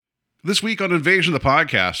This week on Invasion of the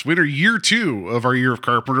Podcast, we enter year 2 of our Year of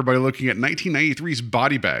Carpenter by looking at 1993's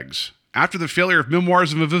Body Bags. After the failure of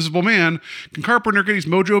Memoirs of an Invisible Man, can Carpenter get his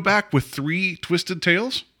mojo back with 3 twisted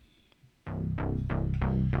tales? This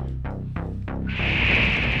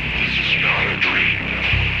is not a dream.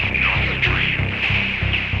 Not a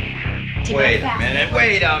dream. Wait a minute.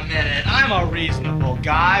 I'm a reasonable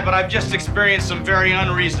guy, but I've just experienced some very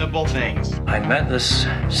unreasonable things. I met this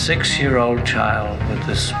 6-year-old child with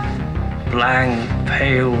this blank,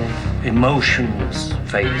 pale, emotionless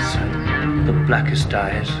face, the blackest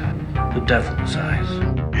eyes, the devil's eyes.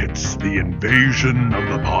 It's the Invasion of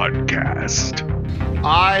the Podcast.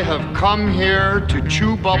 I have come here to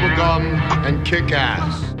chew bubblegum and kick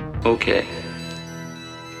ass. Okay.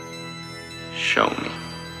 Show me.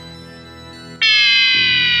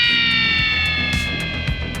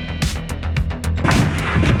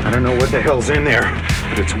 I don't know what the hell's in there,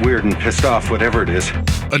 but it's weird and pissed off, whatever it is.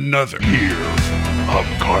 Another Year of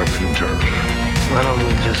Carpenter. Why don't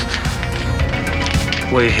we just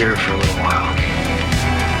wait here for a little while?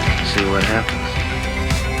 See what happens.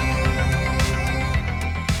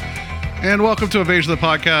 And welcome to Invasion of the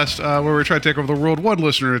Podcast, where we try to take over the world one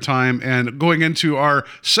listener at a time. And going into our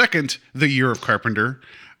second The Year of Carpenter.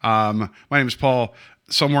 My name is Paul.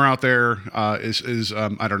 Somewhere out there is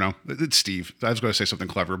I don't know. It's Steve. I was going to say something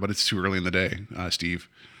clever, but it's too early in the day, Steve.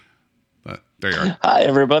 But there you are. Hi,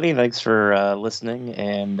 everybody. Thanks for listening.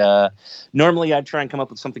 And normally I'd try and come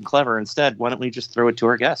up with something clever. Instead, why don't we just throw it to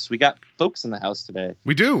our guests? We got folks in the house today.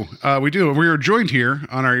 We do. And we are joined here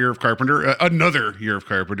on our Year of Carpenter, another Year of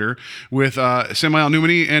Carpenter, with Samael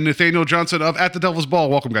Newmany and Nathaniel Johnson of At the Devil's Ball.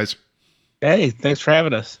 Welcome, guys. Hey, thanks for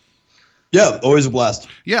having us. Yeah, always a blast.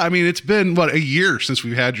 Yeah, I mean, it's been, a year since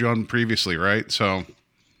we've had you on previously, right? So...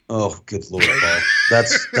 Oh, good Lord, Paul.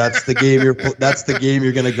 That's the game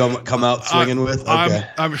you're going to come out swinging with. Okay.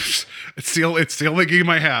 It's the only game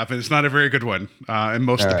I have, and it's not a very good one. And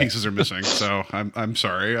most of the pieces are missing, so I'm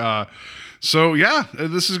sorry. So yeah,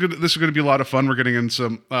 this is going to be a lot of fun. We're getting in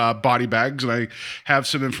some body bags, and I have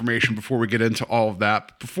some information before we get into all of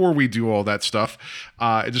that. Before we do all that stuff,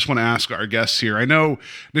 I just want to ask our guests here. I know,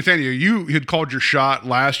 Nathaniel, you had called your shot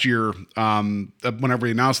last year whenever we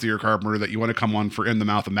announced the Year Carpenter that you want to come on for In the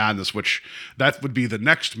Mouth of Madness, which that would be the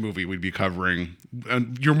next movie we'd be covering.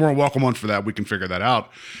 And you're more welcome on for that. We can figure that out.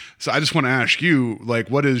 So I just want to ask you,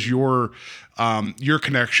 what is your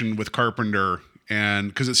connection with Carpenter? And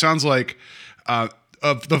because it sounds like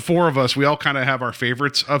of the 4 of us, we all kind of have our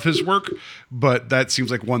favorites of his work, but that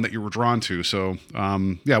seems like one that you were drawn to. So,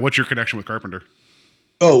 what's your connection with Carpenter?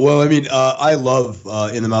 Oh, well, I mean, I love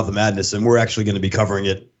In the Mouth of Madness, and we're actually going to be covering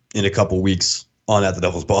it in a couple weeks on At the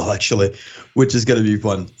Devil's Ball, actually, which is going to be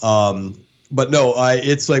fun. But no,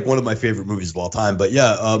 it's like one of my favorite movies of all time. But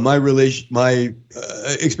yeah, my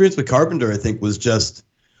experience with Carpenter, I think, was just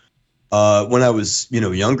when I was,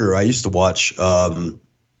 younger. I used to watch, he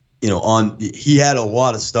had a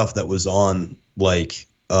lot of stuff that was on like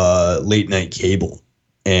late night cable,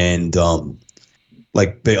 and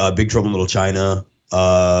Big Trouble in Little China,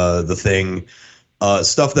 The Thing,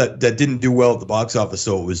 stuff that didn't do well at the box office,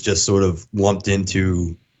 so it was just sort of lumped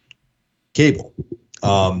into cable.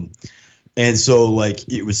 And so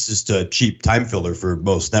it was just a cheap time filler for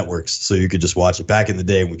most networks, so you could just watch it back in the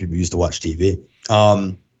day when people used to watch TV.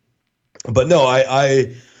 But no,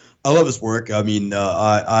 I love his work. I mean,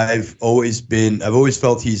 I've always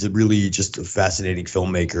felt he's really just a fascinating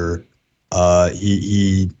filmmaker.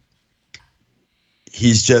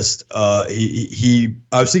 He's just I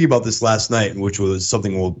was thinking about this last night, which was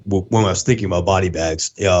something when I was thinking about Body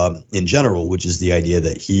Bags in general, which is the idea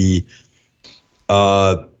that he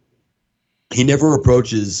never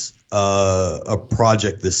approaches a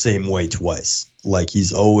project the same way twice. Like,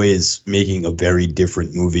 he's always making a very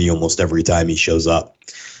different movie almost every time he shows up.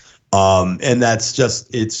 And that's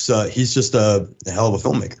just, he's just a hell of a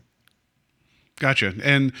filmmaker. Gotcha.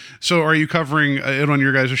 And so are you covering it on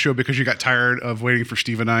your guys' show because you got tired of waiting for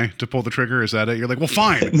Steve and I to pull the trigger? Is that it? You're like, well,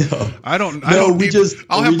 fine. No, We just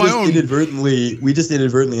inadvertently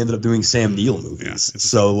ended up doing Sam Neill movies. Yeah,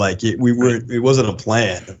 so it wasn't a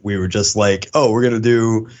plan. We were just like, oh, we're going to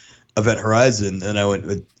do Event Horizon. And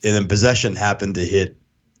and then Possession happened to hit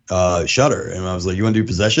Shudder, and I was like, you want to do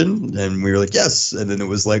Possession? And we were like, yes. And then it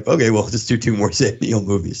was like, okay, well, just do 2 more Sam Neill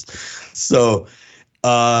movies. So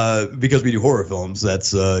because we do horror films,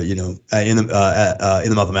 that's In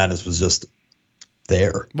the Mouth of Madness was just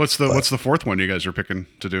there. What's the 4th one you guys are picking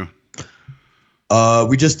to do?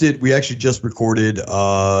 We actually just recorded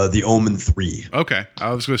The Omen 3. Okay. I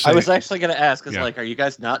was actually going to ask, are you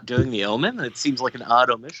guys not doing The Omen? It seems like an odd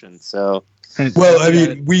omission. So Well, I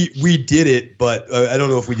mean, we did it, but I don't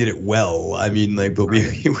know if we did it well. I mean, like, but we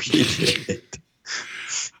did it.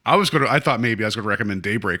 I thought maybe I was going to recommend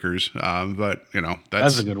Daybreakers, but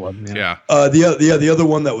that's a good one. Yeah. The other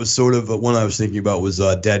one that was sort of one I was thinking about was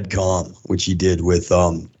Dead Calm, which he did with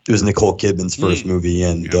it was Nicole Kidman's first movie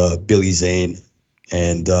and Billy Zane,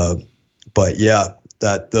 and but yeah,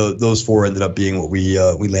 those four ended up being what we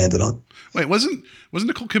landed on. Wait, wasn't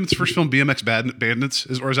Nicole Kidman's first film BMX Bandits?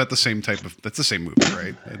 Or is that the same type of? That's the same movie,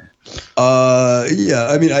 right? Yeah.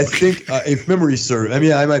 I mean, I think if memory serves, I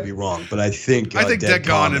mean, I might be wrong, but I think Dead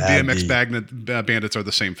Gone and BMX Bandits are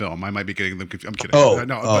the same film. I might be getting them confused. I'm kidding. Okay.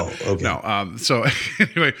 No. So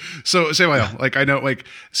anyway, so Samuel, like I know, like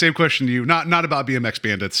same question to you. Not about BMX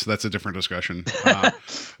Bandits. That's a different discussion.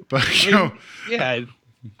 But yeah,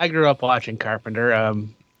 I grew up watching Carpenter.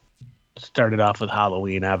 Started off with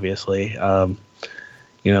Halloween, obviously.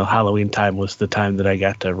 Halloween time was the time that I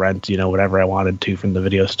got to rent, whatever I wanted to from the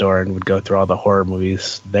video store and would go through all the horror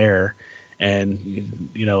movies there.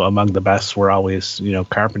 And, among the best were always,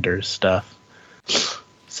 Carpenter's stuff.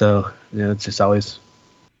 So, it's just always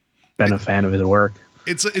been a fan of his work.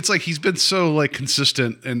 It's like he's been so like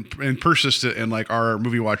consistent and persistent in like our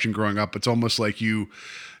movie watching growing up. It's almost like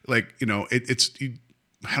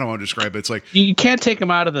how do I describe it? It's like you can't take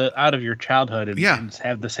him out of your childhood and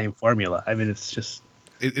have the same formula. I mean, it's just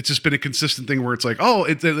been a consistent thing where it's like,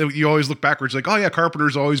 you always look backwards, like, oh yeah,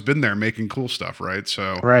 Carpenter's always been there making cool stuff, right?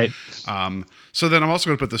 So right. So then I'm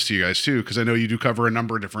also going to put this to you guys too, because I know you do cover a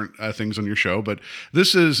number of different things on your show, but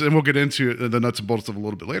this is, and we'll get into the nuts and bolts of a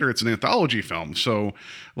little bit later. It's an anthology film, so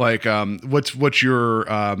like, what's your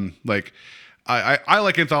like? I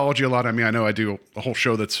like anthology a lot. I mean, I know I do a whole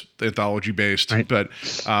show that's anthology based, right. But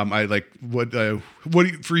I like what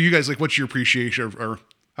for you guys, like, what's your appreciation or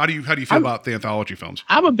how do you feel about the anthology films?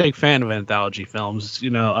 I'm a big fan of anthology films,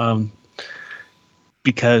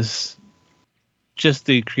 because just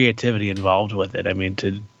the creativity involved with it. I mean,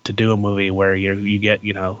 to do a movie where you get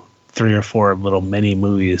 3 or 4 little mini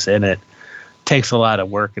movies in it takes a lot of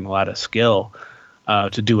work and a lot of skill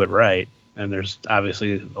to do it right. And there's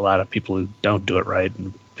obviously a lot of people who don't do it right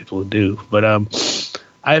and people who do. But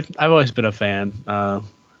I've always been a fan.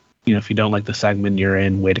 If you don't like the segment you're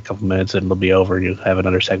in, wait a couple minutes and it'll be over. And you'll have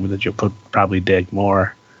another segment that you'll probably dig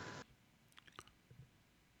more.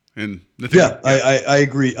 And I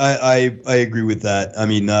agree. I agree with that. I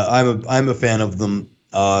mean, I'm a fan of them.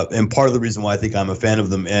 And part of the reason why I think I'm a fan of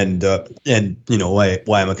them and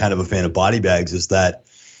why I'm a kind of a fan of Body Bags is that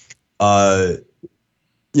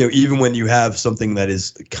even when you have something that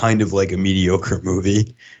is kind of like a mediocre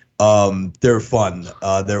movie, they're fun.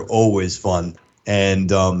 They're always fun. And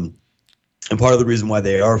part of the reason why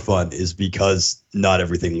they are fun is because not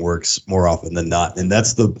everything works more often than not. And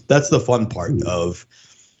that's the fun part of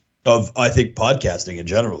I think podcasting in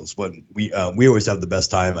general is when we always have the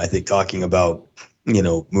best time, I think, talking about,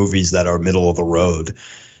 movies that are middle of the road,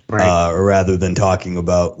 right. Rather than talking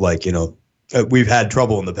about like, we've had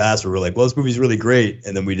trouble in the past where we're like, well, this movie's really great.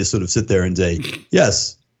 And then we just sort of sit there and say,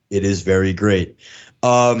 yes, it is very great.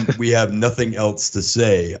 We have nothing else to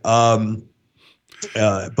say.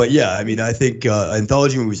 But yeah, I mean, I think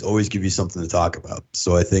anthology movies always give you something to talk about.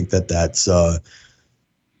 So I think that's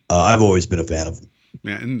I've always been a fan of them.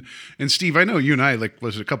 Yeah. And Steve, I know you and I, like,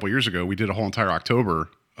 was it a couple years ago, we did a whole entire October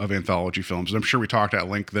of anthology films. And I'm sure we talked at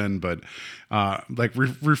length then, but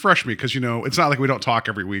refresh me, because it's not like we don't talk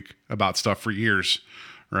every week about stuff for years,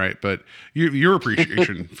 right? But your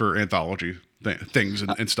appreciation for anthology things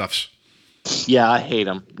and stuffs. Yeah, I hate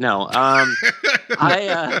them. No,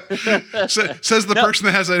 says the person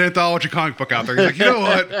that has an anthology comic book out there. He's like, you know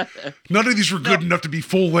what? None of these were good enough to be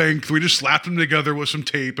full length. We just slapped them together with some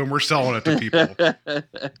tape and we're selling it to people.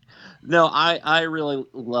 No, I really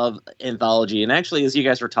love anthology. And actually, as you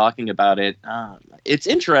guys were talking about it, it's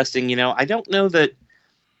interesting. I don't know that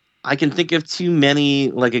I can think of too many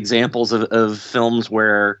like examples of films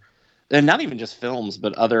where, and not even just films,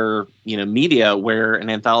 but other, media where an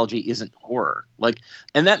anthology isn't horror. Like,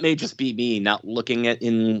 and that may just be me not looking at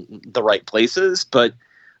in the right places, but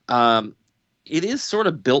it is sort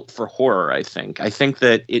of built for horror, I think. I think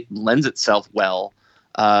that it lends itself well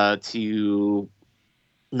to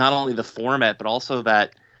not only the format, but also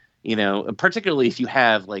that, particularly if you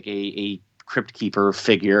have like a Crypt Keeper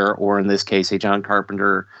figure, or in this case, a John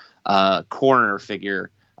Carpenter coroner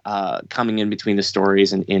figure, coming in between the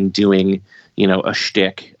stories and doing, a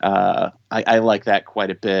shtick. I like that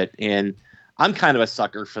quite a bit. And I'm kind of a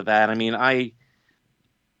sucker for that. I mean, I've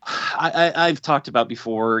talked about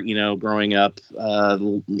before, growing up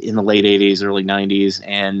in the late 80s, early 90s,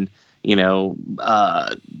 and,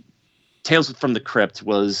 Tales from the Crypt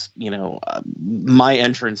was, my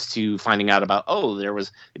entrance to finding out about,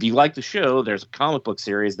 if you like the show, there's a comic book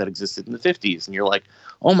series that existed in the 50s. And you're like,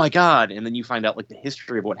 oh my God. And then you find out like the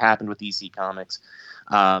history of what happened with EC Comics.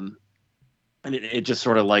 And it just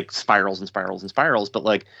sort of like spirals and spirals and spirals. But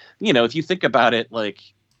like, if you think about it, like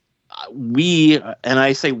and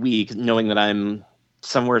I say we, knowing that I'm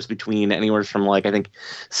somewhere between anywhere from like, I think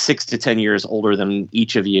 6 to 10 years older than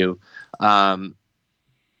each of you.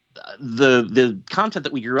 The content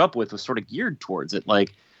that we grew up with was sort of geared towards it.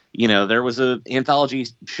 Like, there was a anthology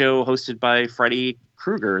show hosted by Freddy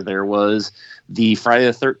Krueger. There was the Friday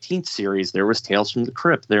the 13th series. There was Tales from the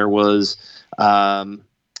Crypt. There was, oh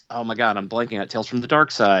my God, I'm blanking out, Tales from the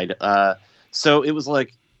Dark Side. So it was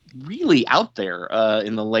like really out there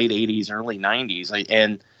in the late 80s, early 90s.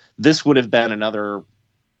 And this would have been another,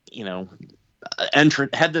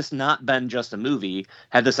 entrant. Had this not been just a movie,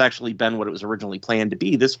 had this actually been what it was originally planned to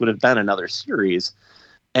be, this would have been another series.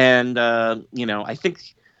 And I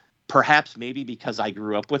think perhaps maybe because I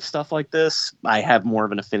grew up with stuff like this, I have more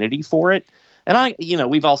of an affinity for it. And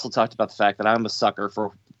we've also talked about the fact that I'm a sucker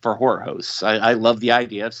for horror hosts. I love the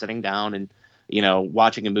idea of sitting down and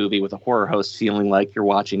watching a movie with a horror host, feeling like you're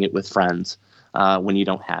watching it with friends when you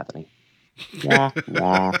don't have any. No.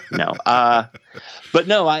 But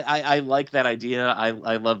no, I like that idea.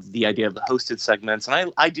 I love the idea of the hosted segments.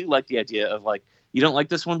 And I do like the idea of like, you don't like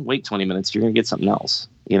this one? Wait 20 minutes. You're going to get something else.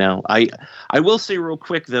 I will say real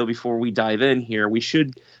quick, though, before we dive in here, we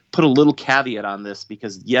should put a little caveat on this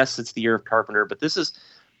because, yes, it's the year of Carpenter, but this is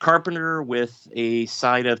Carpenter with a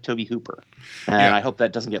side of Tobe Hooper. And I hope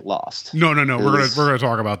that doesn't get lost. No. We're gonna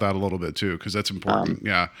talk about that a little bit, too, because that's important.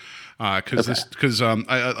 I'll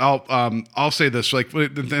say this, like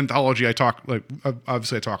the anthology, I talk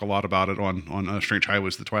a lot about it on Strange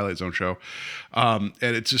Highways, the Twilight Zone show, and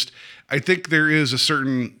it's just, I think there is a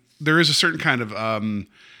certain kind of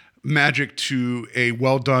magic to a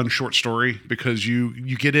well done short story because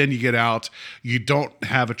you get in, you get out, you don't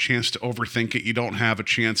have a chance to overthink it, you don't have a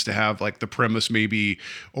chance to have like the premise maybe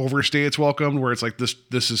overstay its welcome, where it's like this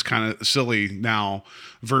is kind of silly now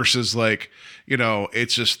versus like,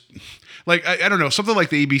 it's just like I don't know, something like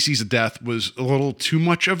the ABCs of Death was a little too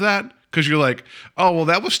much of that. Because you're like, oh, well,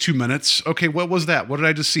 that was 2 minutes. Okay, what was that? What did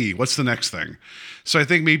I just see? What's the next thing? So I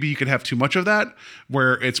think maybe you could have too much of that,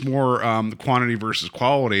 where it's more quantity versus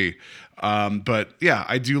quality. But yeah,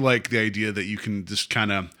 I do like the idea that you can just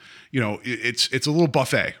kind of, it's a little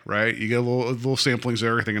buffet, right? You get a little samplings of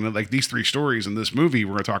everything. And like these 3 stories in this movie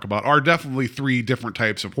we're going to talk about are definitely 3 different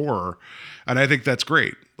types of horror. And I think that's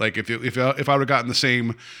great. Like if I would have gotten the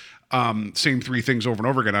same 3 things over and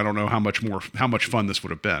over again, I don't know how much fun this would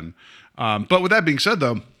have been. But with that being said,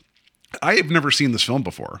 though, I have never seen this film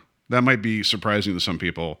before. That might be surprising to some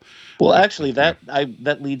people. Well, actually, that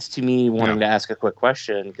leads to me wanting to ask a quick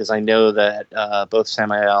question, because I know that both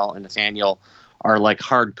Samael and Nathaniel are like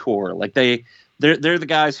hardcore. Like they're the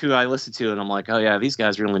guys who I listen to, and I'm like, oh yeah, these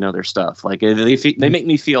guys really know their stuff. Like they make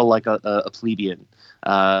me feel like a plebeian.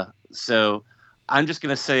 So I'm just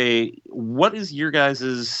gonna say, what is your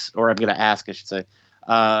guys's, or I'm gonna ask, I should say,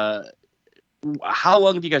 how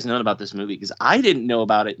long have you guys known about this movie? Because I didn't know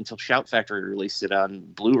about it until Shout Factory released it on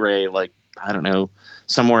Blu-ray, like, I don't know,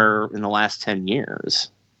 somewhere in the last 10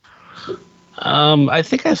 years. I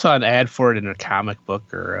think I saw an ad for it in a comic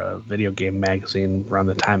book or a video game magazine around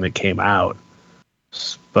the time it came out.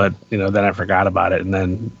 But, then I forgot about it and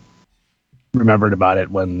then remembered about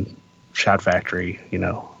it when Shout Factory,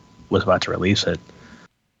 was about to release it.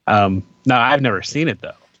 Now, I've never seen it,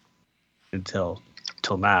 though, until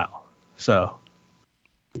now. So,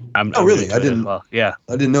 really? I didn't. Well. Yeah,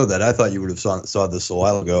 I didn't know that. I thought you would have saw this a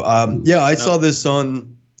while ago. I saw this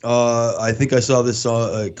on. I think I saw this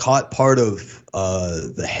caught part of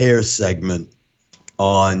the hair segment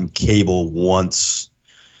on cable once.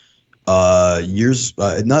 Years,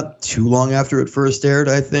 not too long after it first aired,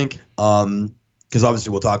 I think. Because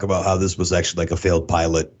obviously we'll talk about how this was actually like a failed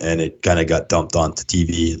pilot and it kind of got dumped onto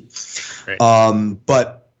TV. Right.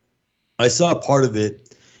 But I saw part of it.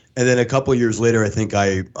 And then a couple of years later, I think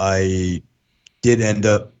I did end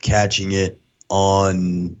up catching it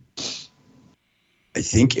on, I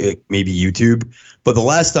think maybe YouTube. But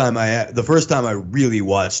the first time I really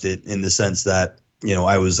watched it in the sense that,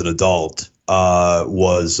 I was an adult,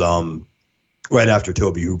 was right after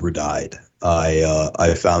Tobe Hooper died.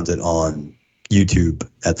 I found it on YouTube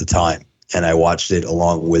at the time, and I watched it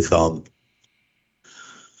along with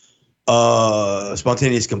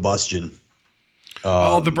Spontaneous Combustion.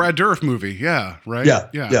 The Brad Dourif movie. Yeah. Right.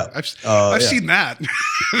 Yeah. I've seen that.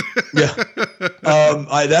 Yeah.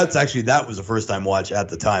 That was the first time watch at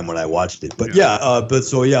the time when I watched it. But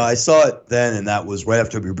I saw it then, and that was right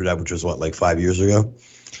after Toby died, which was like 5 years ago.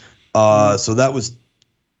 So that was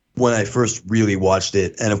when I first really watched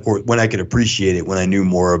it, and of course when I could appreciate it, when I knew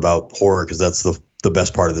more about horror, because that's the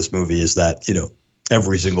best part of this movie is that, you know,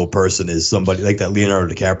 every single person is somebody, like that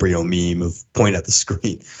Leonardo DiCaprio meme of point at the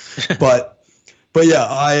screen. But yeah,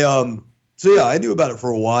 I knew about it for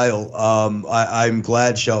a while. I'm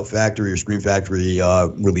glad Shout Factory or Scream Factory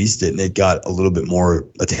released it, and it got a little bit more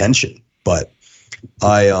attention. But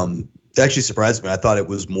it actually surprised me. I thought it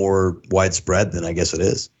was more widespread than I guess it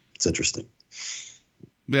is. It's interesting.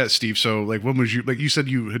 Yeah, Steve. So, like, when was you said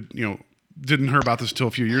you had, you know, didn't hear about this until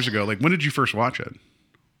a few years ago. Like, when did you first watch it?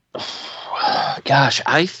 Gosh,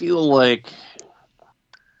 I feel like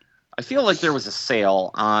there was a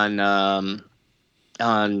sale on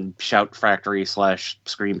Shout Factory /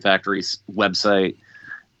 Scream Factory's website,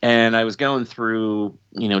 and I was going through,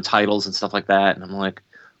 you know, titles and stuff like that, and I'm like,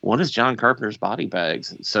 what is John Carpenter's Body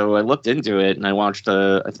Bags? So I looked into it, and I watched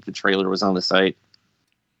I think the trailer was on the site.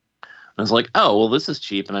 I was like, oh, well, this is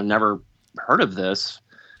cheap, and I've never heard of this.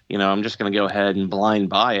 You know, I'm just going to go ahead and blind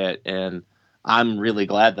buy it, and I'm really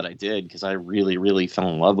glad that I did, because I really, really fell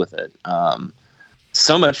in love with it.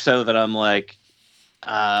 So much so that I'm like,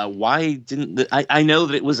 why didn't I know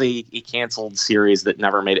that it was a canceled series that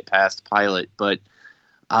never made it past pilot, but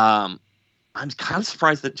I'm kind of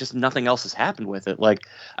surprised that just nothing else has happened with it. Like,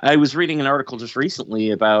 I was reading an article just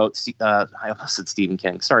recently about I almost said Stephen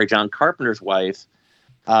King. Sorry, John Carpenter's wife,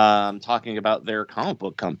 talking about their comic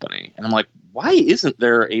book company, and I'm like, why isn't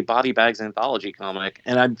there a Body Bags anthology comic?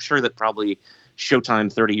 And I'm sure that probably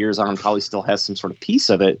Showtime 30 years on probably still has some sort of piece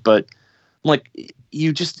of it, but I'm like,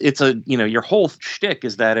 it's a, you know, your whole shtick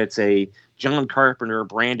is that it's a John Carpenter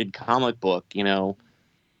branded comic book, you know,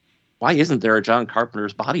 why isn't there a John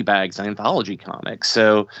Carpenter's Body Bags anthology comic?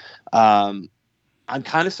 So I'm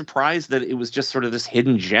kind of surprised that it was just sort of this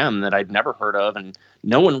hidden gem that I'd never heard of, and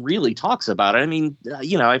no one really talks about it. I mean,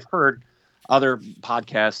 you know, I've heard other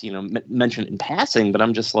podcasts, you know, mention it in passing, but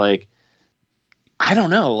I'm just like, I don't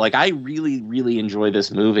know. Like, I really, really enjoy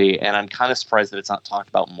this movie, and I'm kind of surprised that it's not talked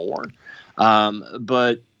about more.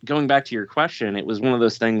 But going back to your question, it was one of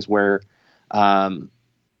those things where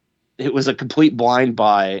it was a complete blind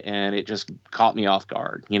buy, and it just caught me off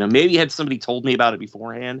guard. You know, maybe had somebody told me about it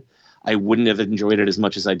beforehand, I wouldn't have enjoyed it as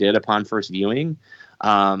much as I did upon first viewing.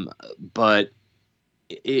 But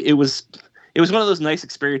it was one of those nice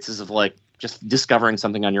experiences of, like, just discovering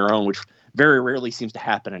something on your own, which very rarely seems to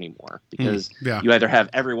happen anymore, because you either have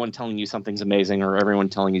everyone telling you something's amazing or everyone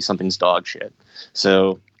telling you something's dog shit.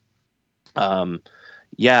 So, I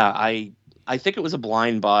think it was a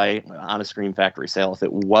blind buy on a Scream Factory sale. If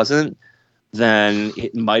it wasn't, then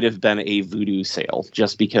it might have been a Vudu sale,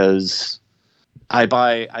 just because I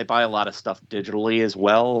buy a lot of stuff digitally as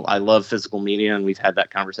well. I love physical media, and we've had that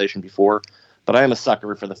conversation before. But I am a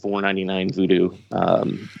sucker for the $4.99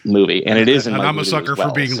 Vudu movie, and it is. And I'm a sucker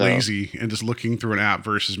for being lazy and just looking through an app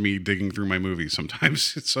versus me digging through my movies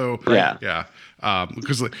sometimes. So yeah.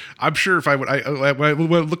 Because I'm sure if when I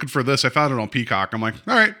was looking for this, I found it on Peacock. I'm like,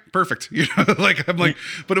 all right, perfect. You know, like I'm like,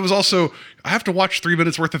 but it was also I have to watch 3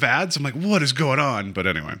 minutes worth of ads. I'm like, what is going on? But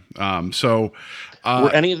anyway,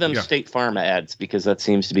 were any of them State Farm ads? Because that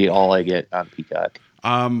seems to be all I get on Peacock.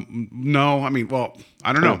 No, I mean, well,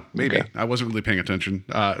 I don't know. Maybe I wasn't really paying attention.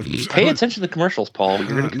 Pay attention to the commercials, Paul. You're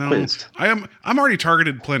going to get quizzed. I'm already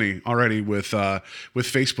targeted plenty already with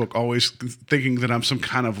Facebook, always thinking that I'm some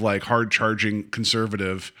kind of like hard charging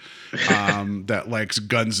conservative, that likes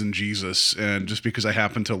guns and Jesus. And just because I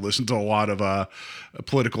happen to listen to a lot of,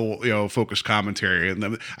 political, you know, focused commentary. And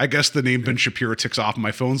then I guess the name Ben Shapiro ticks off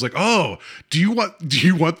my phone's like, oh, do you want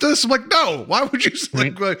this? I'm like, no, why would you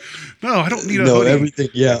like no, I don't need a hoodie. Everything.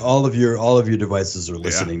 Yeah. All of your devices are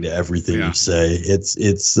listening to everything you say.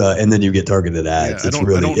 It's and then you get targeted ads.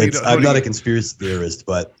 I'm not a conspiracy theorist,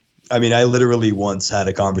 but I mean, I literally once had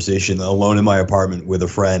a conversation alone in my apartment with a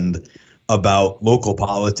friend about local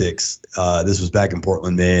politics. This was back in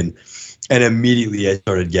Portland, Maine, and immediately I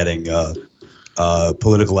started getting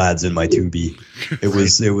political ads in my Tubi.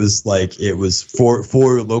 It was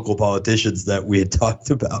for local politicians that we had talked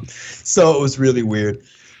about. So it was really weird.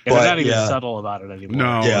 they're But, not even yeah. subtle about it anymore.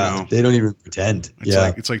 No, Yeah, no. they don't even pretend.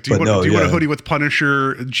 It's like, do you, But want, no, do you want a yeah. hoodie with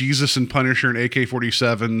Punisher, Jesus and Punisher and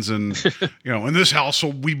AK-47s, and in this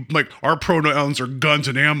household we like our pronouns are guns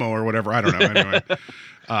and ammo or whatever. I don't know. Anyway,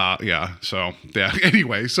 So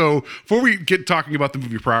anyway, so before we get talking about the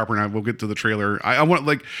movie proper, and we'll get to the trailer.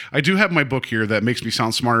 I do have my book here that makes me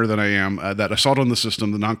sound smarter than I am. That Assault on the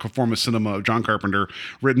System, the Nonconformist Cinema of John Carpenter,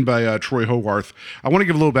 written by Troy Hogarth. I want to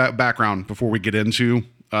give a little background before we get into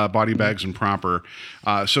Body Bags and Proper.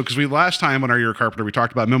 Because last time on our Year of Carpenter, we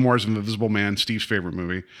talked about Memoirs of an Invisible Man, Steve's favorite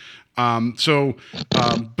movie.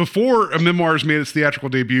 Before Memoirs made its theatrical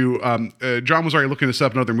debut, John was already looking to set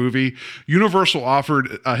up another movie. Universal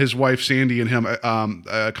offered his wife Sandy and him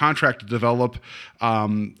a contract to develop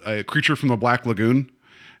a Creature from the Black Lagoon.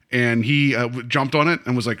 And he jumped on it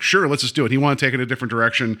and was like, sure, let's just do it. He wanted to take it a different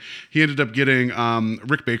direction. He ended up getting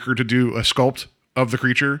Rick Baker to do a sculpt of the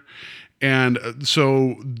creature. And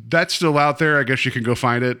so that's still out there. I guess you can go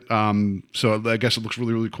find it. So I guess it looks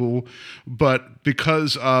really, really cool. But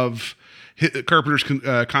because of Carpenter's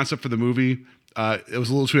concept for the movie, it was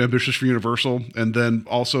a little too ambitious for Universal. And then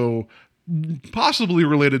also possibly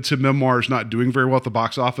related to Memoirs not doing very well at the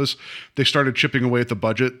box office, they started chipping away at the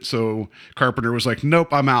budget. So Carpenter was like,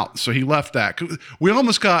 nope, I'm out. So he left that. We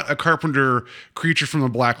almost got a Carpenter Creature from the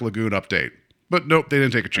Black Lagoon update. But nope, they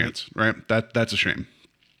didn't take a chance, right? That's a shame.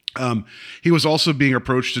 He was also being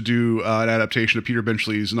approached to do an adaptation of Peter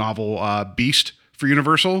Benchley's novel Beast for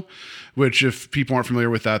Universal, which, if people aren't familiar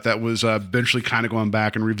with that was Benchley kind of going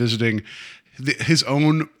back and revisiting his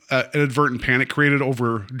own inadvertent panic created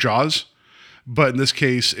over Jaws. But in this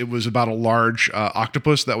case, it was about a large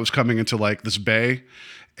octopus that was coming into like this bay,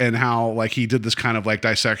 and how like he did this kind of like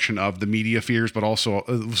dissection of the media fears, but also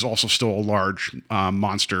it was also still a large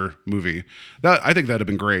monster movie. That I think that'd have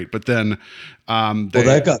been great. But then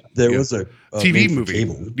there was a TV movie,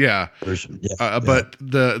 cable version. Yeah. But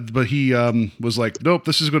he was like, nope,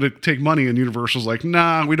 this is going to take money, and Universal's like,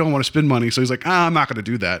 nah, we don't want to spend money. So he's like, I'm not going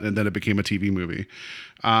to do that, and then it became a TV movie.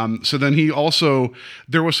 So then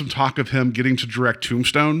there was some talk of him getting to direct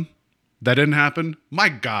Tombstone. That didn't happen. My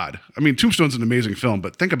God. I mean, Tombstone's an amazing film,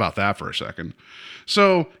 but think about that for a second.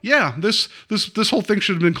 So yeah, this whole thing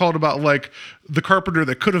should have been called about like the Carpenter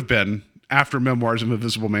that could have been after Memoirs of an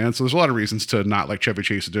Invisible Man. So there's a lot of reasons to not like Chevy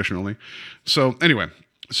Chase additionally. So anyway,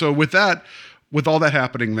 with all that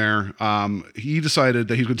happening there, he decided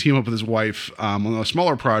that he's going to team up with his wife on a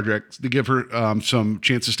smaller project to give her some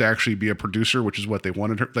chances to actually be a producer, which is what they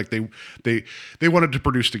wanted her. Like they wanted to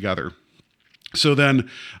produce together. So then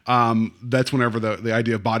that's whenever the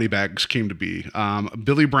idea of Body Bags came to be.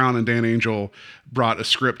 Billy Brown and Dan Angel brought a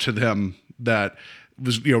script to them that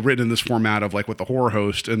was written in this format of like with the horror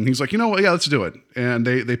host, and he's like, yeah, let's do it. And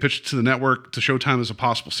they pitched it to the network, to Showtime as a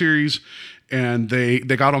possible series, and they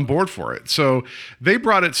got on board for it. So they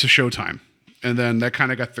brought it to Showtime, and then that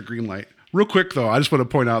kind of got the green light. Real quick though, I just want to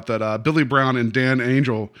point out that Billy Brown and Dan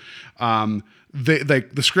Angel,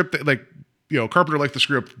 the script Carpenter liked the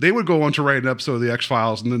script. They would go on to write an episode of the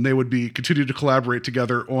X-Files, and then they would continue to collaborate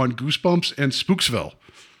together on Goosebumps and Spooksville.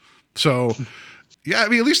 So, yeah, I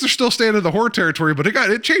mean, at least they're still staying in the horror territory, but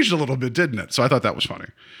it changed a little bit, didn't it? So I thought that was funny.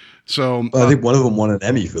 So I think one of them won an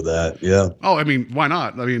Emmy for that. Yeah. Oh, I mean, why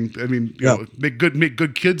not? I mean, make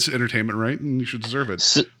good kids entertainment, right? And you should deserve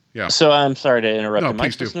it. Yeah. So I'm sorry to interrupt. No, Am I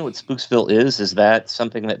please supposed do. to know what Spooksville is? Is that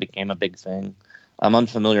something that became a big thing? I'm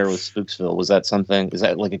unfamiliar with Spooksville. Was that something? Is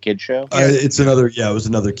that like a kid show? It was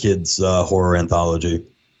another kids horror anthology.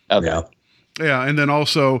 Okay. Yeah, and then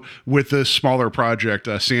also with this smaller project,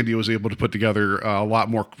 Sandy was able to put together a lot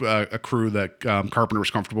more a crew that Carpenter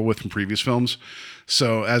was comfortable with from previous films.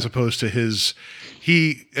 So as opposed to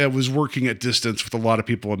he was working at distance with a lot of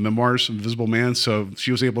people in Memoirs of Invisible Man, so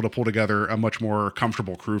she was able to pull together a much more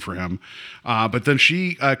comfortable crew for him. But then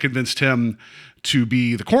she convinced him to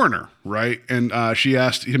be the coroner, right? And she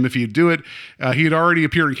asked him if he'd do it. He had already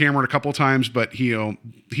appeared in Cameron a couple of times, but he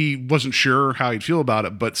wasn't sure how he'd feel about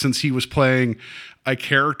it. But since he was playing a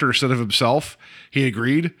character instead of himself, he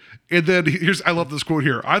agreed. And then I love this quote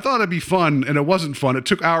here. I thought it'd be fun, and it wasn't fun. It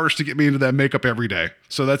took hours to get me into that makeup every day.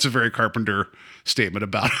 So that's a very Carpenter statement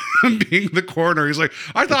about him being the coroner. He's like,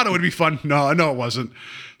 I thought it would be fun. No, it wasn't.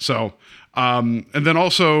 So, and then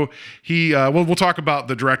also we'll talk about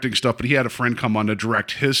the directing stuff, but he had a friend come on to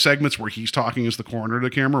direct his segments where he's talking as the coroner to the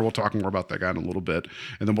camera. We'll talk more about that guy in a little bit.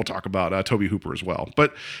 And then we'll talk about Toby Hooper as well.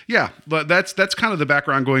 But yeah, that's kind of the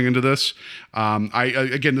background going into this.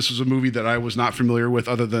 Again, this was a movie that I was not familiar with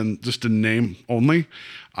other than just a name only.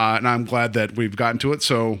 And I'm glad that we've gotten to it.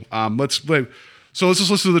 So let's just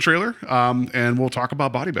listen to the trailer and we'll talk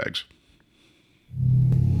about Body Bags.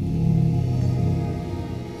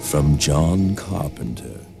 from John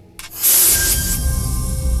Carpenter.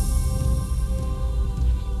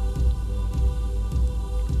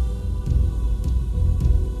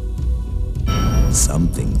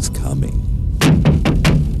 Something's coming.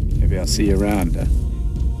 Maybe I'll see you around.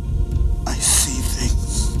 I see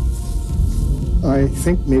things. I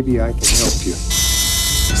think maybe I can help you.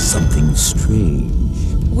 Something strange.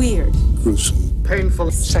 Weird. Gruesome.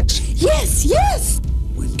 Painful. Sexy. Yes, yes!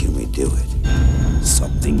 When can we do it?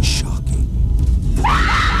 Something shocking.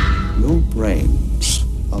 Your brains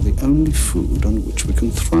are the only food on which we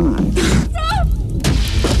can thrive.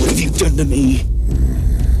 What have you done to me?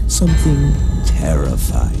 Something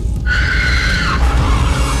terrifying.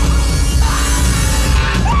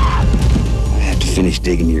 I have to finish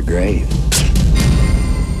digging your grave.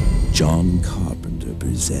 John Carpenter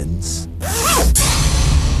presents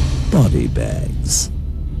Body Bags.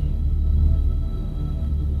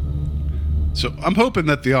 So I'm hoping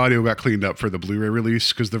that the audio got cleaned up for the Blu-ray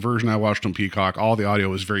release, because the version I watched on Peacock, all the audio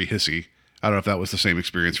was very hissy. I don't know if that was the same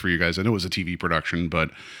experience for you guys. I know it was a TV production,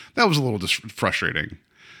 but that was a little frustrating.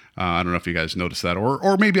 I don't know if you guys noticed that,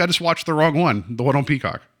 or maybe I just watched the wrong one, the one on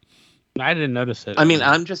Peacock. I didn't notice it. I mean,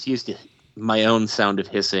 I'm just used to my own sound of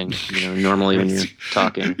hissing, normally when you're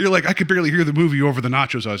talking. You're like, I could barely hear the movie over the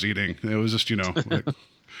nachos I was eating. It was just, like,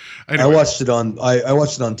 anyway. I watched it on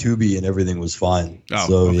Tubi and everything was fine. Oh,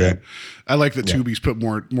 so, okay. Yeah. I like that Tubi's put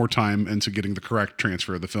more time into getting the correct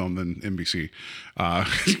transfer of the film than NBC,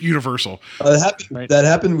 Universal. That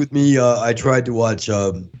happened with me. I tried to watch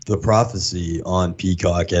The Prophecy on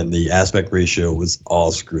Peacock, and the aspect ratio was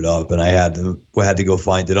all screwed up, and I had to go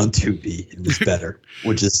find it on Tubi. It was better,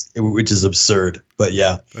 which is absurd. But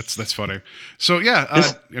yeah, that's funny. So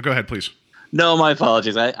yeah, go ahead, please. No, my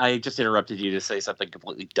apologies. I just interrupted you to say something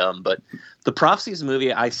completely dumb. But The Prophecy is a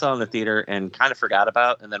movie I saw in the theater and kind of forgot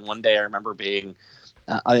about. And then one day I remember being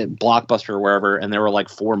at Blockbuster or wherever, and there were like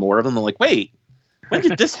 4 more of them. I'm like, wait, when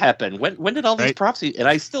did this happen? When did all these prophecies? And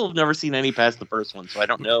I still have never seen any past the first one, so I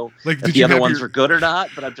don't know if the other ones were good or not.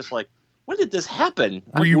 But I'm just like, when did this happen?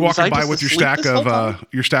 Were you walking by with your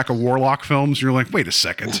stack of Warlock films? You're like, wait a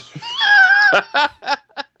second.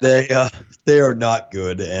 They are not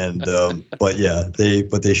good, and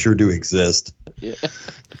but they sure do exist. Yeah.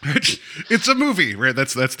 It's a movie, right?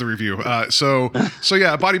 That's the review. So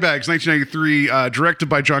yeah, Body Bags, 1993, directed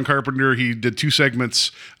by John Carpenter. He did 2 segments.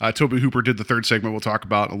 Tobe Hooper did the 3rd segment. We'll talk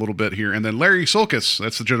about in a little bit here, and then Larry Sulkus,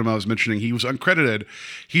 that's the gentleman I was mentioning. He was uncredited.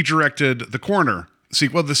 He directed The Coroner.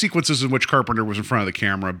 The sequences in which Carpenter was in front of the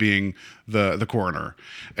camera, being the coroner,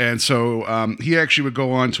 and so he actually would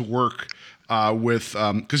go on to work with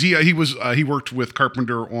because he worked with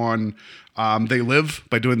Carpenter on They Live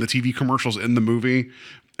by doing the TV commercials in the movie,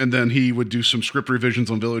 and then he would do some script revisions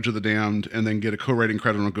on Village of the Damned, and then get a co-writing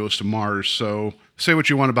credit on Ghost of Mars. So say what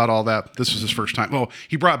you want about all that. This was his first time. Well,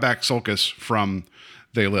 he brought back Sulkus from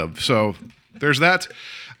They Live. So there's that.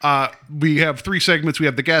 We have 3 segments. We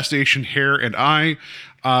have The Gas Station, Hair, and I.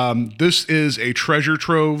 This is a treasure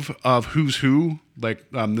trove of who's who.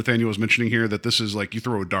 Like Nathaniel was mentioning here, that this is like you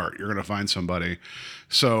throw a dart, you're going to find somebody.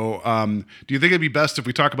 So do you think it'd be best if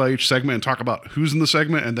we talk about each segment and talk about who's in the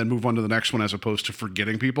segment and then move on to the next one, as opposed to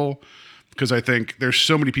forgetting people? Because I think there's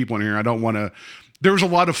so many people in here. I don't want to. There was a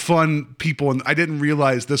lot of fun people, and I didn't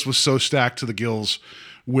realize this was so stacked to the gills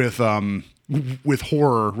with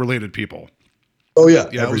horror related people. Oh yeah,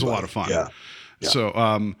 yeah, it was a lot of fun. Yeah. So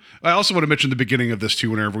I also want to mention the beginning of this too,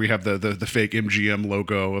 whenever we have the fake MGM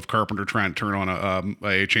logo of Carpenter trying to turn on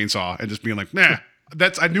a chainsaw and just being like, nah.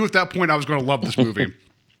 I knew at that point I was going to love this movie.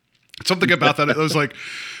 Something about that, it was like,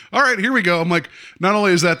 all right, here we go. I'm like, not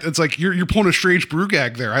only is that, it's like you're pulling a strange brew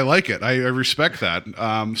gag there. I like it. I respect that.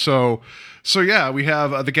 So yeah, we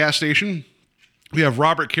have The Gas Station. We have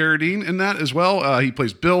Robert Carradine in that as well. He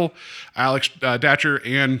plays Bill, Alex Datcher,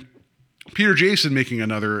 and Peter Jason making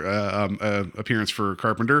another appearance for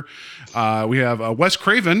Carpenter. We have Wes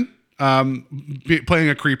Craven playing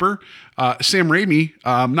a creeper. Sam Raimi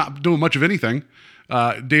not doing much of anything.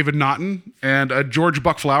 David Naughton and George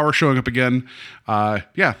Buckflower showing up again.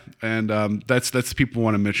 And that's the people I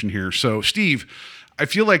want to mention here. So Steve, I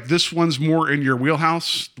feel like this one's more in your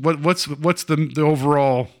wheelhouse. What's the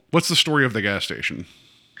overall? What's the story of The Gas Station?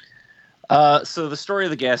 So the story of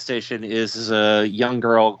The Gas Station is a young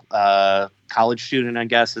girl, college student, I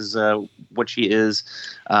guess, is what she is.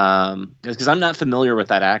 Because I'm not familiar with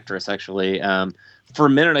that actress, actually. For a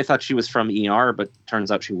minute, I thought she was from ER, but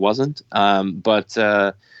turns out she wasn't.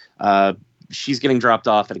 But she's getting dropped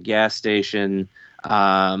off at a gas station,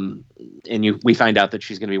 and we find out that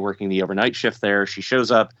she's going to be working the overnight shift there. She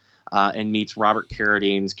shows up and meets Robert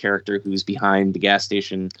Carradine's character, who's behind the gas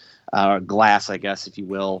station glass, I guess, if you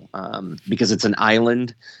will, because it's an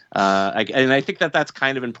island. And I think that's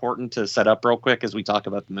kind of important to set up real quick as we talk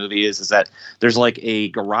about the movie is that there's like a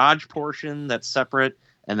garage portion that's separate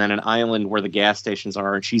and then an island where the gas stations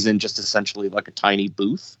are. And she's in just essentially like a tiny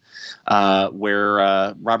booth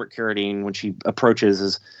where Robert Carradine, when she approaches,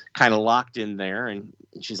 is kind of locked in there. And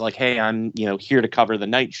she's like, hey, I'm here to cover the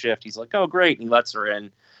night shift. He's like, oh, great. And he lets her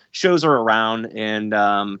in, shows her around.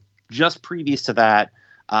 And just previous to that,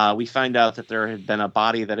 we find out that there had been a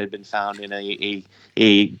body that had been found in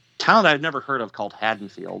a town that I've never heard of called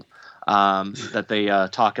Haddonfield that they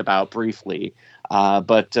talk about briefly.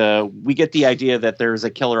 But we get the idea that there's a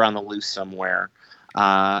killer on the loose somewhere.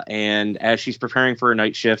 And as she's preparing for a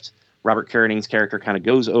night shift, Robert Carradine's character kind of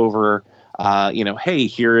goes over, hey,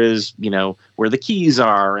 here is, where the keys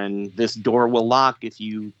are, and this door will lock. If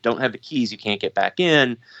you don't have the keys, you can't get back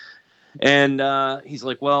in. And he's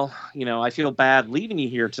like, well, I feel bad leaving you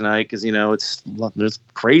here tonight because, there's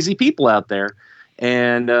crazy people out there.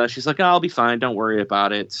 And she's like, oh, I'll be fine. Don't worry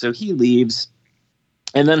about it. So he leaves.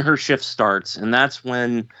 And then her shift starts. And that's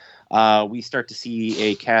when we start to see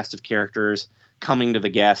a cast of characters coming to the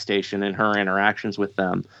gas station and her interactions with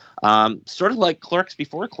them. Sort of like Clerks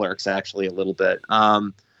before Clerks, actually, a little bit.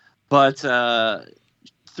 But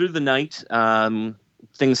through the night,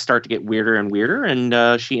 things start to get weirder and weirder,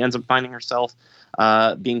 and she ends up finding herself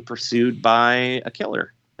being pursued by a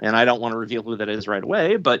killer. And I don't want to reveal who that is right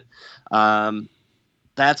away, but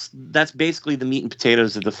that's basically the meat and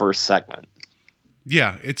potatoes of the first segment.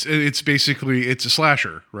 Yeah, it's basically it's a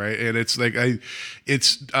slasher, right? And it's like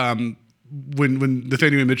when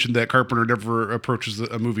Nathaniel mentioned that Carpenter never approaches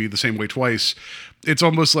a movie the same way twice, it's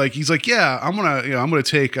almost like he's like, yeah, I'm gonna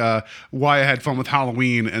take Why I Had Fun with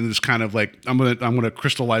Halloween and just kind of like I'm gonna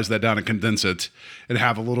crystallize that down and condense it and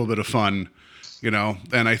have a little bit of fun, And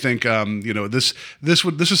I think this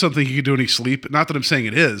is something he could do in his sleep. Not that I'm saying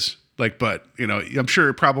it is. But I'm sure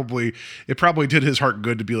it probably did his heart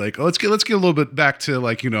good to be like, oh, let's get a little bit back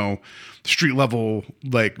to street level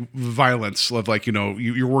violence of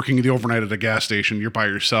you're working the overnight at a gas station, you're by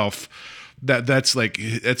yourself. That's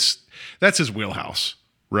his wheelhouse,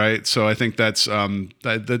 right? So I think I think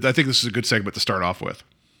this is a good segment to start off with.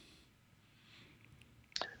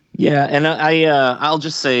 Yeah, and I'll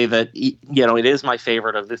just say that it is my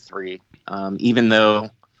favorite of the three, even though.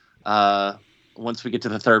 Once we get to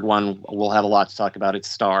the third one, we'll have a lot to talk about its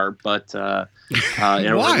star, but it'll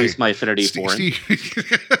reduce my affinity for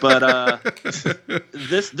it. But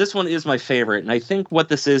this one is my favorite, and I think what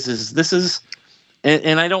this is,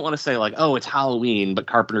 and I don't want to say like, oh, it's Halloween, but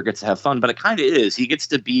Carpenter gets to have fun, but it kind of is. He gets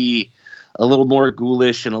to be a little more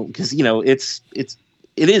ghoulish, and because it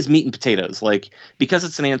is meat and potatoes, because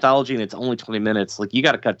it's an anthology and it's only 20 minutes. You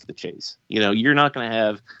got to cut to the chase. You're not going to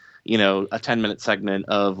have. A 10-minute segment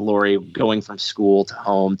of Laurie going from school to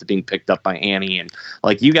home to being picked up by Annie. And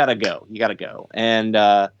you got to go. And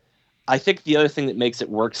I think the other thing that makes it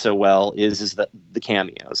work so well is the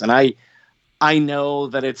cameos. And I know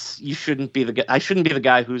that I shouldn't be the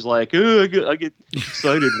guy who's like, oh, I get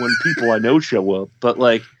excited when people I know show up.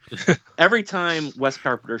 But every time Wes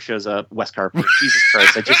Carpenter shows up, Jesus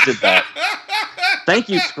Christ, I just did that. Thank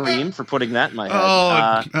you, Scream, for putting that in my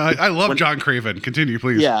head. I love John Craven. Continue,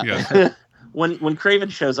 please. Yeah. when Craven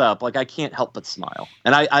shows up, I can't help but smile.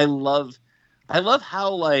 And I love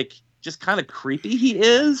how just kind of creepy he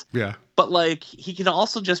is. Yeah. But he can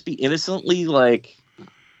also just be innocently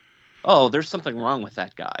oh, there's something wrong with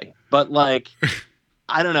that guy. But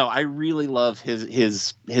I don't know. I really love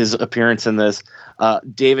his appearance in this.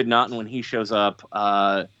 David Naughton, when he shows up,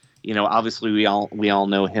 obviously we all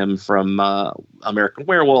know him from American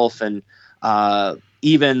Werewolf, and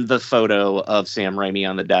even the photo of Sam Raimi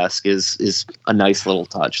on the desk is a nice little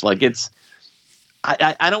touch. I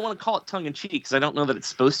don't want to call it tongue in cheek because I don't know that it's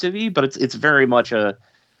supposed to be, but it's very much a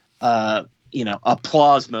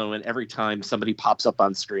applause moment every time somebody pops up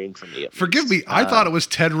on screen for me. Forgive me. I thought it was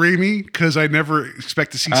Ted Raimi because I never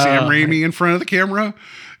expect to see Sam Raimi in front of the camera.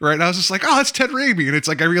 Right. And I was just like, oh, that's Ted Raimi. And it's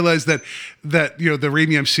I realized that the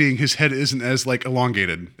Raimi I'm seeing, his head isn't as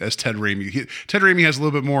elongated as Ted Raimi. Ted Raimi has a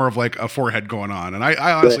little bit more of a forehead going on. And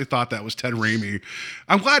I honestly thought that was Ted Raimi.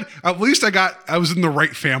 I'm glad at least I was in the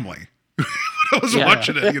right family. I was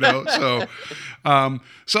watching it, So, I'm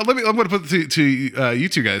going to put it to you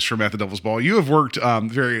two guys from At the Devil's Ball. You have worked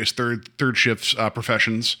various third shifts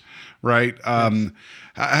professions, right?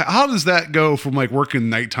 How does that go from working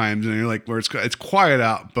night times and you're where it's quiet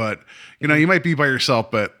out, but you might be by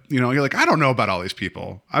yourself, but you're I don't know about all these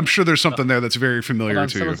people. I'm sure there's something there that's very familiar to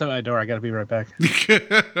you. Someone's at my door. I got to be right back.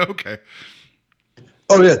 Okay.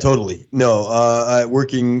 Oh yeah, totally. No,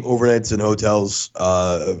 working overnights in hotels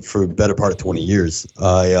for the better part of 20 years.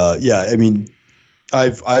 I mean,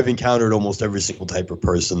 I've encountered almost every single type of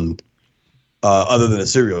person, other than a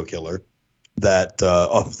serial killer, that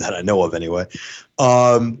that I know of anyway,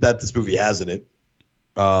 that this movie has in it.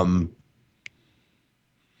 But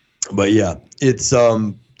yeah, it's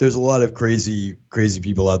there's a lot of crazy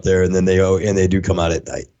people out there, and then they do come out at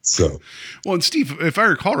night. So, well, and Steve, if I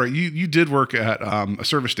recall right, you did work at a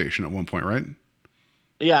service station at one point, right?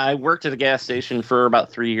 Yeah, I worked at a gas station for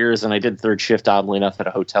about 3 years, and I did third shift, oddly enough, at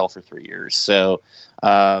a hotel for 3 years. So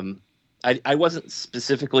I wasn't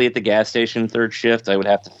specifically at the gas station third shift. I would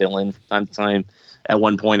have to fill in from time to time. At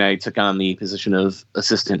one point, I took on the position of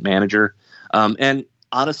assistant manager. And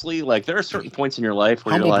honestly, like, there are certain points in your life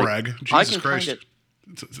where humble you're like, brag. Jesus Christ.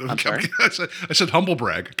 I'm sorry? I said humble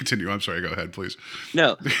brag. Continue. I'm sorry. Go ahead, please.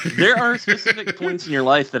 No, there are specific points in your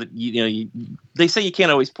life that they say you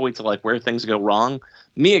can't always point to like where things go wrong.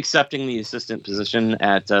 Me accepting the assistant position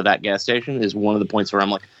at that gas station is one of the points where I'm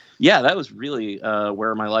like, yeah, that was really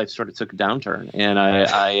where my life sort of took a downturn, and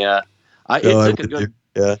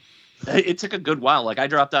it took a good while. Like, I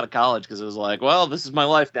dropped out of college because it was like, well, this is my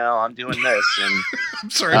life now. I'm doing this. And I'm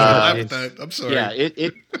sorry to laugh at that. I'm sorry. Yeah,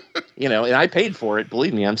 it and I paid for it.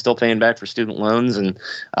 Believe me, I'm still paying back for student loans. And,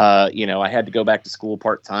 I had to go back to school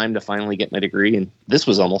part time to finally get my degree. And this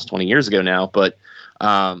was almost 20 years ago now. But,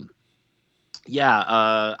 I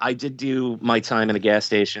did do my time in a gas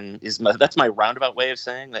station. That's my roundabout way of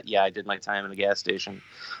saying that. Yeah, I did my time in a gas station.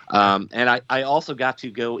 And I also got to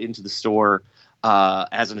go into the store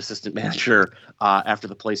as an assistant manager after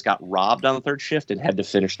the place got robbed on the third shift and had to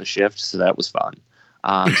finish the shift. So that was fun.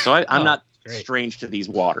 So I'm not strange to these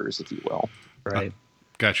waters, if you will. Right.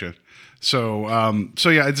 Gotcha. So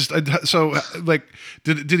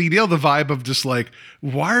did he nail the vibe of just like,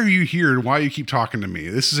 why are you here and why you keep talking to me?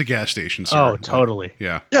 This is a gas station, sir. Oh, totally.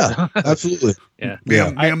 Yeah, absolutely. Yeah.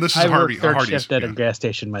 Ma'am, this is I Hardy. worked third Hardee's. shift at a gas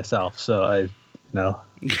station myself, so I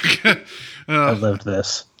lived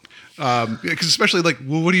this. Because especially like,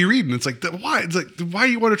 well, what are you reading? It's like, why? It's like, why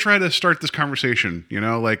do you want to try to start this conversation?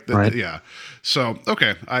 Right. Yeah. So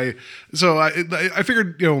okay, I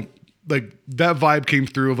figured, like that vibe came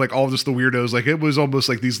through of like all just the weirdos. Like, it was almost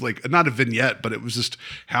like these, like, not a vignette, but it was just,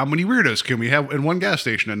 how many weirdos can we have in one gas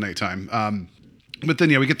station at nighttime? But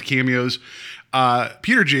then we get the cameos.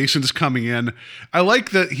 Peter Jason's coming in. I like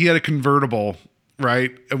that he had a convertible.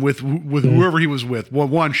 Right, with whoever he was with. Well,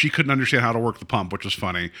 one, she couldn't understand how to work the pump, which was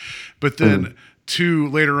funny. But then two,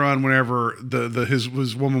 later on, whenever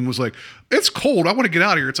his woman was like, "It's cold, I want to get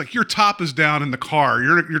out of here." It's like, your top is down in the car.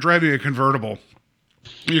 You're driving a convertible.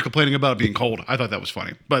 You're complaining about it being cold. I thought that was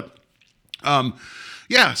funny. But so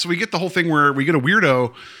we get the whole thing where we get a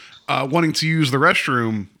weirdo wanting to use the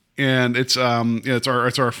restroom, and it's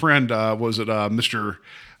our friend. Was it Mr.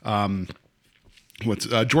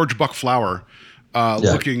 George Buck Flower?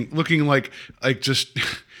 Looking like just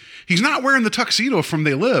he's not wearing the tuxedo from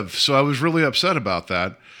They Live, so I was really upset about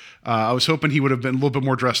that. I was hoping he would have been a little bit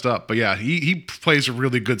more dressed up, but yeah, he plays a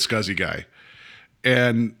really good scuzzy guy.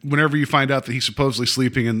 And whenever you find out that he's supposedly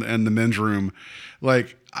sleeping in the men's room,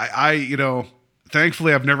 like I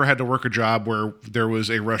thankfully I've never had to work a job where there was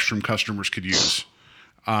a restroom customers could use.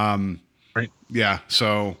 Right. Yeah.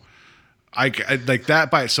 So I like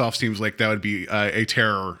that by itself seems like that would be a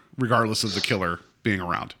terror. Regardless of the killer being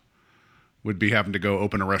around, would be having to go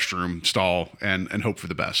open a restroom stall and hope for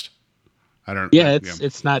the best. I don't. Yeah,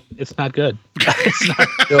 it's not good. It's not,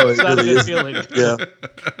 it's not a good feeling. Yeah.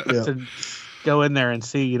 To go in there and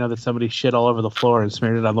see, that somebody shit all over the floor and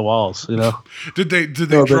smeared it on the walls. Did they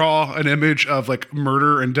draw an image of like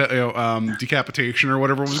murder and decapitation or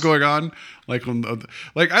whatever was going on? Like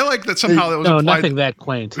I like that somehow that was no, implied. Nothing that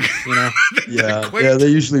quaint. Yeah, they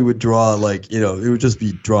usually would draw like it would just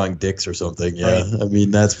be drawing dicks or something. Yeah, right. I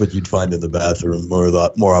mean that's what you'd find in the bathroom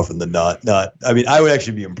more often than not. I mean, I would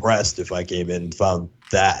actually be impressed if I came in and found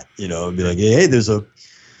that. And be like, hey, there's a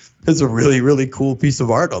really, really cool piece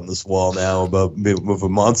of art on this wall now with a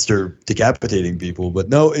monster decapitating people. But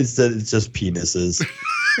no, it's just penises.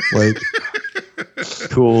 Like,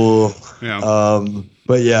 cool. Yeah.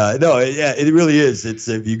 But yeah, no, yeah, it really is. It's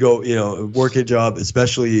if you go, work a job,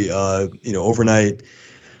 especially, overnight.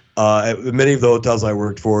 At many of the hotels I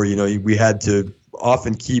worked for, we had to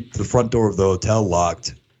often keep the front door of the hotel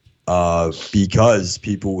locked because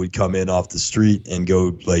people would come in off the street and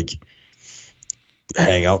go like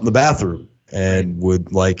hang out in the bathroom and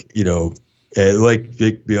would like he says,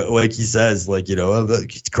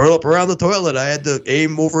 curl up around the toilet. I had to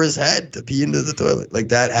aim over his head to pee into the toilet. Like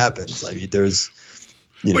that happens. I mean,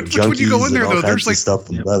 But when you go in there, though, there's like stuff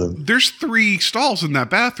in the bathroom. There's 3 stalls in that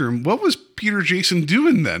bathroom. What was Peter Jason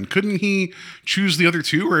doing then? Couldn't he choose the other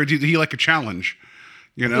 2, or did he like a challenge?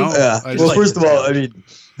 You know? Yeah. Well, first of all, I mean,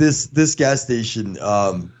 this gas station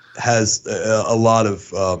has a lot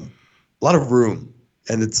of room,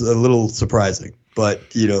 and it's a little surprising. But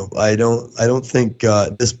you know, I don't think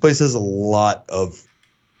this place has a lot of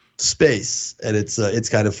space, and it's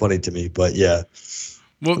kind of funny to me. But yeah.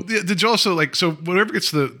 Well, did you also like, so whenever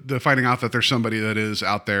gets the finding out that there's somebody that is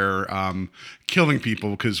out there killing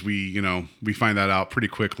people, because we find that out pretty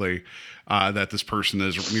quickly that this person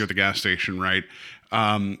is near the gas station, right?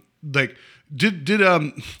 Like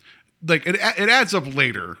like it adds up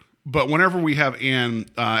later. But whenever we have Anne,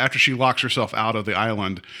 after she locks herself out of the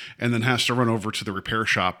island and then has to run over to the repair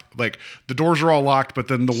shop, like the doors are all locked, but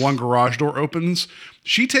then the one garage door opens.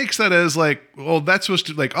 She takes that as like, well, that's supposed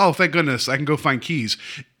to like, oh, thank goodness I can go find keys.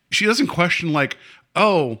 She doesn't question like,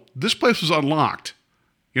 oh, this place was unlocked.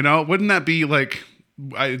 You know, wouldn't that be like,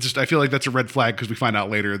 I feel like that's a red flag because we find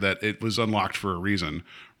out later that it was unlocked for a reason,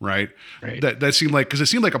 right? That seemed like, because it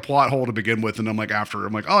seemed like a plot hole to begin with, and I'm like,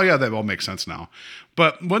 oh yeah, that all makes sense now.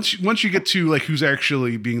 But once you get to like who's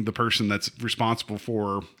actually being the person that's responsible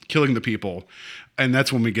for killing the people, and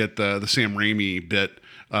that's when we get the Sam Raimi bit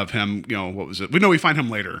of him. You know, what was it? We find him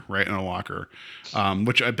later, right, in a locker,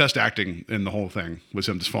 which best acting in the whole thing was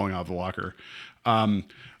him just falling out of the locker.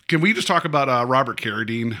 Can we just talk about Robert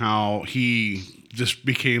Carradine, how he just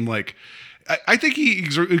became like, I think he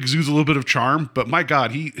exudes a little bit of charm, but my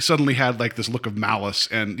God, he suddenly had like this look of malice,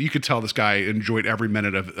 and you could tell this guy enjoyed every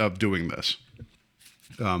minute of doing this.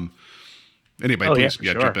 Anybody, please,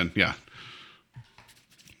 sure. Jump in, yeah.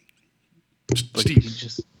 But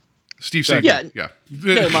Steve, say yeah. Yeah.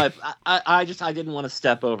 No, I didn't want to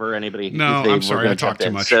step over anybody. No, I'm sorry, I talked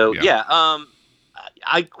too much. So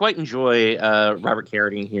I quite enjoy Robert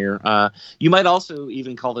Carradine here. You might also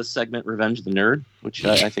even call this segment "Revenge of the Nerd," which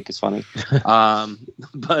I think is funny.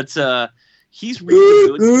 But he's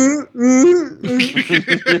really good.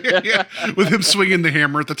 Yeah, with him swinging the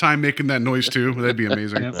hammer at the time, making that noise too. That'd be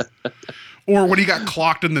amazing. Yep. Or when he got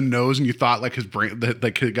clocked in the nose and you thought like his brain,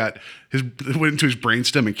 like he went into his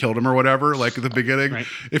brainstem and killed him or whatever, like at the beginning. Right.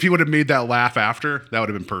 If he would have made that laugh after, that would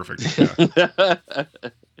have been perfect. Yeah.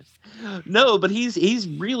 No, but he's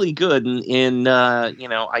really good, and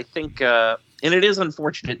I think, and it is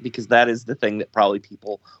unfortunate because that is the thing that probably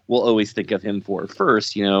people will always think of him for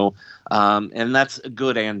first, and that's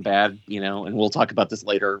good and bad, and we'll talk about this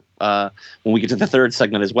later when we get to the third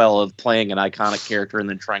segment as well of playing an iconic character and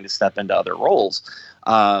then trying to step into other roles.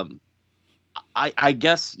 I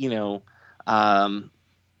guess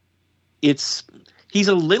he's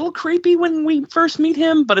a little creepy when we first meet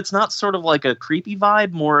him, but it's not sort of like a creepy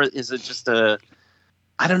vibe. More is it just I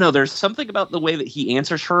don't know. There's something about the way that he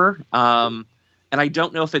answers her. And I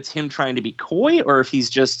don't know if it's him trying to be coy or if he's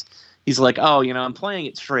like, oh, I'm playing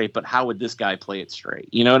it straight, but how would this guy play it straight?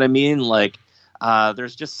 You know what I mean? Like,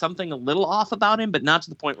 there's just something a little off about him, but not to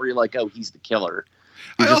the point where you're like, oh, he's the killer.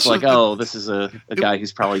 You're just like, oh, this is a guy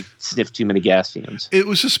who's probably sniffed too many gas fumes. It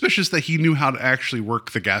was suspicious that he knew how to actually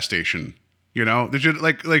work the gas station. Did you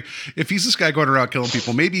like if he's this guy going around killing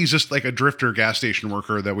people, maybe he's just like a drifter gas station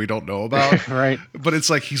worker that we don't know about. Right. But it's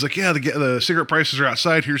like, he's like, yeah, the cigarette prices are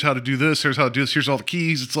outside. Here's how to do this. Here's how to do this. Here's all the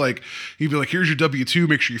keys. It's like, he'd be like, here's your W-2.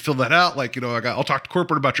 Make sure you fill that out. Like, I'll talk to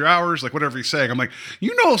corporate about your hours, like whatever he's saying. I'm like,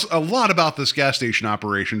 a lot about this gas station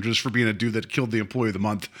operation just for being a dude that killed the employee of the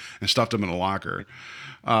month and stuffed him in a locker.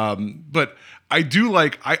 But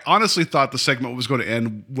I honestly thought the segment was going to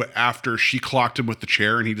end after she clocked him with the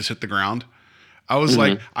chair and he just hit the ground. I was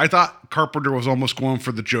like, I thought Carpenter was almost going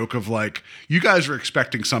for the joke of like, you guys are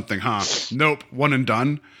expecting something, huh? Nope, one and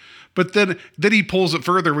done. But then he pulls it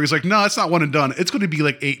further where he's like, no, it's not one and done. It's going to be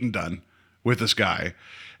like 8 and done with this guy.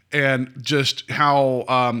 And just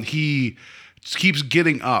how he keeps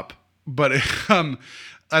getting up. But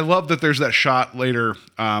I love that there's that shot later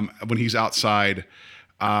when he's outside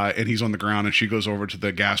and he's on the ground and she goes over to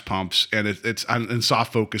the gas pumps and it's in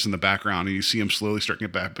soft focus in the background and you see him slowly starting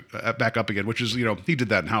it back up again, which is, he did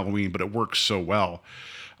that in Halloween, but it works so well.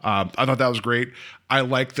 I thought that was great. I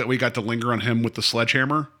like that we got to linger on him with the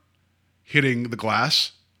sledgehammer hitting the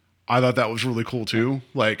glass. I thought that was really cool too.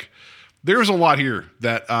 Like, there's a lot here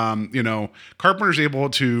that, Carpenter's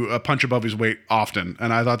able to punch above his weight often.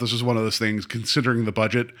 And I thought this was one of those things, considering the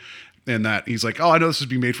budget, and that he's like, oh, I know this is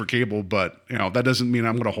being made for cable, but that doesn't mean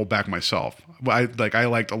I'm going to hold back myself. I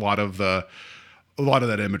liked a lot of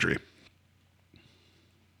that imagery.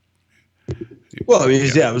 Well, I mean,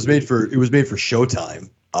 yeah, it was made for Showtime.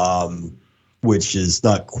 which is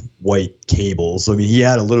not quite cable. So I mean, he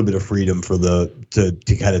had a little bit of freedom for to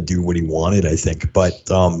kind of do what he wanted, I think. But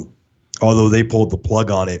although they pulled the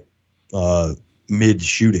plug on it mid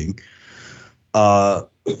shooting,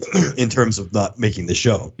 in terms of not making the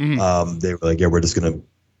show, they were like, "Yeah, we're just gonna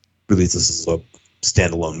release this as a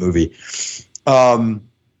standalone movie."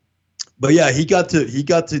 But yeah, he got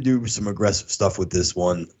to do some aggressive stuff with this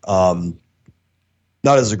one.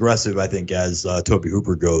 Not as aggressive, I think, as Tobe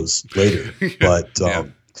Hooper goes later, but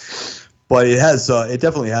it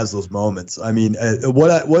definitely has those moments. I mean,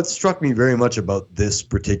 what struck me very much about this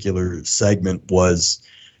particular segment was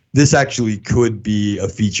this actually could be a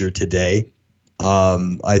feature today.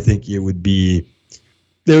 I think there would be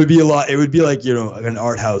a lot. It would be like, an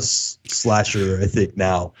art house slasher, I think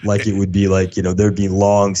now. Like it would be like, there'd be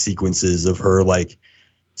long sequences of her like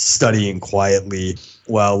studying quietly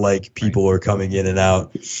while like people are coming in and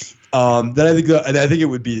out. Then I think it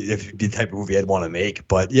would be the type of movie I'd want to make.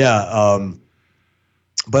 But yeah,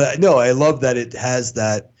 but no, I love that it has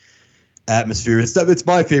that atmosphere. It's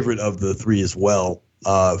my favorite of the three as well.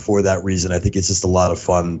 For that reason, I think it's just a lot of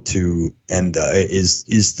fun and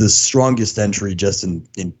is the strongest entry just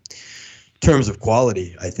in terms of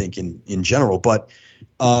quality, I think in general. But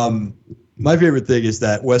my favorite thing is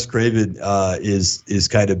that Wes Craven is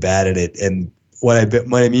kind of bad at it, and what I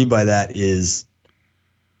mean by that is,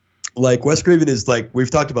 like, Wes Craven is like, we've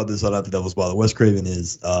talked about this on At the Devil's Bottle. Wes Craven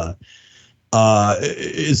is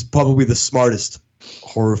probably the smartest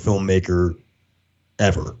horror filmmaker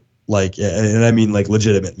ever. Like, and I mean, like,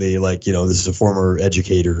 legitimately, like, this is a former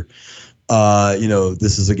educator.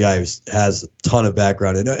 This is a guy who has a ton of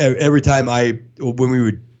background. And every time when we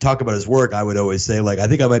would talk about his work, I would always say, like, I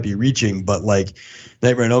think I might be reaching, but like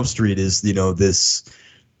Nightmare on Elm Street is, this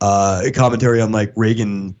commentary on like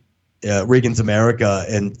Reagan's America.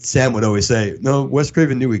 And Sam would always say, no, Wes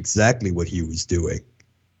Craven knew exactly what he was doing.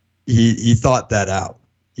 He thought that out.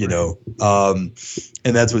 And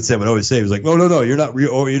that's what Sam would always say. He was like, no, you're not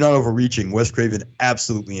overreaching. Wes Craven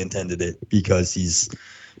absolutely intended it because he's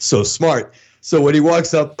so smart. So when he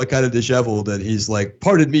walks up like kind of disheveled and he's like,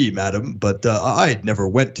 "Pardon me, madam, but I never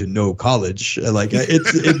went to no college." Like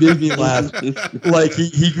it made me laugh. Like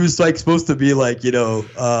he was like supposed to be like, he's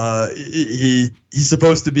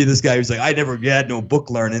supposed to be this guy who's like, "I never had no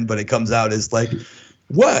book learning," but it comes out as like,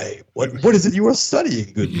 why? What is it you are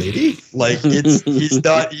studying, good lady? Like he's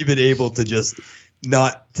not even able to just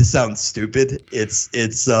not to sound stupid.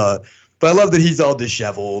 But I love that he's all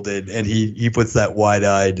disheveled and he puts that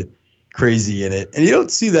wide-eyed crazy in it. And you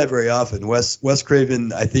don't see that very often. Wes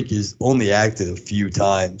Craven, I think, is only acted a few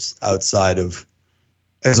times outside of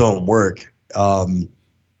his own work. And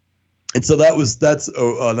so that's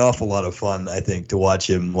an awful lot of fun, I think, to watch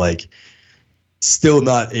him like still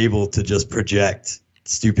not able to just project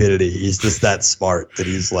stupidity. He's just that smart that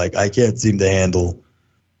he's like, I can't seem to handle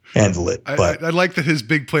it. But I like that his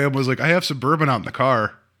big plan was like, I have some bourbon out in the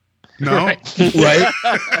car. No, right?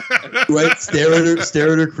 Stare at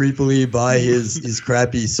her creepily, buy his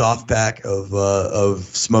crappy soft pack of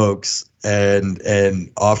smokes,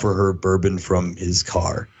 and offer her bourbon from his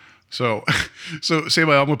car. So Sam,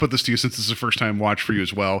 I'm gonna put this to you since this is the first time watch for you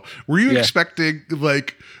as well. Were you expecting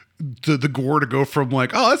like the gore to go from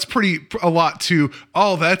like, oh, that's a lot to,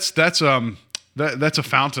 oh, that's a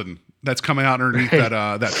fountain that's coming out underneath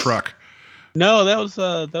that truck? No, that was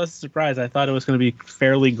a surprise. I thought it was going to be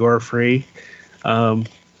fairly gore free,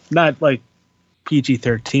 not like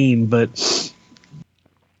PG-13, but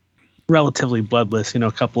relatively bloodless.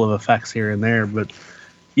 A couple of effects here and there, but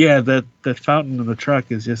yeah, the fountain in the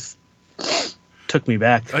truck is just took me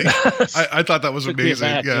back. I thought that was amazing.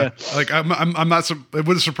 Back, yeah, like I'm not. It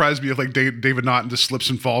wouldn't surprise me if like David Naughton just slips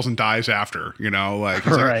and falls and dies after. Like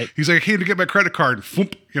he's like, I came to get my credit card, and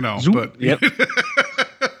floop, Zoom. But yep.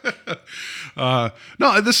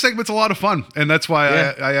 No, this segment's a lot of fun, and that's why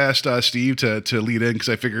I asked Steve to lead in, because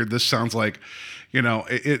I figured this sounds like,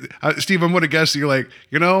 Steve, I'm going to guess that you're like,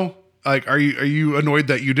 like, are you annoyed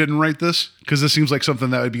that you didn't write this? Because this seems like something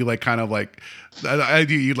that would be like kind of like an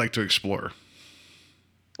idea you'd like to explore.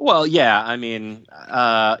 Well, yeah, I mean,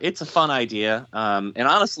 it's a fun idea, and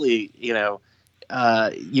honestly, you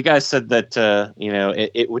guys said that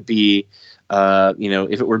it would be.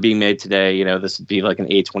 If it were being made today, this would be like an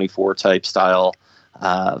A24 type style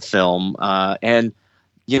film. And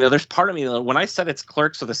there's part of me, when I said it's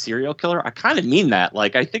Clerks with a serial killer, I kind of mean that.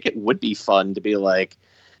 Like, I think it would be fun to be like,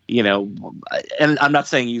 and I'm not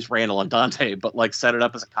saying use Randall and Dante, but like set it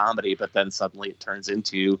up as a comedy, but then suddenly it turns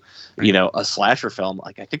into, a slasher film.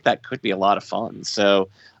 Like, I think that could be a lot of fun. So,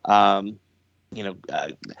 I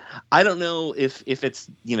don't know if it's,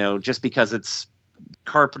 just because it's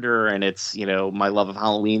Carpenter and it's, my love of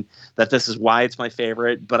Halloween, that this is why it's my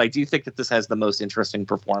favorite. But I do think that this has the most interesting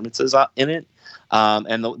performances in it,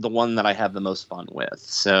 and the one that I have the most fun with.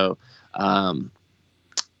 So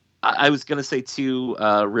I was going to say too,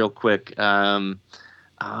 real quick, on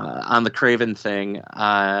the Craven thing.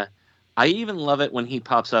 I even love it when he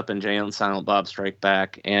pops up in Jay and Silent Bob Strike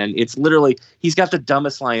Back, and it's literally, he's got the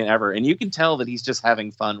dumbest line ever, and you can tell that he's just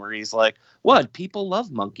having fun, where he's like, what? People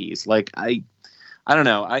love monkeys. Like, I don't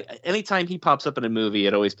know. Anytime he pops up in a movie,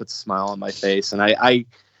 it always puts a smile on my face, and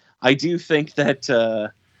I do think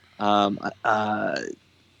that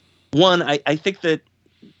one, I think that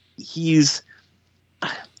he's,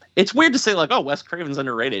 it's weird to say like, oh, Wes Craven's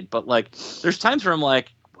underrated, but like there's times where I'm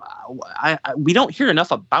like, we don't hear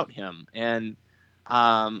enough about him, and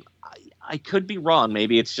I could be wrong.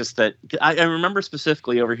 Maybe it's just that I remember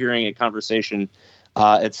specifically overhearing a conversation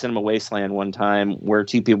at Cinema Wasteland one time where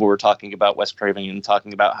two people were talking about Wes Craven and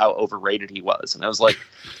talking about how overrated he was, and I was like,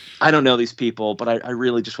 I don't know these people, but I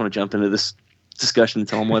really just want to jump into this discussion and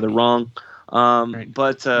tell them why they're wrong. Right.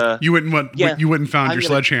 But you wouldn't found your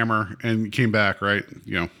sledgehammer and came back, right?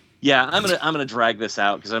 Yeah, I'm gonna drag this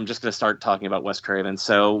out because I'm just gonna start talking about Wes Craven.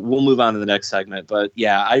 So we'll move on to the next segment. But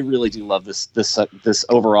yeah, I really do love this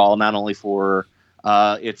overall, not only for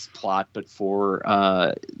its plot, but for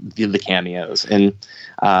the cameos. And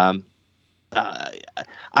I'll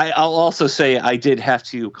also say I did have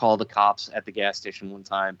to call the cops at the gas station one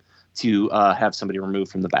time to have somebody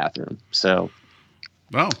removed from the bathroom. So,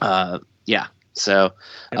 yeah. So,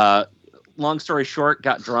 long story short,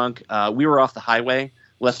 got drunk. We were off the highway.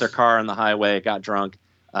 Left their car on the highway, got drunk,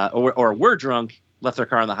 or were drunk, left their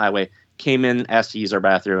car on the highway, came in, asked to use our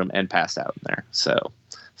bathroom, and passed out in there. So,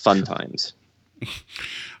 fun times.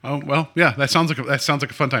 Oh well, yeah, that sounds like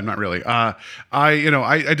a fun time. Not really. I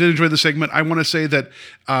did enjoy the segment. I want to say that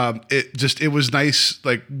it was nice.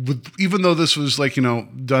 Like even though this was like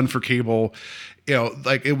done for cable.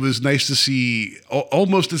 Like it was nice to see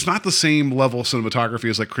almost, it's not the same level of cinematography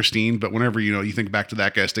as like Christine, but whenever, you think back to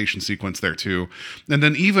that gas station sequence there too. And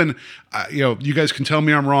then even, you guys can tell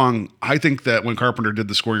me I'm wrong. I think that when Carpenter did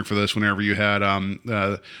the scoring for this, whenever you had,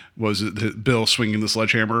 was it Bill swinging the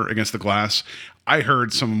sledgehammer against the glass, I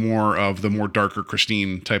heard some more of the more darker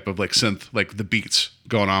Christine type of like synth, like the beats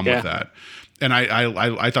going on with that. And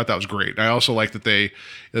I thought that was great. I also like that they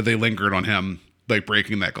lingered on him, like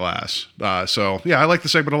breaking that glass. So yeah, I like the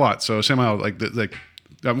segment a lot. So somehow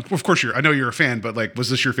of course I know you're a fan, but like, was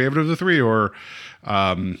this your favorite of the three or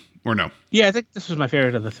no? Yeah, I think this was my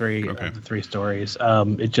favorite of the three, of the three stories.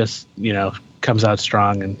 It just, comes out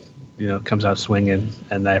strong and, comes out swinging,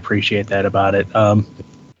 and I appreciate that about it.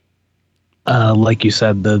 Like you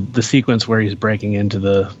said, the sequence where he's breaking into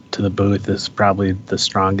the booth is probably the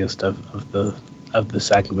strongest of the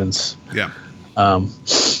segments. Yeah.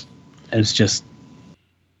 It's just,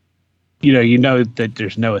 you know that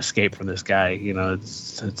there's no escape from this guy.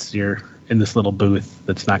 It's you're in this little booth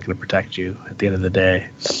that's not going to protect you at the end of the day.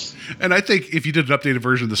 And I think if you did an updated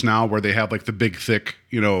version of this now, where they have like the big, thick,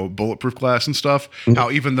 bulletproof glass and stuff,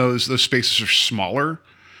 how even those spaces are smaller,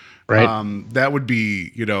 right? That would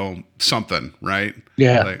be, something, right?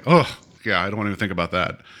 Yeah. Like, oh yeah, I don't want to even think about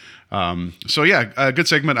that. So yeah, a good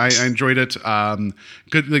segment. I enjoyed it.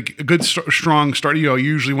 Good, strong start. You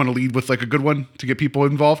usually want to lead with like a good one to get people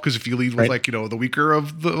involved. Cause if you lead with like, the weaker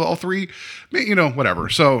of all three, whatever.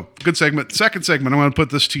 So good segment. Second segment. I'm going to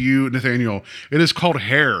put this to you, Nathaniel. It is called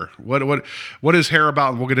Hair. What is Hair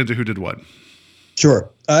about? And we'll get into who did what. Sure.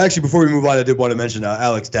 Actually, before we move on, I did want to mention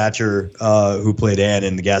Alex Thatcher, who played Anne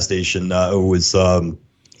in the gas station, who was,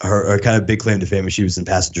 her kind of big claim to fame. She was in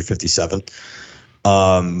Passenger 57.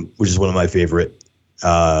 Which is one of my favorite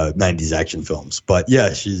 90s action films. But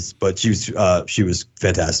yeah, she was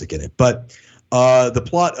fantastic in it. But the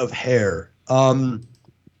plot of Hair. So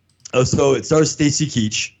it stars Stacy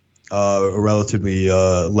Keach, a relatively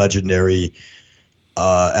legendary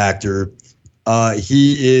actor.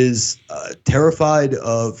 He is terrified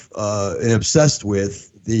of and obsessed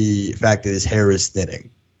with the fact that his hair is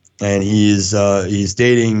thinning, and he's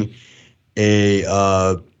dating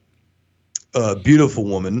a beautiful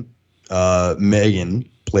woman, Megan,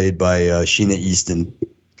 played by Sheena Easton,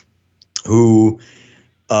 who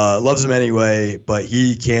loves him anyway, but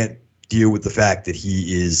he can't deal with the fact that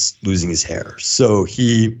he is losing his hair. So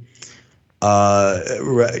he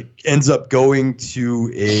ends up going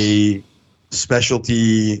to a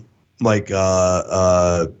specialty, like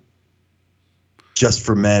just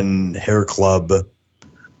for men hair club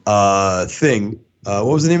thing. What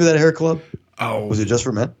was the name of that hair club? Oh, was it Just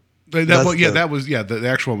for Men? The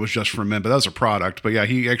actual one was just for men, but that was a product. But yeah,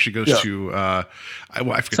 he actually goes to I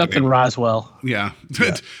forget something Roswell. Yeah.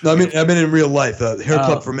 No, I mean in real life, Hair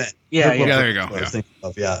Club for Men. Yeah, there you go.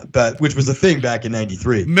 But which was a thing back in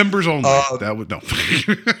 '93. Members only. That would no.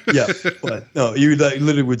 Yeah, but no, you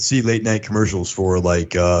literally would see late night commercials for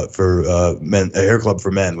men, a Hair Club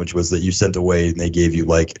for Men, which was that you sent away and they gave you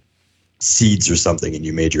like seeds or something and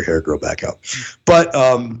you made your hair grow back out. But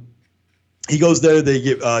he goes there. They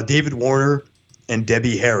give David Warner and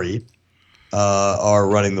Debbie Harry are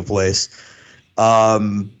running the place,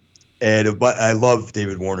 but I love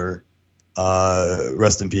David Warner.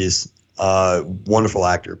 Rest in peace. Wonderful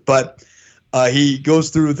actor. But he goes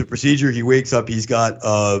through the procedure. He wakes up. He's got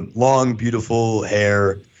long, beautiful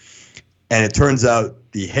hair, and it turns out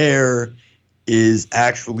the hair is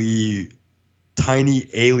actually tiny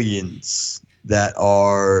aliens that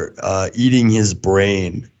are eating his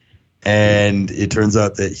brain. And it turns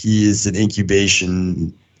out that he is an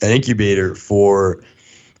incubator for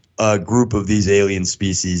a group of these alien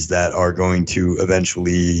species that are going to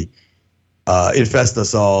eventually infest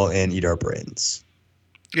us all and eat our brains.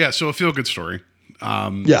 Yeah, so a feel-good story.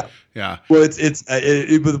 Yeah. Well,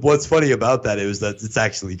 but what's funny about that is that it's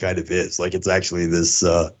actually kind of is like it's actually this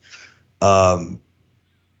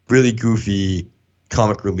really goofy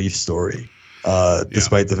comic relief story.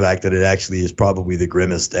 Despite the fact that it actually is probably the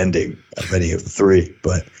grimmest ending of any of the three,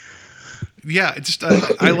 but yeah, it's just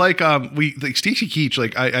I like Stacy Keach.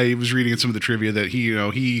 Like I was reading in some of the trivia that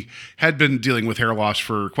he had been dealing with hair loss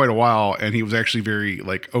for quite a while, and he was actually very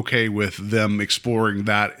like okay with them exploring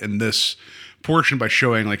that in this portion by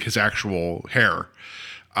showing like his actual hair.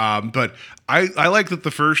 But I like that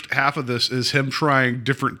the first half of this is him trying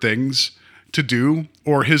different things to do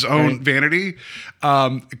or his own vanity,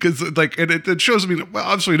 because like it shows me well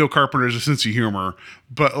obviously no Carpenter has a sense of humor,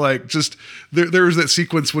 but like just there was that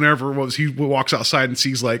sequence whenever he walks outside and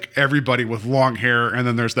sees like everybody with long hair, and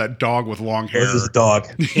then there's that dog with long hair. There's this dog.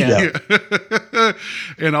 Yeah.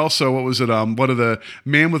 And also what was it one of the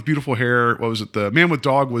man with beautiful hair, what was it, the man with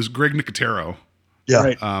dog was Greg Nicotero. Yeah.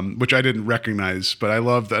 Right. Which I didn't recognize, but I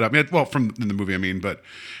love that. I mean, well, from in the movie, I mean, but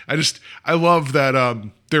I love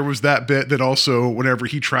that there was that bit that also whenever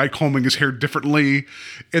he tried combing his hair differently,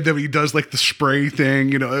 and then he does like the spray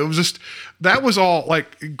thing, it was just, that was all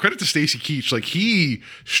like credit to Stacy Keach. Like he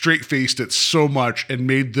straight faced it so much and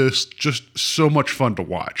made this just so much fun to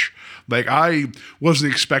watch. Like I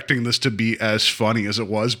wasn't expecting this to be as funny as it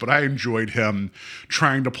was, but I enjoyed him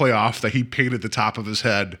trying to play off that he painted the top of his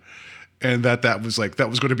head. And that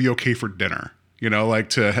was going to be okay for dinner, like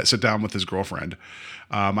to sit down with his girlfriend.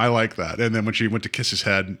 I like that. And then when she went to kiss his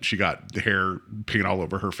head, she got the hair paint all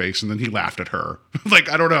over her face, and then he laughed at her. Like,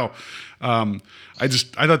 I don't know. I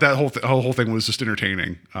thought that whole thing was just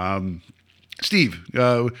entertaining. Steve,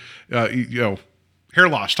 hair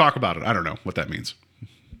loss, talk about it. I don't know what that means.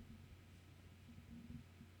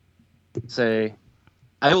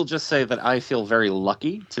 I will just say that I feel very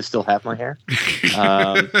lucky to still have my hair.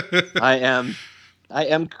 I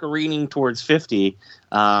am careening towards 50,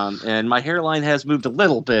 and my hairline has moved a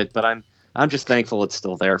little bit, but I'm just thankful it's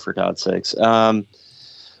still there, for God's sakes.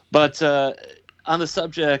 But on the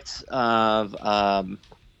subject of, I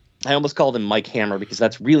almost called him Mike Hammer because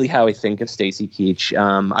that's really how I think of Stacy Keach.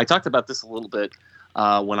 I talked about this a little bit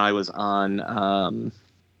when I was on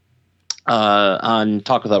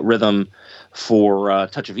Talk Without Rhythm for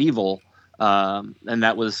Touch of Evil, and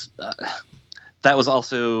that was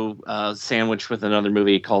also sandwiched with another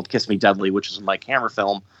movie called Kiss Me Deadly, which is a Mike Hammer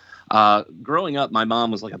film. Growing up, my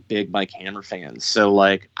mom was like a big Mike Hammer fan, so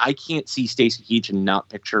like I can't see Stacy Keach and not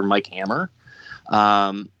picture Mike Hammer.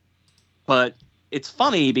 But it's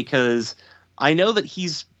funny because I know that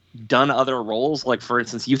he's done other roles. Like for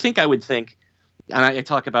instance, you think I would think, and I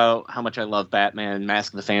talk about how much I love Batman,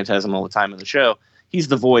 Mask of the Phantasm all the time in the show. He's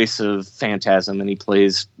the voice of Phantasm, and he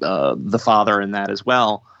plays the father in that as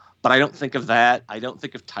well. But I don't think of that. I don't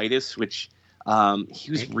think of Titus, which he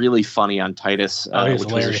was really funny on Titus, which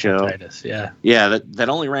was a show. Titus, yeah, that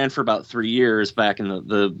only ran for about 3 years back in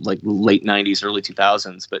the like late 90s, early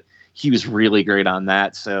 2000s. But he was really great on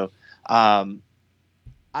that. So I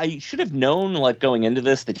should have known, like going into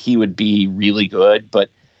this, that he would be really good. But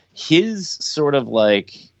his sort of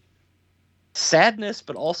like sadness,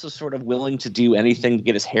 but also sort of willing to do anything to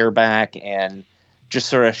get his hair back, and just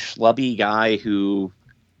sort of schlubby guy who,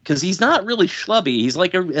 because he's not really schlubby, he's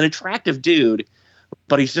like an attractive dude,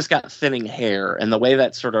 but he's just got thinning hair, and the way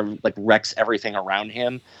that sort of like wrecks everything around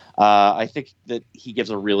him, I think that he gives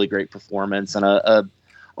a really great performance, and a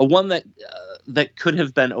one that could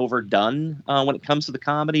have been overdone when it comes to the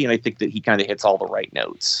comedy, and I think that he kind of hits all the right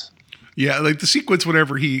notes. Yeah, like the sequence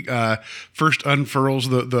whenever he first unfurls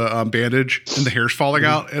the bandage and the hair's falling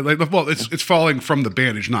out. And it's falling from the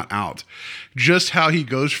bandage, not out. Just how he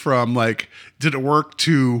goes from like, did it work,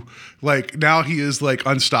 to like now he is like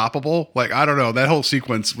unstoppable. Like, I don't know. That whole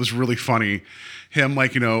sequence was really funny. Him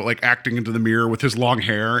like, like acting into the mirror with his long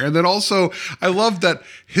hair. And then also I love that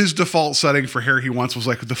his default setting for hair he wants was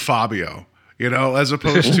like the Fabio, as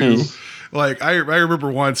opposed to like, I remember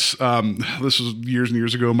once, this was years and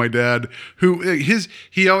years ago, my dad,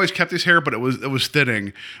 he always kept his hair, but it was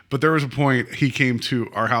thinning. But there was a point he came to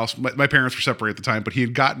our house. My parents were separated at the time, but he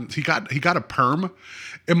got a perm,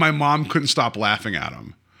 and my mom couldn't stop laughing at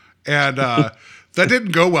him. And that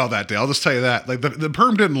didn't go well that day. I'll just tell you that. Like the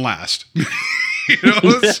perm didn't last.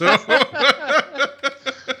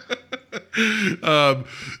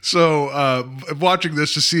 So watching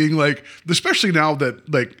this, just seeing like, especially now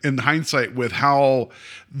that like in hindsight with how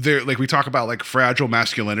they're like, we talk about like fragile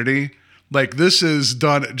masculinity, like this is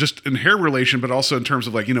done just in hair relation, but also in terms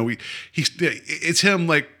of like, it's him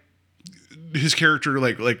like his character,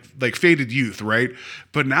 like faded youth. Right.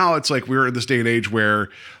 But now it's like, we're in this day and age where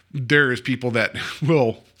there is people that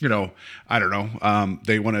will, I don't know,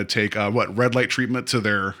 they want to take red light treatment to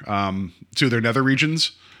their nether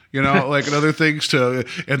regions, like, and other things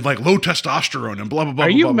and like low testosterone and blah blah blah.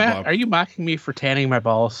 Are you mocking me for tanning my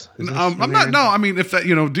balls? I'm not. No, I mean, if that,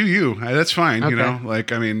 do you? That's fine. Okay.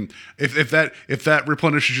 Like, I mean, if that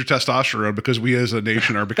replenishes your testosterone, because we as a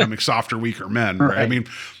nation are becoming softer, weaker men, right? I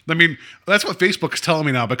mean, that's what Facebook is telling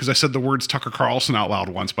me now, because I said the words Tucker Carlson out loud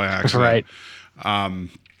once by accident. Right.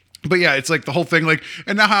 But yeah, it's like the whole thing, like,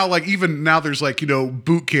 and now how, like, even now there's like,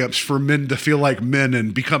 boot camps for men to feel like men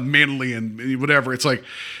and become manly and whatever. It's like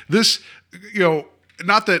this,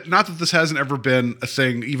 not that this hasn't ever been a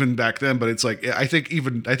thing even back then, but it's like, I think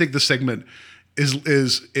this segment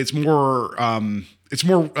it's more,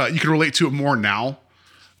 you can relate to it more now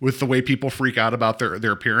with the way people freak out about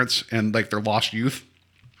their appearance and like their lost youth.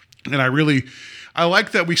 And I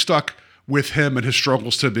like that we stuck with him and his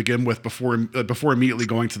struggles to begin with before immediately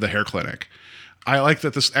going to the hair clinic. I like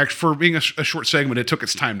that this, for being a short segment, it took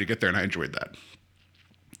its time to get there, and I enjoyed that.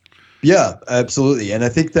 Yeah, absolutely. And I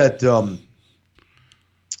think that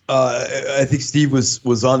I think Steve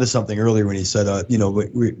was onto something earlier when he said,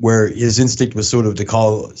 where his instinct was sort of to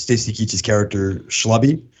call Stacy Keach's character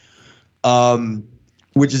schlubby,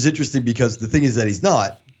 which is interesting because the thing is that he's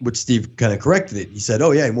not, which Steve kind of corrected it. He said,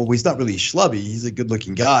 oh yeah, well, he's not really schlubby. He's a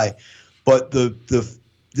good-looking guy. But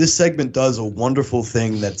this segment does a wonderful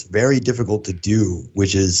thing that's very difficult to do,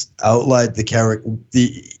 which is outline the character.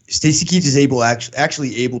 Stacy Keach is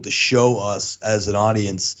actually able to show us as an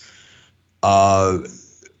audience,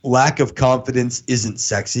 lack of confidence isn't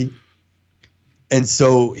sexy, and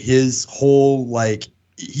so his whole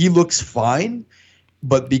he looks fine,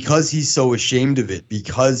 but because he's so ashamed of it,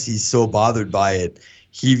 because he's so bothered by it,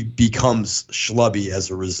 he becomes schlubby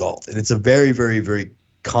as a result, and it's a very, very, very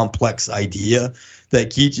complex idea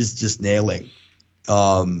that Keach is just nailing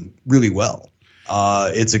really well.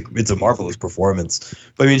 It's a marvelous performance.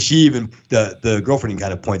 But I mean, she even the girlfriend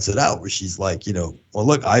kind of points it out, where she's like, well,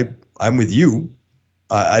 look, I'm with you.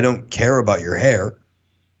 I don't care about your hair.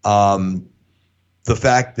 The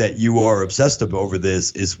fact that you are obsessed over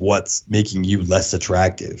this is what's making you less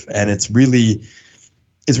attractive, and it's really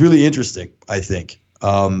interesting, I think.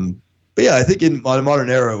 But yeah, I think in a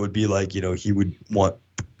modern era, it would be like, he would want,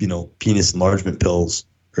 penis enlargement pills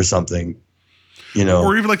or something,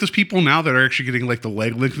 Or even like those people now that are actually getting like the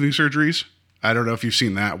leg lengthening surgeries. I don't know if you've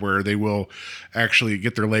seen that, where they will actually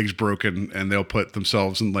get their legs broken and they'll put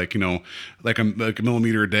themselves in like a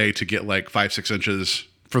millimeter a day to get like 5-6 inches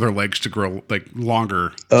for their legs to grow like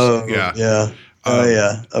longer. Oh, yeah. Yeah.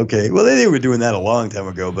 Yeah. Okay. Well, they were doing that a long time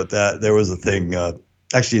ago, but there was a thing,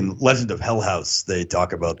 actually, in Legend of Hell House, they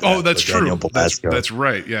talk about that. Oh, that's true. That's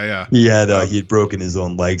right. Yeah, yeah. He had broken his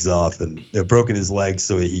own legs off, and broken his legs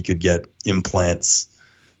so that he could get implants,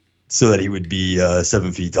 so that he would be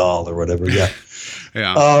 7 feet tall or whatever. Yeah,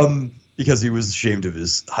 yeah. Because he was ashamed of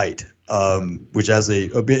his height, which has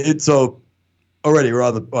a bit. So already we're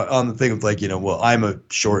on the thing of like, well, I'm a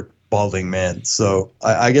short, balding man, so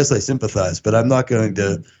I guess I sympathize, but I'm not going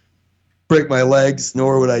to break my legs,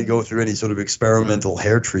 nor would I go through any sort of experimental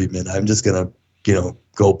hair treatment. I'm just gonna,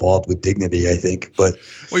 go bald with dignity, I think. But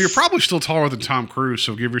well, you're probably still taller than Tom Cruise,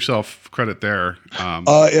 so give yourself credit there.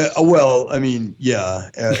 Yeah, well, I mean, yeah,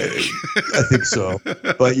 I think so.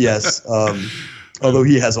 But yes, although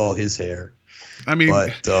he has all his hair. I mean, all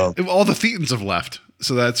the Thetans have left.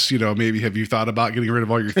 So that's, maybe have you thought about getting rid of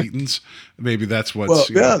all your thetans? Maybe that's what's. Well,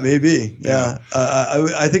 yeah, maybe. Yeah.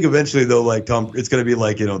 I think eventually, though, like Tom, it's going to be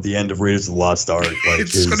like, the end of Raiders of the Lost Ark. Like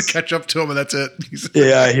it's just going to catch up to him and that's it.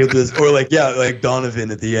 Yeah, he'll just, or like Donovan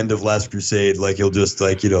at the end of Last Crusade, like he'll just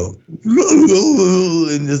like, and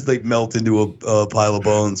just like melt into a pile of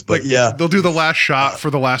bones. But yeah. They'll do the last shot for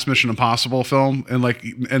the last Mission Impossible film and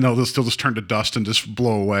they'll still just turn to dust and just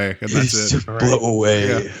blow away. And that's it. Just blow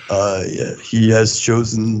away. Yeah. He has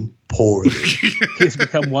chosen poorly. He's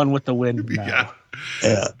become one with the wind now.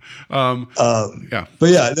 Yeah. Yeah. But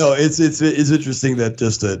yeah, no, it's interesting that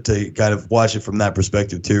just to kind of watch it from that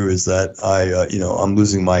perspective too, is that I'm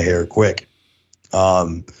losing my hair quick.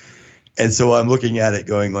 And so I'm looking at it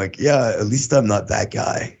going like, yeah, at least I'm not that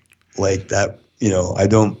guy. Like that, I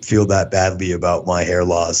don't feel that badly about my hair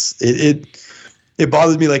loss. It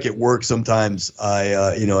bothers me like at work sometimes.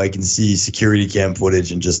 I can see security cam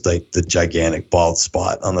footage and just like the gigantic bald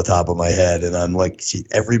spot on the top of my head. And I'm like, see,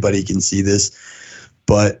 everybody can see this,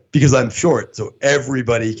 but because I'm short, so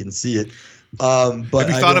everybody can see it. But have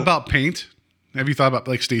you thought about paint? Have you thought about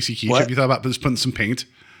like Stacy Keach? Have you thought about just putting some paint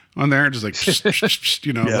on there? Just like,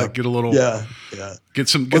 like get a little, get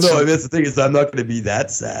some. I mean, that's the thing is I'm not going to be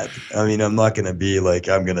that sad. I mean, I'm not going to be like,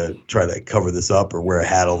 I'm going to try to cover this up or wear a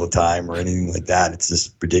hat all the time or anything like that. It's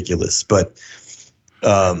just ridiculous. But,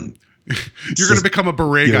 you're going to become a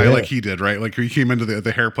beret guy like he did, right? Like he came into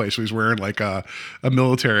the hair place, so he's wearing like a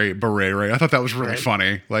military beret, right? I thought that was really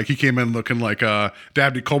funny. Like he came in looking like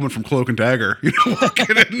Dabney Coleman from Cloak and Dagger,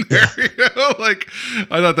 walking in there. Like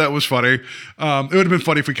I thought that was funny. It would have been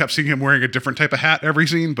funny if we kept seeing him wearing a different type of hat every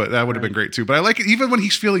scene, but that would have been great too. But I like it even when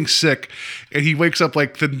he's feeling sick and he wakes up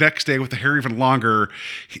like the next day with the hair even longer.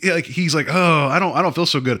 He's like, oh, I don't feel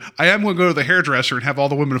so good. I am going to go to the hairdresser and have all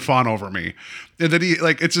the women fawn over me. And then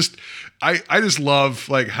it's just, I just love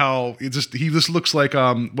like how he just looks like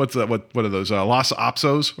what are those Los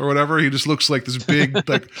Opsos or whatever. He just looks like this big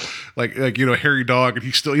like hairy dog, and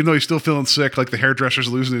he's still he's still feeling sick. Like the hairdresser's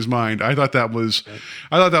losing his mind. I thought that was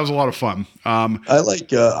a lot of fun. I like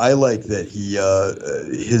that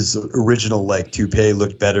his original like toupee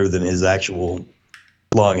looked better than his actual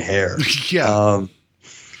long hair. Yeah.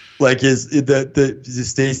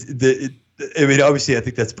 I mean, obviously, I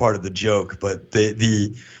think that's part of the joke, but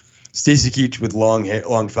the Stacy Keach with long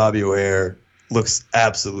Fabio hair looks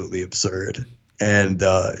absolutely absurd. And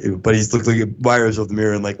but he's looking at Myers of the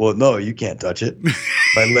mirror and like, well, no, you can't touch it.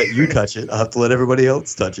 If I let you touch it, I'll have to let everybody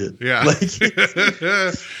else touch it. Yeah.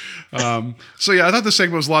 So yeah, I thought the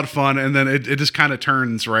segment was a lot of fun, and then it just kind of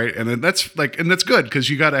turns right, and then that's good because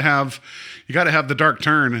you got to have the dark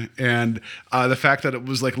turn, and the fact that it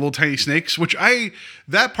was like little tiny snakes, which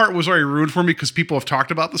that part was already ruined for me because people have talked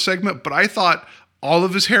about the segment, but I thought all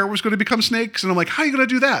of his hair was going to become snakes, and I'm like, how are you going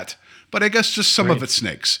to do that? But I guess just some of it's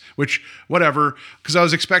snakes, which whatever, because I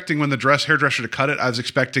was expecting when the hairdresser to cut it, I was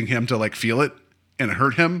expecting him to like feel it and it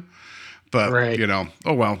hurt him. But,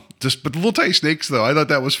 oh well. But the little tiny snakes, though, I thought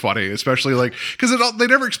that was funny, especially like, because they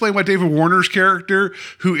never explain why David Warner's character,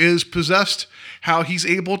 who is possessed, how he's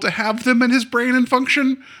able to have them in his brain and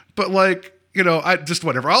function. But like, I just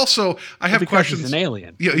whatever. Also, I have questions. He's an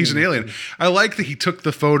alien. Yeah, he's an alien. I like that he took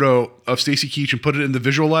the photo of Stacy Keach and put it in the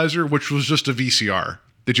visualizer, which was just a VCR.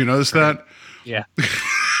 Did you notice that? Yeah.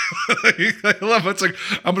 I love it. It's like,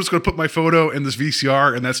 I'm just going to put my photo in this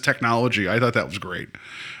VCR, and that's technology. I thought that was great.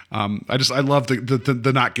 I love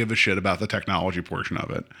the not give a shit about the technology portion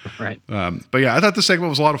of it. Right. But yeah, I thought the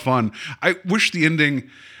segment was a lot of fun. I wish the ending,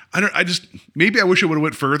 maybe I wish it would have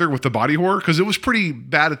went further with the body horror because it was pretty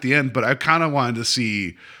bad at the end, but I kind of wanted to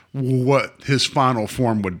see what his final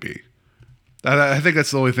form would be. I think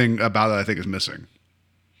that's the only thing about it I think is missing.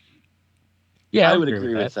 Yeah, I would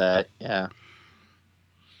agree with that. Yeah.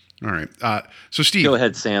 All right. So Steve, go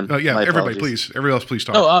ahead, Sam. Yeah, everybody, please. Everybody else, please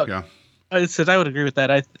talk. Yeah. I said I would agree with that.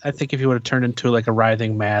 I think if you would have turned into like a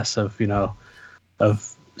writhing mass of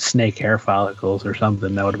of snake hair follicles or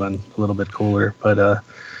something, that would have been a little bit cooler. But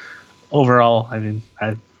overall, I mean,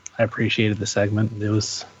 I appreciated the segment. It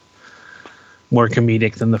was more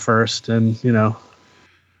comedic than the first, and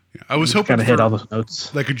I was hoping kind of hit all the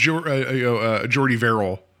notes, like a Jordy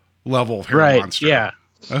Verrill level of hair monster. Yeah.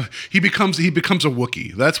 He becomes a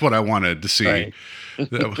Wookiee. That's what I wanted to see. Right.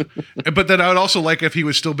 But then I would also like if he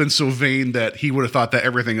was still been so vain that he would have thought that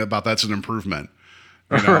everything about that's an improvement.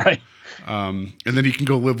 Right. And then he can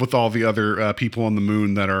go live with all the other people on the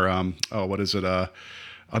moon that are what is it?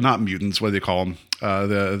 Not mutants. What do they call them?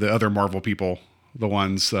 The other Marvel people. The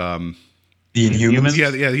ones. The Inhumans?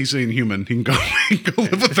 Yeah, he's an Inhuman. He can go,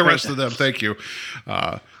 live with the rest of them. Thank you.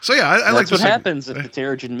 So yeah, I like That's what happens if the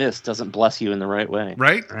Terrigen Mist doesn't bless you in the right way.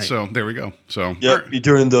 Right? So there we go. So yep, you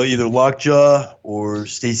turned either Lockjaw or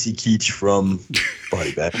Stacy Keach from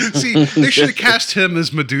Body Bag. See, they should have cast him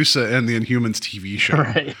as Medusa in the Inhumans TV show.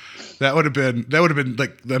 Right. That would have been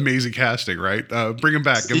like the amazing casting, right? Bring him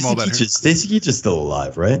back, give him all that. Stacy Keach is still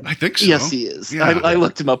alive, right? I think so. Yes, he is. Yeah. I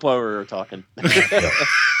looked him up while we were talking.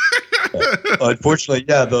 Unfortunately,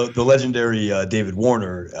 the legendary David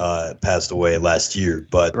Warner passed away last year,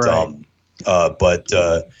 but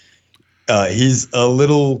he's a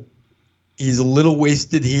little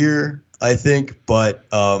wasted here, I think. But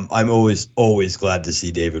I'm always glad to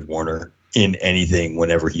see David Warner in anything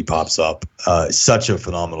whenever he pops up. Such a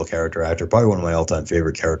phenomenal character actor, probably one of my all-time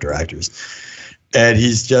favorite character actors. And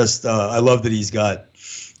he's just I love that he's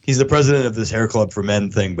the president of this hair club for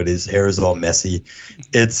men thing, but his hair is all messy.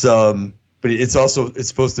 It's but it's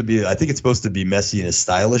supposed to be, I think it's supposed to be messy in a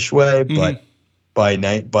stylish way, but by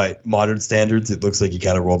modern standards, it looks like he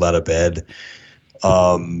kind of rolled out of bed.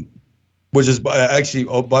 Which is actually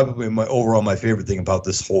probably my favorite thing about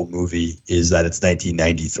this whole movie is that it's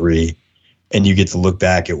 1993, and you get to look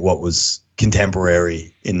back at what was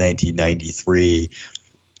contemporary in 1993,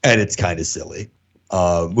 and it's kind of silly.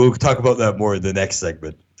 We'll talk about that more in the next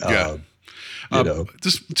segment.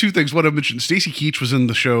 Just two things. One I mentioned, Stacy Keach was in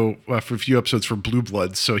the show for a few episodes for Blue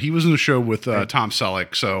Bloods, so he was in the show with Tom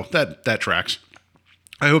Selleck. So that tracks.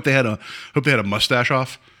 I hope they had a mustache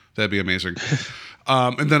off. That'd be amazing.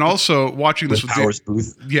 And then also watching this with Powers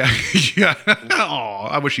Booth. Yeah. Oh,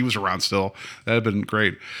 I wish he was around still. That'd have been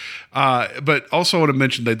great. But also I want to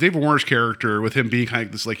mention that David Warner's character, with him being kind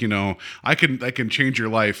of this, like, I can change your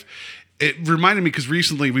life. It reminded me because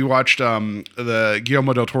recently we watched the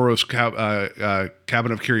Guillermo del Toro's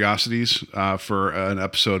Cabin of Curiosities for an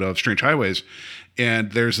episode of Strange Highways.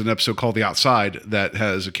 And there's an episode called The Outside that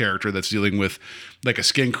has a character that's dealing with like a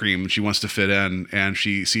skin cream. She wants to fit in, and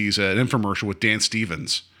she sees an infomercial with Dan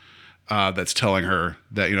Stevens that's telling her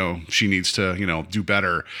that, she needs to, do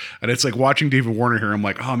better. And it's like watching David Warner here. I'm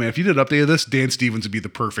like, oh man, if you did an update of this, Dan Stevens would be the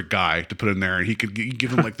perfect guy to put in there. And he could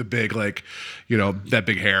give him like the big, that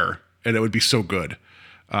big hair. And it would be so good.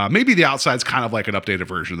 Maybe The Outside's kind of like an updated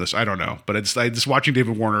version of this. I don't know. But it's just watching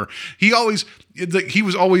David Warner. He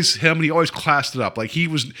was always him, and he always classed it up. Like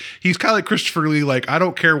he's kind of like Christopher Lee. Like, I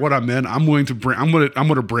don't care what I'm in. I'm going to bring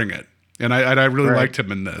it. And I really liked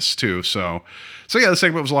him in this too. So yeah, the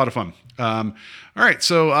segment was a lot of fun. All right.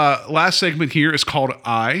 So last segment here is called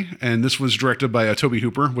I, and this was directed by Toby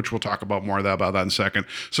Hooper, which we'll talk about more about that in a second.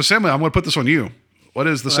 So Samuel, I'm going to put this on you. What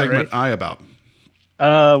is the segment I about?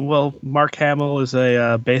 Well, Mark Hamill is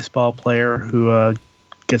a baseball player who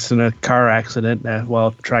gets in a car accident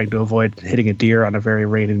while trying to avoid hitting a deer on a very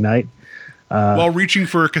rainy night. While reaching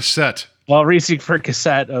for a cassette. He has to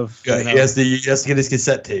get his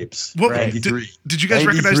cassette tapes. What, did you guys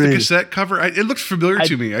recognize the cassette cover? It looked familiar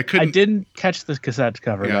to me. I didn't catch the cassette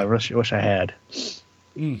cover. Yeah. I wish I had.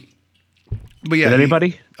 But yeah, did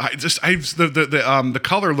anybody? The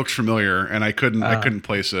color looks familiar, and I couldn't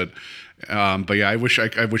place it. But yeah, I wish I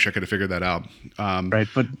could have figured that out. Right,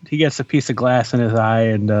 but he gets a piece of glass in his eye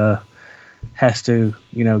and has to,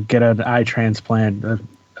 get an eye transplant, an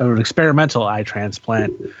experimental eye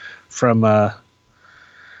transplant from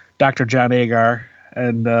Dr. John Agar,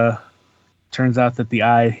 and turns out that the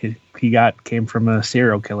eye he got came from a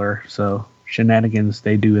serial killer. So shenanigans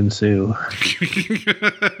they do ensue.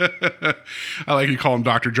 I like you call him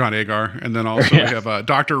Dr. John Agar, and then also we have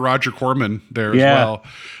Dr. Roger Corman there as well.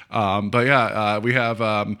 But yeah, we have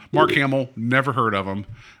Mark Hamill. Never heard of him.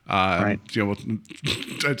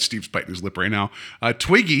 Steve's biting his lip right now.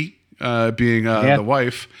 Twiggy being the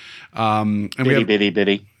wife. And bitty.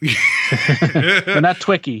 But not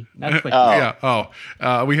Twicky. Not Twicky.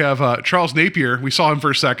 Yeah. We have Charles Napier. We saw him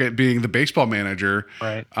for a second being the baseball manager.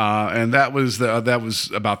 Right. And that was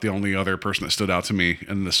about the only other person that stood out to me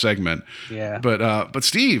in the segment. Yeah. But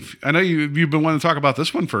Steve, I know you've been wanting to talk about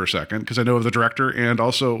this one for a second because I know of the director and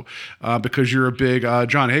also because you're a big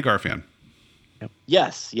John Agar fan.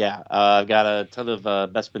 Yes, yeah. I've got a ton of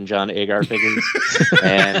Bespin John Agar figures.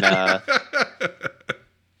 And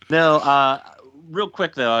real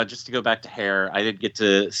quick though, just to go back to hair, I did get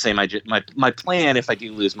to say my plan if I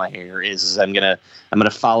do lose my hair is I'm gonna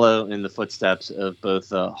follow in the footsteps of both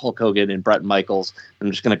Hulk Hogan and Bret Michaels. I'm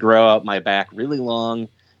just gonna grow out my back really long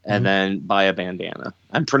and then buy a bandana.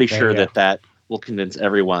 I'm pretty sure that will convince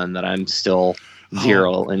everyone that I'm still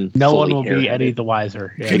virile and no one will be any the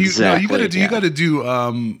wiser. Yeah. You got to do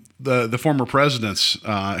the former president's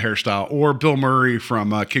hairstyle or Bill Murray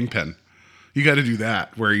from Kingpin. You got to do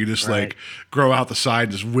that where you just like grow out the side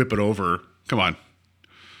and just whip it over. Come on.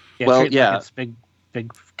 Yeah, Well, treat it yeah. like it's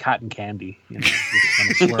big cotton candy. You know, just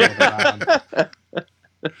kind of swirl it around.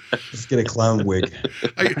 Just get a clown wig.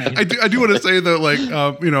 I do want to say that, like,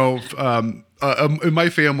 in my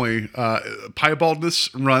family,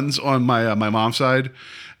 piebaldness runs on my mom's side,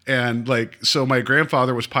 and like, so my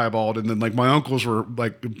grandfather was piebald, and then like my uncles were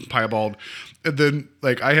like piebald, and then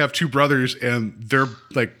like I have two brothers, and they're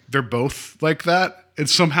both like that, and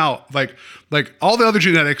somehow like all the other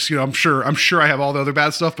genetics, you know, I'm sure I have all the other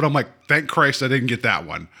bad stuff, but I'm like, thank Christ I didn't get that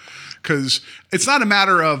one. Because it's not a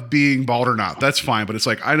matter of being bald or not. That's fine. But it's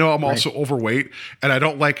like, I know I'm also overweight and I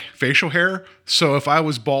don't like facial hair. So if I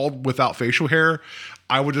was bald without facial hair,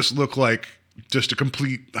 I would just look like just a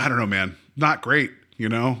complete, I don't know, man, not great, you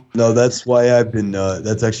know? No, that's why I've been,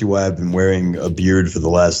 that's actually why I've been wearing a beard for the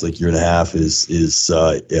last like year and a half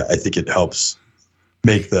I think it helps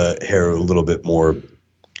make the hair a little bit more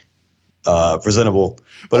presentable.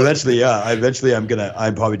 But eventually,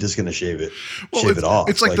 I'm probably just gonna shave it off.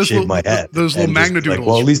 It's like those shave little, my head. those little and just, magnadoodles. like,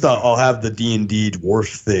 well, at least I'll have the D&D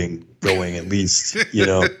dwarf thing going. At least, you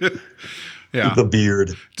know. Yeah. The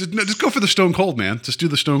beard. Just go for the Stone Cold, man. Just do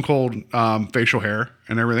the Stone Cold facial hair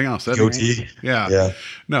and everything else. Goatee. Yeah.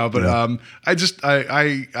 No, but I just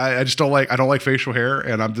don't like facial hair,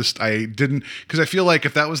 and I didn't, because I feel like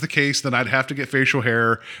if that was the case, then I'd have to get facial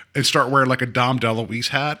hair and start wearing like a Dom DeLuise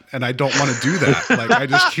hat, and I don't want to do that. Like I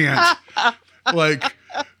just can't. Like,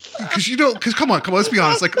 because come on, let's be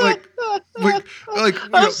honest. Like.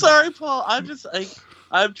 I'm sorry, Paul.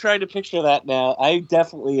 I'm trying to picture that now. I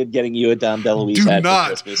definitely am getting you a Dom DeLuise hat for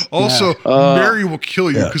Christmas. Also, Mary will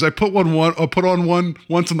kill you because I put on one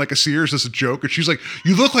once in like a Sears as a joke, and she's like,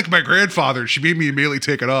 "You look like my grandfather." She made me immediately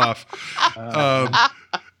take it off. And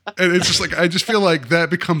it's just like, I just feel like that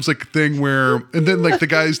becomes like a thing where, and then like the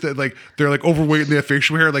guys that like, they're like overweight and they have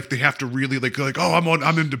facial hair, like they have to really like, oh,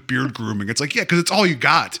 I'm into beard grooming. It's like, yeah, because it's all you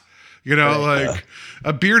got. You know,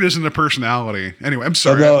 a beard isn't a personality. Anyway, I'm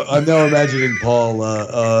sorry. I'm now imagining Paul,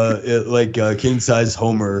 king size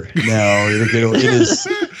Homer now. It is.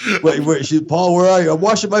 Paul, where are you? I'm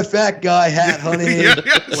washing my fat guy hat, honey. I'm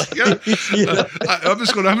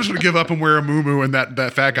just gonna give up and wear a muumuu and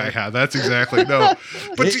that fat guy hat. That's exactly no.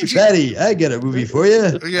 But hey, Patty, I got a movie for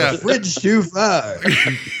you. Yeah, a fridge too far.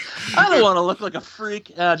 I don't want to look like a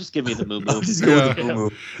freak. Just give me the muumuu. Just go with the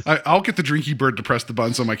muumuu. I'll get the Drinky Bird to press the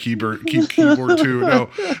buttons on my keyboard too. No,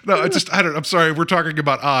 I'm sorry. We're talking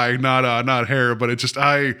about not hair, but it's just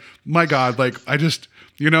my God, like I keep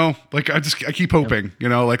hoping, you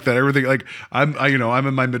know, like that everything, like I'm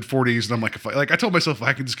in my mid 40s and I'm like, I told myself if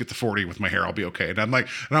I can just get to 40 with my hair, I'll be okay. And I'm like,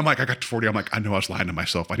 I got to 40. I'm like, I know I was lying to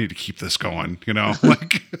myself. I need to keep this going, you know,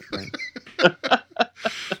 like.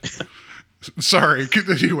 Sorry.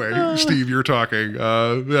 Anyway, Steve, you're talking.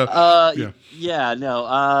 The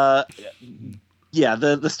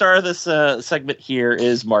star of this segment here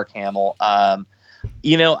is Mark Hamill. I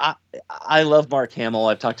love Mark Hamill.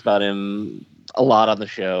 I've talked about him a lot on the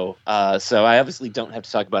show, so I obviously don't have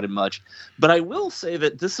to talk about him much. But I will say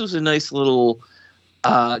that this was a nice little,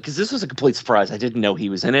 because this was a complete surprise. I didn't know he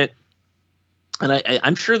was in it, and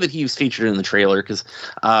I'm sure that he was featured in the trailer because.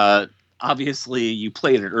 Obviously, you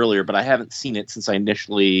played it earlier, but I haven't seen it since I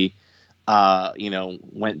initially,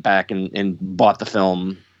 went back and bought the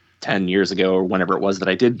film 10 years ago or whenever it was that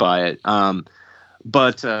I did buy it.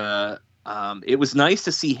 But it was nice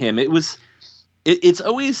to see him. It's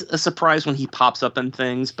always a surprise when he pops up in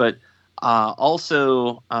things, but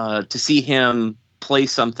also to see him play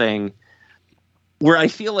something where I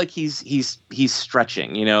feel like he's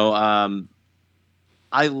stretching. You know,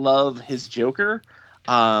 I love his Joker.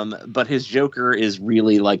 But his Joker is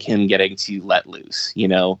really like him getting to let loose, you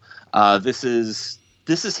know. This is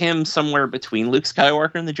him somewhere between Luke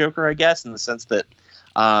Skywalker and the Joker, I guess, in the sense that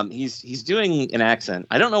he's doing an accent.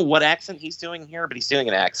 I don't know what accent he's doing here, but he's doing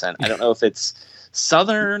an accent. I don't know if it's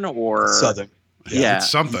Southern or Southern. Yeah, it's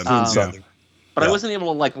something. Southern. But I wasn't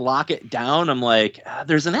able to like lock it down. I'm like,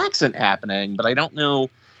 there's an accent happening, but I don't know.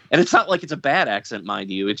 And it's not like it's a bad accent,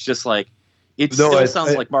 mind you. It's just like. It still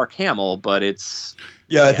sounds like Mark Hamill, but it's.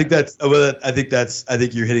 Yeah, I think I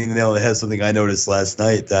think you're hitting the nail on the head. Something I noticed last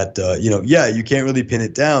night that you can't really pin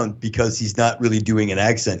it down because he's not really doing an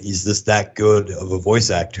accent. He's just that good of a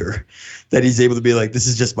voice actor that he's able to be like, this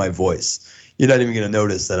is just my voice. You're not even going to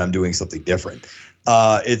notice that I'm doing something different.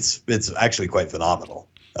 It's actually quite phenomenal.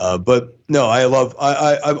 But no,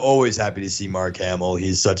 I'm always happy to see Mark Hamill.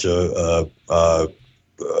 He's such a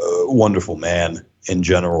wonderful man in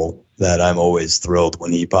general. That I'm always thrilled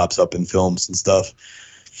when he pops up in films and stuff.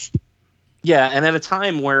 Yeah, and at a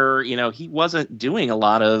time where, he wasn't doing a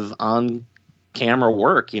lot of on camera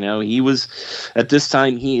work. You know, he was at this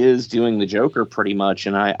time he is doing the Joker pretty much,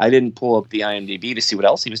 and I didn't pull up the IMDb to see what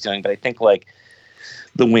else he was doing, but I think like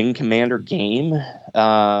the Wing Commander game,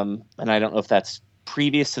 and I don't know if that's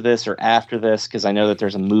previous to this or after this, because I know that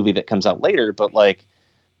there's a movie that comes out later, but like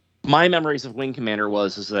my memories of Wing Commander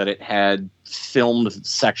is that it had filmed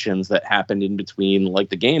sections that happened in between like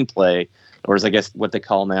the gameplay, or as I guess what they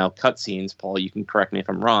call now cutscenes. Paul, you can correct me if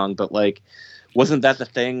I'm wrong, but like, wasn't that the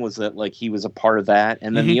thing? Was that like he was a part of that?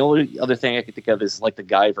 And then the only other thing I could think of is like the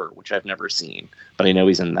Guyver, which I've never seen, but I know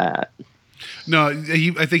he's in that. No,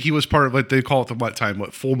 I think he was part of what they call it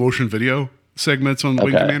what full motion video segments on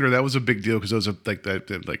Wing Commander. That was a big deal because it was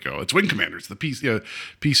it's Wing Commander, it's the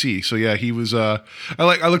PC. So yeah, he was. I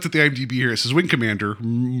looked at the IMDb here. It says Wing Commander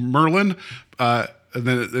Merlin, and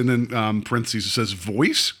then parentheses it says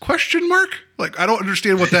voice ? Like I don't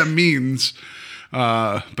understand what that means.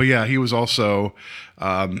 But yeah, he was also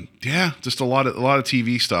just a lot of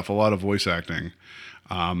TV stuff, a lot of voice acting.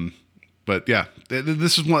 But yeah,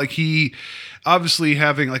 this is like he obviously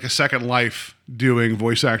having like a second life doing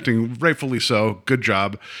voice acting, rightfully so, good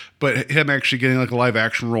job. But him actually getting like a live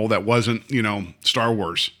action role that wasn't, Star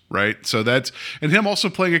Wars, right? So and him also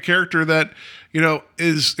playing a character that,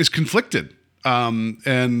 is conflicted.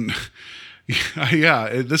 And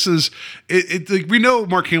yeah, this is it. We know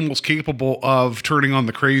Mark Hamill's capable of turning on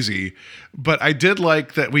the crazy, but I did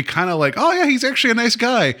like that we kind of like, oh yeah, he's actually a nice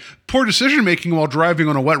guy. Poor decision making while driving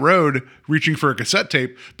on a wet road, reaching for a cassette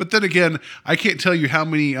tape. But then again, I can't tell you how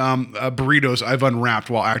many burritos I've unwrapped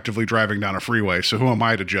while actively driving down a freeway. So who am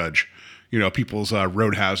I to judge? People's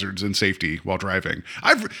road hazards and safety while driving.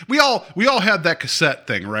 We all had that cassette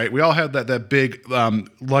thing, right? We all had that big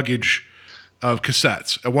luggage of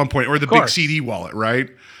cassettes at one point, or the big CD wallet, right?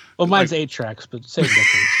 Well, mine's 8 tracks, but same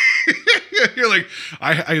difference. You're like,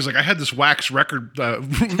 I was like, I had this wax record,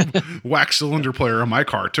 wax cylinder player in my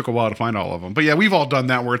car. It took a while to find all of them, but yeah, we've all done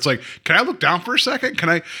that where it's like, can I look down for a second? Can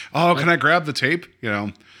I grab the tape?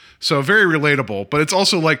 So very relatable, but it's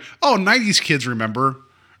also like, oh, 90s kids remember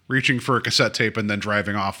reaching for a cassette tape and then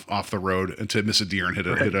driving off the road and to miss a deer and hit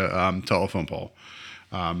a telephone pole.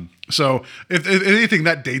 So if anything,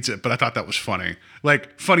 that dates it, but I thought that was funny.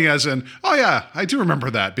 Like funny as in, oh yeah, I do remember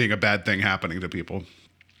that being a bad thing happening to people.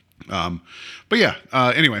 But yeah,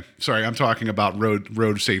 anyway, sorry, I'm talking about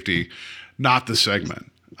road safety, not the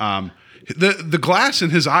segment. The glass in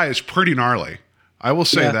his eye is pretty gnarly. I will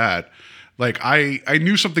say that. Like I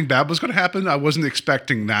knew something bad was going to happen. I wasn't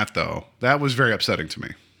expecting that though. That was very upsetting to me.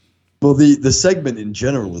 Well, the segment in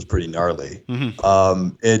general was pretty gnarly,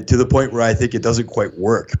 and to the point where I think it doesn't quite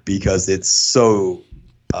work because it's so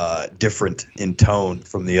different in tone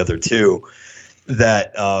from the other two.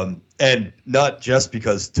 That and not just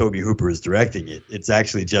because Tobe Hooper is directing it; it's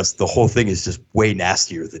actually just the whole thing is just way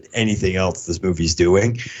nastier than anything else this movie's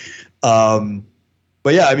doing. But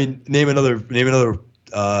yeah, I mean, name another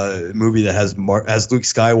movie that has Luke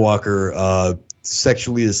Skywalker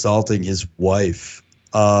sexually assaulting his wife.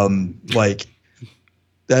 Like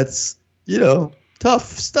that's tough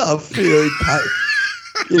stuff.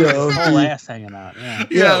 Whole ass hanging out.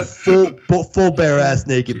 Yeah. Full bare ass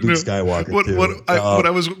naked Luke Skywalker. When I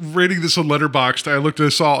was reading this on Letterboxd, I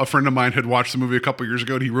saw a friend of mine had watched the movie a couple years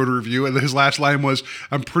ago, and he wrote a review, and his last line was,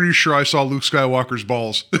 "I'm pretty sure I saw Luke Skywalker's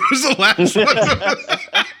balls." It was the last one.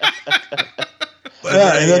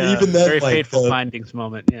 Yeah, and then even that very fateful findings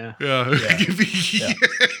moment. Yeah.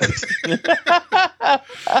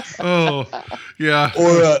 Oh, yeah.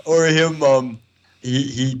 Or him.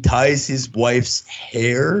 He ties his wife's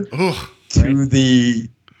hair to the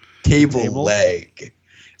table leg,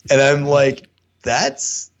 and I'm like,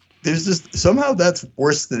 there's just somehow that's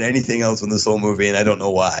worse than anything else in this whole movie, and I don't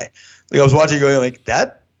know why. Like I was watching, going like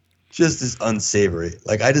that, just is unsavory.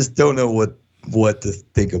 Like I just don't know what to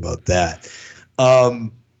think about that.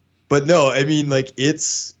 But no, I mean, like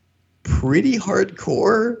it's pretty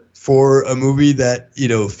hardcore for a movie that,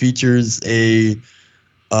 features a,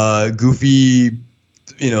 goofy,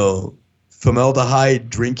 formaldehyde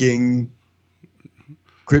drinking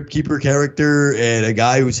Crypt Keeper character and a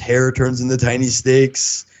guy whose hair turns into tiny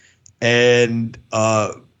steaks and,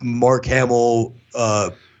 Mark Hamill,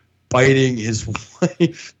 biting his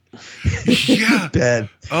wife. Yeah. Bad.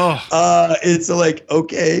 Oh. It's like,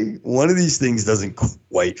 okay, one of these things doesn't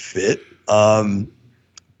quite fit.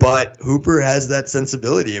 But Hooper has that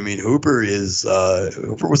sensibility. I mean, Hooper was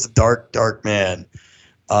a dark man.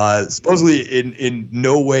 Supposedly in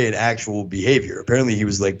no way an actual behavior. Apparently he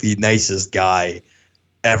was like the nicest guy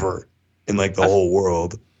ever in like the whole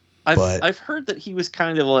world. I've heard that he was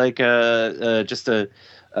kind of like just a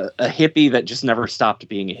hippie that just never stopped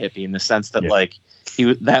being a hippie, in the sense that like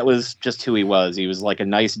that was just who he was. He was like a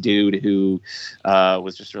nice dude who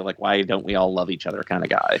was just sort of like, why don't we all love each other kind of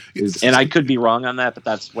guy. And I could be wrong on that, but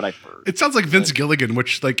that's what I've heard. It sounds like Vince Gilligan,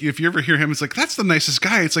 which, like, if you ever hear him, it's like, that's the nicest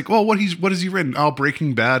guy. It's like, well, what has he written? Oh,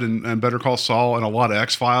 Breaking Bad and Better Call Saul and a lot of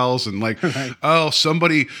X-Files and like, right. Oh,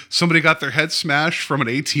 somebody got their head smashed from an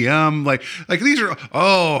ATM. Like these are,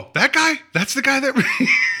 oh, that guy? That's the guy that...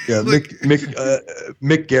 Yeah, like,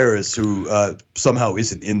 Mick Garris, who somehow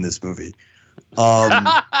isn't in this movie.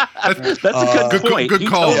 That's a good point. Good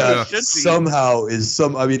call. Yeah, somehow is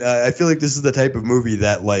some. I mean, I feel like this is the type of movie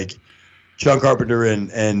that like John Carpenter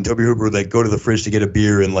and Toby Hooper would like go to the fridge to get a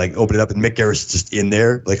beer and like open it up, and Mick Garris is just in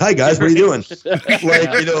there, like, "Hi guys, what are you doing?"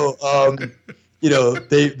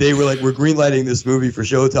 They were like, "We're greenlighting this movie for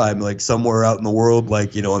Showtime, like somewhere out in the world,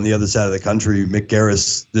 like on the other side of the country." Mick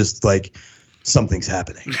Garris just like, something's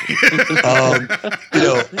happening.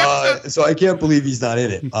 So I can't believe he's not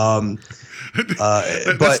in it.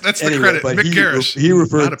 That's the credit. But Mick Garris, he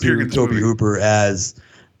referred to Toby Hooper as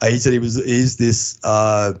he said he's this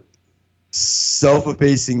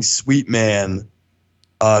self-effacing sweet man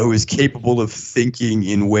who is capable of thinking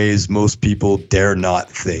in ways most people dare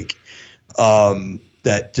not think.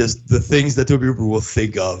 That just the things that Toby Hooper will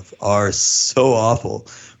think of are so awful,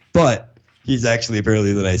 but he's actually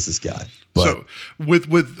apparently the nicest guy. But. So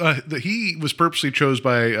he was purposely chose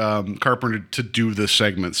by Carpenter to do this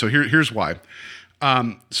segment. So here's why.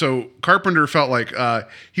 So Carpenter felt like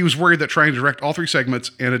he was worried that trying to direct all three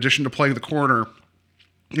segments, in addition to playing the coroner,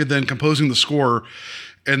 and then composing the score,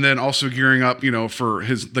 and then also gearing up, for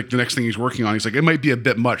his like the next thing he's working on. He's like, it might be a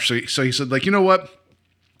bit much. So he said, like, you know what?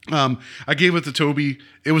 I gave it to Toby.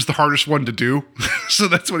 It was the hardest one to do. So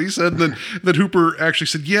that's what he said. And then Hooper actually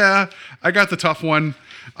said, yeah, I got the tough one.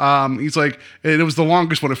 He's like, and it was the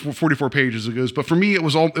longest one, 44 pages. It goes, but for me, it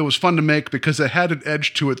was fun to make because it had an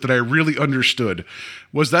edge to it that I really understood.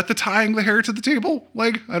 Was that the tying the hair to the table?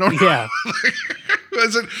 Like, I don't know. Yeah.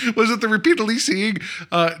 Was it the repeatedly seeing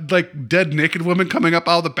like dead naked women coming up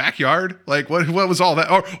out of the backyard? Like, what was all that?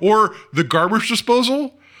 Or the garbage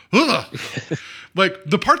disposal? Ugh. Like,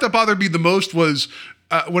 the part that bothered me the most was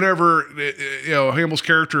whenever Hamill's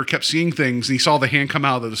character kept seeing things and he saw the hand come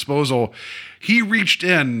out of the disposal, he reached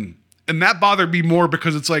in, and that bothered me more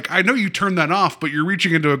because it's like, I know you turned that off, but you're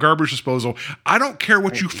reaching into a garbage disposal. I don't care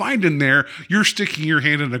what you find in there. You're sticking your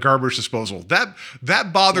hand in a garbage disposal.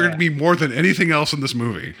 That bothered me more than anything else in this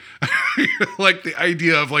movie. Like the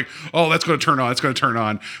idea of like, oh, that's going to turn on. It's going to turn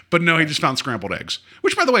on. But no, he just found scrambled eggs.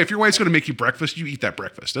 Which, by the way, if your wife's going to make you breakfast, you eat that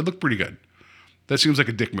breakfast. It looked pretty good. That seems like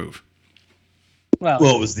a dick move.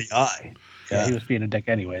 Well, it was the eye. Yeah, he was being a dick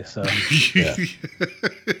anyway. So yeah.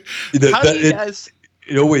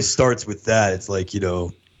 It always starts with that. It's like,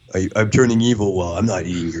 I'm turning evil. Well, I'm not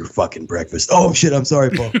eating your fucking breakfast. Oh shit! I'm sorry,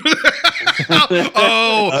 Paul.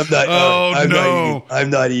 I'm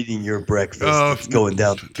not eating your breakfast. It's going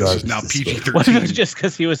down the garbage. This is now PG-13. What if it was just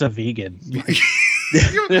because he was a vegan?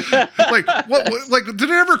 Like, what? Did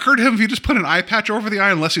it ever occur to him if he just put an eye patch over the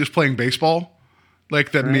eye unless he was playing baseball?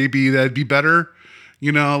 Like that, right. Maybe that'd be better.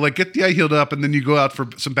 Like get the eye healed up and then you go out for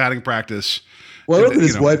some batting practice. Well, I know that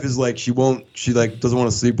his wife is like, she doesn't want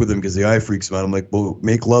to sleep with him because the eye freaks him out. I'm like, well,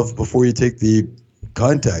 make love before you take the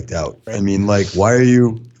contact out. Right. I mean, like, why are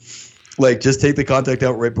you like, just take the contact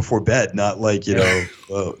out right before bed? Not like,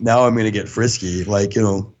 now I'm going to get frisky, like,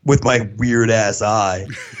 with my weird ass eye,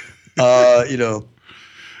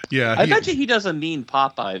 Yeah. I bet you he doesn't mean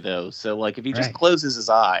Popeye though. So like if he just closes his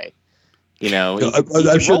eye, I'm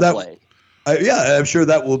sure that. I'm sure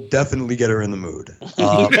that will definitely get her in the mood.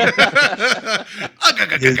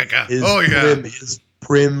 His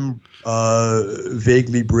prim,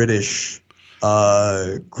 vaguely British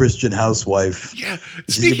Christian housewife. Yeah,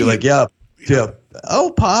 she's gonna be like, yeah.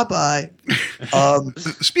 Oh, Popeye.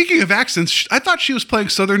 Speaking of accents, I thought she was playing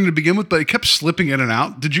Southern to begin with, but it kept slipping in and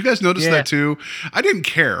out. Did you guys notice that too? I didn't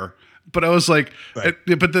care, but I was like, but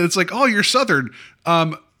then it's like, oh, you're Southern.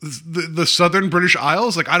 The Southern British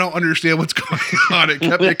Isles, like I don't understand what's going on.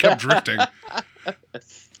 It kept drifting.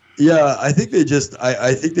 Yeah, I think they just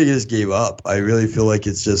gave up. I really feel like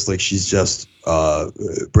it's just like she's just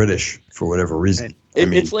British for whatever reason.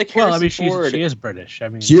 It's like Harrison Ford. She is British. I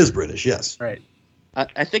mean, she is British. Yes, right.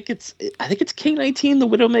 I think it's K-19, the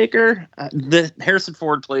Widowmaker. The Harrison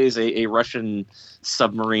Ford plays a Russian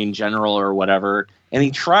submarine general or whatever, and he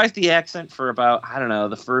tries the accent for about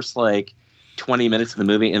the first like 20 minutes of the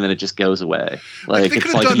movie, and then it just goes away. Like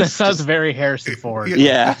it's like that sounds very Harrison Ford.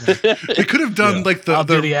 Yeah. They could have done like I'll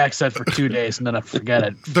do the accent for 2 days and then I forget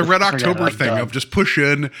it. The Red October thing of just push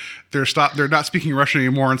in. They're not speaking Russian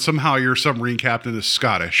anymore, and somehow your submarine captain is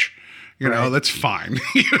Scottish. You know, that's fine.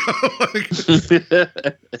 You know,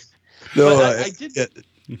 No, I did. yeah.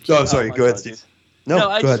 Oh, sorry. Go ahead, Steve. No,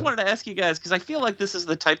 I go just ahead. wanted to ask you guys because I feel like this is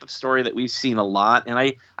the type of story that we've seen a lot, and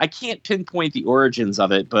I can't pinpoint the origins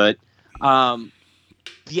of it, but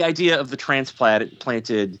the idea of the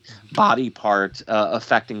transplanted body part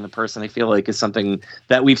affecting the person, I feel like, is something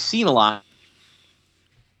that we've seen a lot.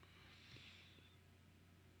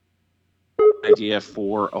 Idea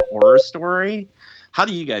for a horror story. How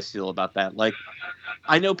do you guys feel about that? Like,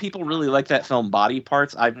 I know people really like that film Body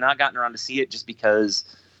Parts. I've not gotten around to see it just because,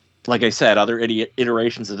 like I said, other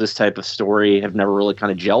iterations of this type of story have never really kind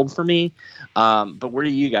of gelled for me. But where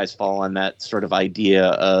do you guys fall on that sort of idea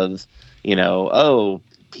of, you know, oh,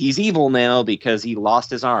 he's evil now because he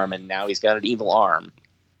lost his arm and now he's got an evil arm,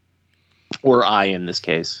 or eye in this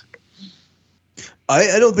case?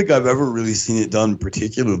 I don't think I've ever really seen it done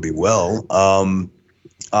particularly well.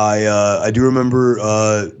 I do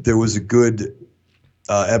remember there was a good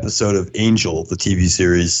episode of Angel, the TV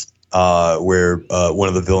series, where one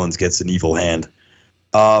of the villains gets an evil hand,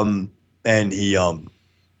 and he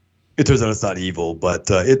it turns out it's not evil, but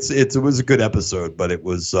it was a good episode. But it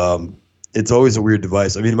was it's always a weird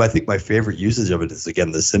device. I mean, I think my favorite usage of it is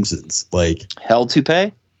again The Simpsons, like Hell to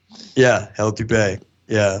Pay. Yeah, Hell to Pay.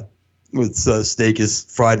 Yeah. With Steak is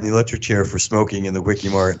fried in the electric chair for smoking in the Quickie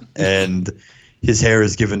Mart, and his hair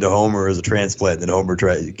is given to Homer as a transplant. And Homer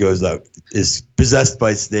goes out, is possessed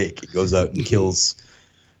by Steak. He goes out and kills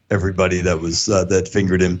everybody that was that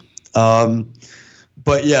fingered him.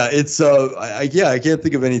 But yeah, it's I can't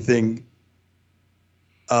think of anything.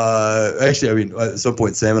 Actually, I mean, at some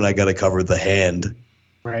point, Sam and I got to cover The Hand,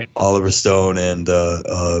 right? Oliver Stone and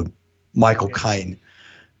Michael Caine.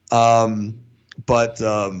 But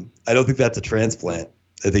I don't think that's a transplant.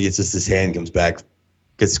 I think it's just his hand comes back,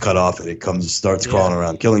 gets cut off, and it starts crawling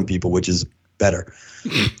around killing people, which is better.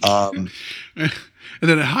 And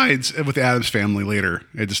then it hides with the Addams Family later.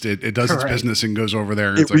 It does its business and goes over there.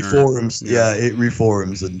 And it reforms. It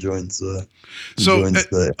reforms and joins. In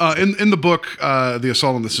the book, The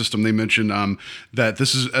Assault on the System, they mentioned that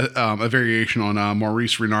this is a variation on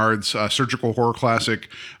Maurice Renard's surgical horror classic,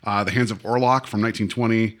 The Hands of Orlok from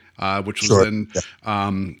 1920. Which was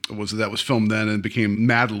was filmed then and became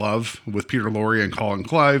Mad Love with Peter Lorre and Colin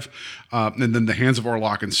Clive, and then The Hands of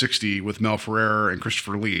Orlok in 1960 with Mel Ferrer and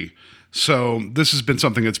Christopher Lee. So this has been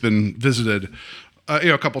something that's been visited,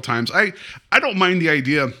 a couple times. I don't mind the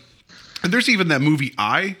idea. And there's even that movie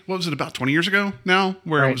Eye. What was it, about 20 years ago now,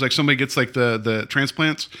 where it was like somebody gets like the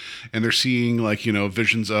transplants and they're seeing like, you know,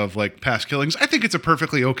 visions of like past killings. I think it's a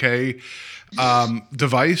perfectly okay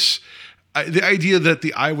device. The idea that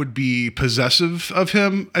the eye would be possessive of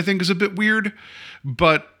him, I think, is a bit weird.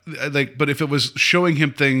 But if it was showing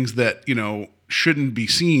him things that, you know, shouldn't be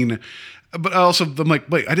seen, but also I'm like,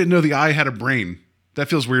 wait, I didn't know the eye had a brain. That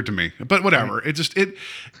feels weird to me. But whatever. Right.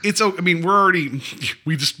 It's. I mean,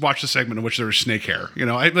 we just watched a segment in which there was snake hair. You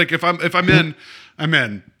know, if I'm in, I'm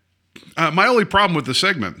in. My only problem with the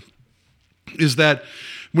segment is that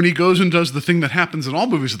when he goes and does the thing that happens in all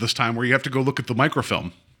movies at this time, where you have to go look at the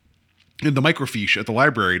microfilm. In the microfiche at the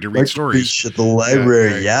library to read stories. At the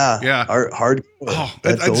library, yeah. Hard. Oh,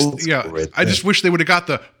 I just wish they would have got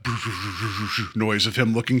the noise of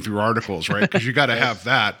him looking through articles, right? Because you got to have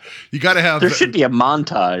that. You got to have. There should be a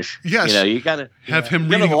montage. Yes, you know, you got to have him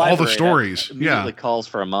reading all the stories. Immediately calls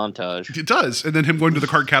for a montage. It does, and then him going to the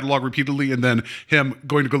card catalog repeatedly, and then him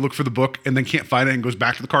going to go look for the book, and then can't find it, and goes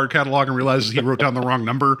back to the card catalog and realizes he wrote down the wrong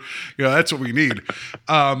number. You know, that's what we need.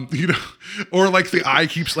 You know, or like the eye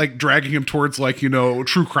keeps like dragging him towards like, you know,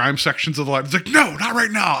 true crime sections of the life. It's like, no, not right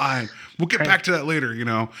now. We'll get back to that later, you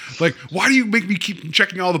know. Like, why do you make me keep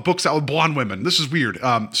checking all the books out with blonde women? This is weird.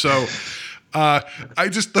 I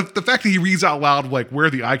just the fact that he reads out loud like where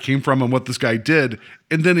the eye came from and what this guy did,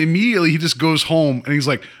 and then immediately he just goes home and he's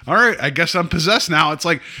like, all right, I guess I'm possessed now. It's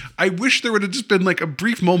like, I wish there would have just been like a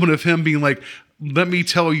brief moment of him being like, let me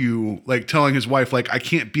tell you, like telling his wife, like, I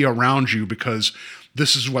can't be around you because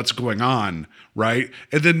this is what's going on, right?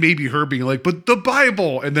 And then maybe her being like, but the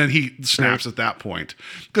Bible, and then he snaps at that point.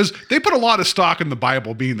 Because they put a lot of stock in the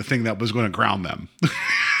Bible being the thing that was going to ground them.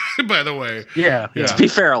 By the way. Yeah. To be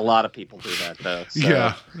fair, a lot of people do that, though. So.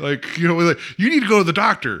 Yeah. Like, you know, like, you need to go to the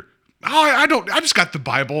doctor. Oh, I don't. I just got the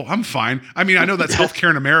Bible. I'm fine. I mean, I know that's healthcare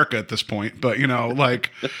in America at this point, but you know, like,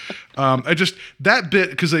 I just that bit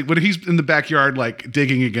because like, when he's in the backyard like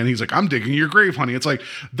digging again, he's like, "I'm digging your grave, honey." It's like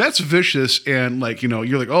that's vicious, and like, you know,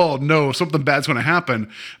 you're like, "Oh no, something bad's going to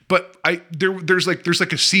happen." But there's like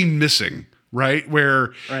a scene missing, right,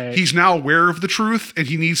 where he's now aware of the truth, and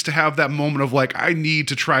he needs to have that moment of like, I need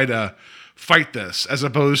to try to fight this, as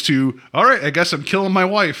opposed to, all right, I guess I'm killing my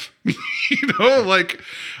wife. Like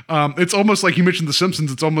it's almost like you mentioned The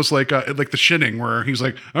Simpsons. It's almost like The Shining, where he's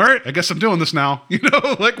like, all right, I guess I'm doing this now.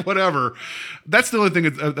 Like whatever. That's the only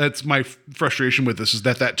thing that's my frustration with this, is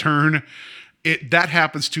that turn, that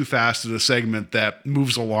happens too fast in a segment that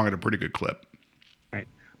moves along at a pretty good clip. Right.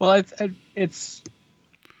 Well, it's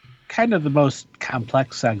kind of the most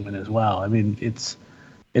complex segment as well. I mean, it's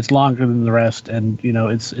longer than the rest, and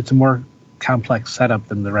it's a more complex setup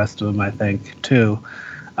than the rest of them, I think, too.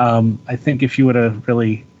 I think if you would have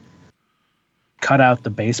really cut out the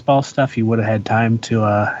baseball stuff, you would have had time to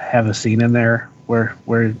have a scene in there where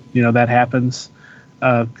that happens.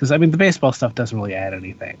 Because I mean, the baseball stuff doesn't really add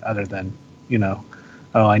anything other than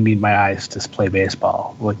oh, I need my eyes to play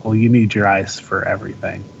baseball. Like, well, you need your eyes for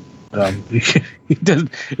everything. It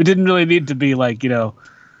didn't really need to be like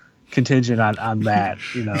contingent on that.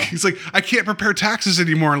 He's like, I can't prepare taxes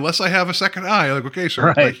anymore unless I have a second eye. Like, okay,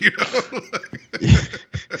 sir. Right. Like,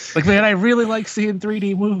 like, man, I really like seeing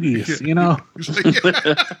 3D movies. He's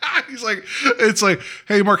like, it's like,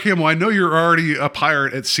 hey, Mark Hamill, I know you're already a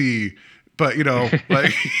pirate at sea, but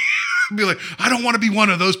like. Be like, I don't want to be one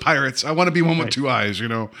of those pirates. I want to be one with two eyes.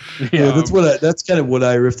 Yeah, that's kind of what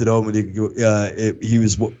I riffed home when he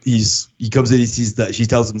comes in, he sees that she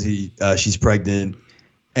tells him she's pregnant,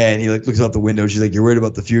 and he like looks out the window. She's like, "You're worried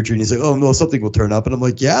about the future," and he's like, "Oh no, something will turn up." And I'm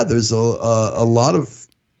like, "Yeah, there's a lot of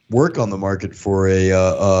work on the market for a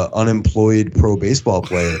unemployed pro baseball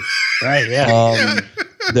player." Right. Yeah.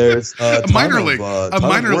 There's a minor league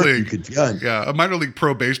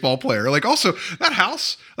pro baseball player. Like, also that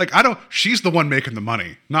house, like, she's the one making the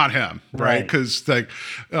money, not him. Right. Cause like,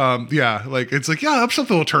 it's like, yeah,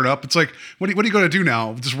 something will turn up. It's like, what are you going to do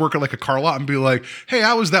now? Just work at like a car lot and be like, hey,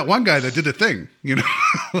 I was that one guy that did a thing,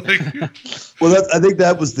 like, well, I think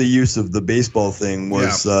that was the use of the baseball thing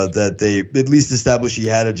was that they at least established he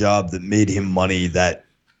had a job that made him money that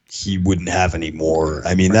he wouldn't have anymore.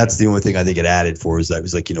 I mean, that's the only thing I think it added for, is that it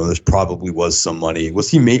was like, there's probably was some money.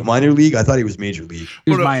 Was he minor league? I thought he was major league.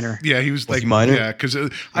 He was minor. Yeah, he was like he minor. Yeah, because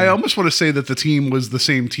I almost want to say that the team was the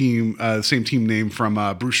same team name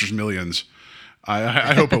from Brewster's Millions.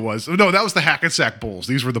 I hope it was. No, that was the Hackensack Bulls.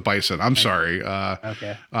 These were the Bison. I'm sorry.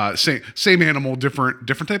 Okay. Same animal, different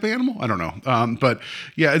type of animal. I don't know. But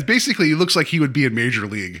yeah, it basically looks like he would be in major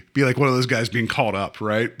league, be like one of those guys being called up,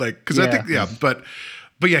 right? Like, because I think But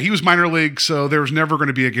yeah, he was minor league, so there was never going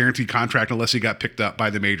to be a guaranteed contract unless he got picked up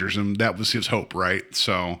by the majors, and that was his hope, right?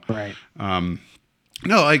 So, right.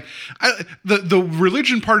 No, like the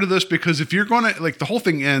religion part of this, because if you're going to, like, the whole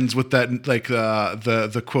thing ends with that, like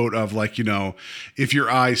the quote of like, if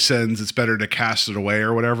your eye sins, it's better to cast it away,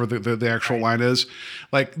 or whatever the actual line is.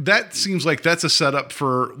 Like, that seems like that's a setup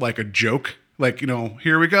for like a joke. Like,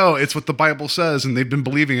 here we go. It's what the Bible says, and they've been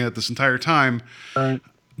believing it this entire time. Right.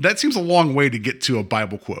 That seems a long way to get to a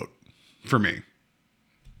Bible quote for me.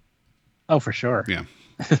 Oh, for sure. Yeah.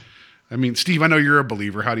 I mean, Steve, I know you're a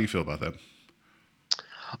believer. How do you feel about that?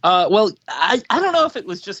 Well, I don't know if it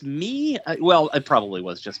was just me. Well, it probably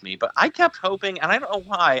was just me, but I kept hoping, and I don't know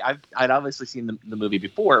why. I'd obviously seen the movie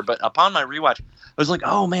before, but upon my rewatch, I was like,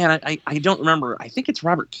 oh man, I don't remember. I think it's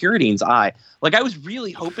Robert Carradine's eye. Like, I was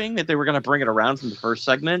really hoping that they were going to bring it around from the first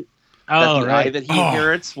segment. Oh, right. Eye that he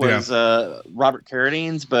inherits was Robert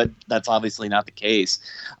Carradine's, but that's obviously not the case.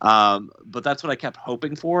 But that's what I kept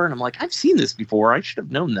hoping for, and I'm like, I've seen this before. I should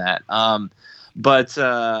have known that. But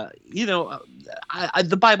the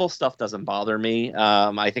Bible stuff doesn't bother me.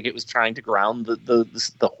 I think it was trying to ground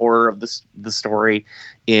the horror of the story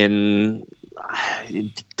in.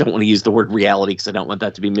 I don't want to use the word reality because I don't want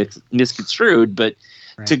that to be misconstrued, but.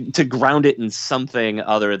 Right. To ground it in something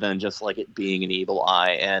other than just like it being an evil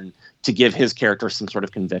eye, and to give his character some sort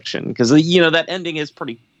of conviction, because that ending is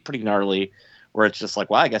pretty gnarly, where it's just like,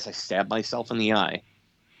 well, I guess I stabbed myself in the eye.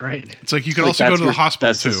 Right. It's like you could also go to the hospital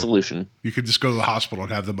that's too. The solution. You could just go to the hospital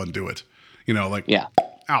and have them undo it.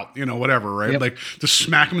 Out. Whatever. Right. Yep. Like just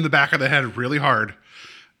smack him in the back of the head really hard.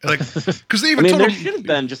 Like, because they even told there him, should have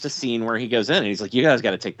been just a scene where he goes in and he's like, "You guys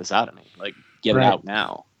got to take this out of me. Like, get it out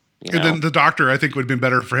now." And then the doctor, I think, would have been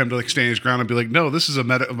better for him to like stand his ground and be like, "No, this is a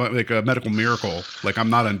medical miracle. Like,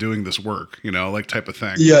 I'm not undoing this work, like type of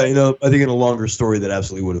thing." Yeah, I think in a longer story that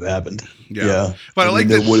absolutely would have happened. Yeah. But I like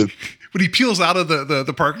that when he peels out of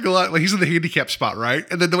the parking lot, like he's in the handicap spot, right?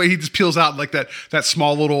 And then the way he just peels out, like that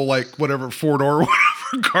small little like whatever 4-door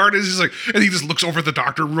whatever car it is, he's like, and he just looks over at the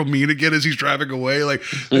doctor real mean again as he's driving away. Like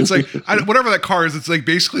it's like whatever that car is, it's like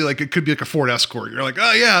basically like it could be like a Ford Escort. You're like,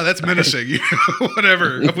 oh yeah, that's menacing,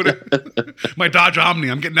 whatever. My Dodge Omni,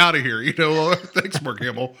 I'm getting out of here. Thanks, Mark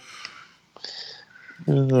Hamill.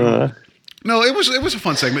 No, it was a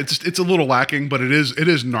fun segment. It's a little lacking, but it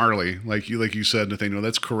is gnarly. Like you said, Nathaniel,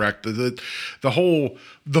 that's correct. The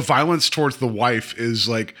violence towards the wife is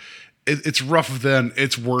like it's rough then,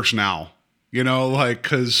 it's worse now. You know, like,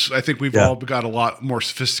 because I think we've all got a lot more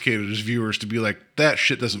sophisticated as viewers to be like, that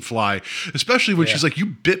shit doesn't fly. Especially when she's like, you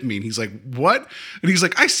bit me. And he's like, what? And he's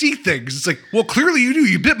like, I see things. It's like, well, clearly you do.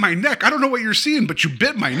 You bit my neck. I don't know what you're seeing, but you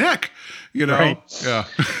bit my neck. You know? Right. Yeah.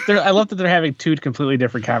 I love that they're having two completely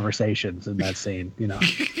different conversations in that scene, you know.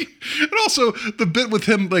 And also the bit with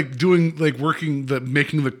him like doing like making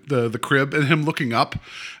the crib and him looking up.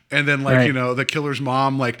 And then, like, you know, the killer's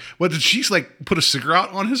mom, like, what did she, like, put a cigarette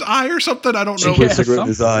on his eye or something? I don't know. She put a cigarette in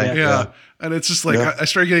his eye. Yeah. And it's just like, I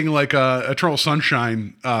started getting, like, Eternal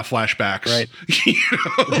Sunshine flashbacks. Right. You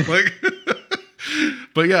know, like,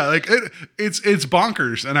 but yeah, like, it's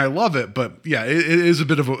bonkers, and I love it. But yeah, it is a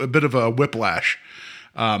bit of a whiplash.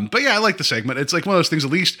 But yeah, I like the segment. It's like one of those things,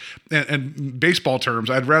 at least, and baseball terms,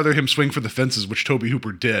 I'd rather him swing for the fences, which Tobe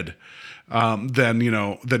Hooper did, than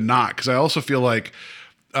not. Because I also feel like,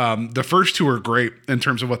 the first two are great in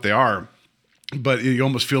terms of what they are, but you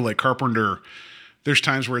almost feel like Carpenter, there's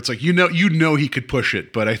times where it's like, you know, he could push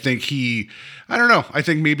it, but I think I don't know. I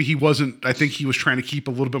think maybe he wasn't, I think he was trying to keep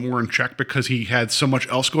a little bit more in check because he had so much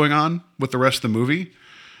else going on with the rest of the movie,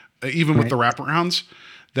 even with the wraparounds,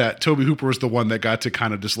 that Tobe Hooper was the one that got to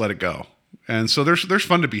kind of just let it go. And so there's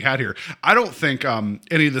fun to be had here. I don't think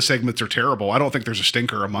any of the segments are terrible. I don't think there's a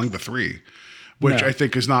stinker among the three, which I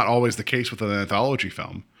think is not always the case with an anthology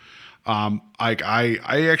film. I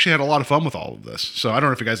actually had a lot of fun with all of this. So I don't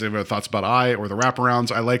know if you guys have any thoughts about I or the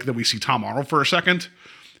wraparounds. I like that we see Tom Arnold for a second.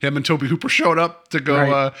 Him and Tobe Hooper showed up to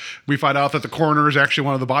go. We find out that the coroner is actually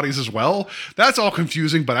one of the bodies as well. That's all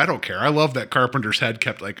confusing, but I don't care. I love that Carpenter's head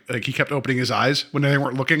kept like he kept opening his eyes when they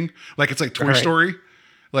weren't looking. Like it's like Toy Story.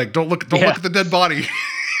 Like don't look at the dead body.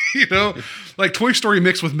 You know, like Toy Story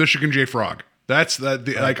mixed with Michigan J. Frog. That's that.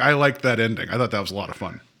 Like I liked that ending. I thought that was a lot of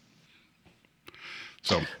fun.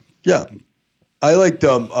 So yeah, I liked.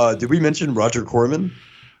 Did we mention Roger Corman?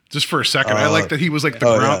 Just for a second, I like that he was like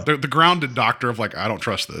the grounded doctor of like I don't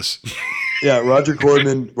trust this. Yeah, Roger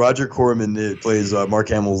Corman. Roger Corman plays Mark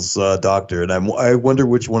Hamill's doctor, and I wonder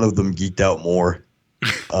which one of them geeked out more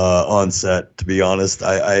on set. To be honest,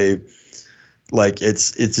 I like it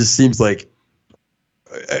just seems like.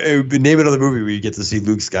 Name another movie where you get to see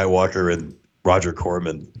Luke Skywalker and Roger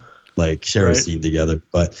Corman like share a scene together.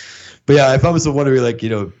 But yeah, if I was wondering, like, you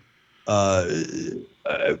know, I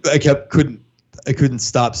couldn't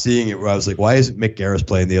stop seeing it where I was like, why isn't Mick Garris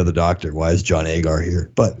playing the other doctor? Why is John Agar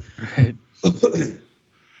here? But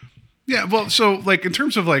yeah, well, so like in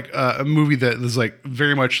terms of like a movie that is like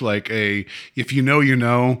very much like a if you know, you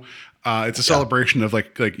know, it's a celebration of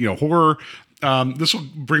like you know horror. This will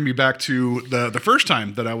bring me back to the first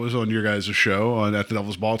time that I was on your guys' show on At the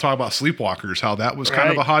Devil's Ball, talk about Sleepwalkers, how that was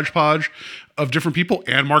kind of a hodgepodge of different people,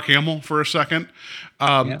 and Mark Hamill for a second.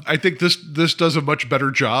 I think this does a much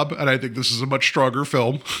better job, and I think this is a much stronger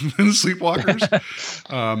film than Sleepwalkers.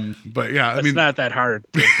 But yeah, it's not that hard.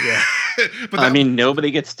 Yeah. But I mean,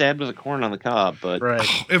 nobody gets stabbed with a corn on the cob, but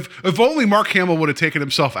if only Mark Hamill would have taken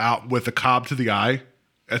himself out with a cob to the eye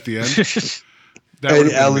at the end.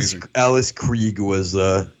 And Alice Krieg was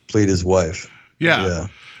played his wife. Yeah.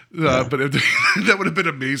 But that would have been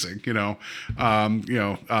amazing, you know.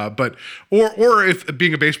 But or if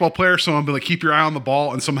being a baseball player, someone would be like, keep your eye on the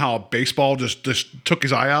ball, and somehow a baseball just took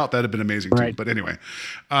his eye out. That'd have been amazing too. But anyway,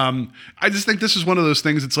 I just think this is one of those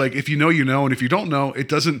things. It's like if you know, you know, and if you don't know, it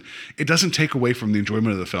doesn't take away from the enjoyment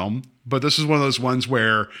of the film. But this is one of those ones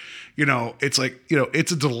where, you know, it's like, you know,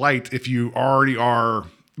 it's a delight if you already are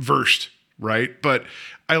versed. Right. But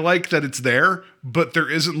I like that it's there, but there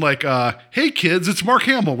isn't like, hey kids, it's Mark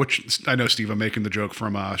Hamill, which I know, Steve, I'm making the joke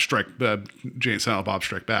from Jay and Silent Bob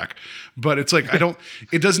Strike Back, but it's like,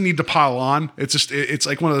 it doesn't need to pile on. It's just, it's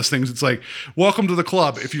like one of those things. It's like, welcome to the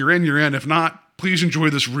club. If you're in, you're in. If not, please enjoy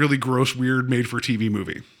this really gross, weird made for TV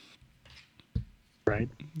movie. Right.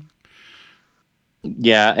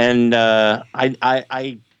 Yeah. And,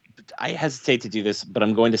 I hesitate to do this, but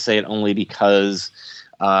I'm going to say it only because,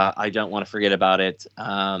 I don't want to forget about it.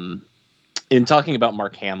 In talking about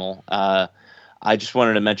Mark Hamill, I just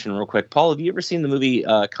wanted to mention real quick. Paul, have you ever seen the movie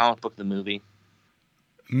Comic Book the Movie?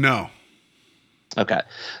 No. Okay.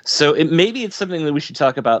 So maybe it's something that we should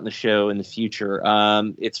talk about in the show in the future.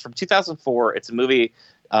 It's from 2004. It's a movie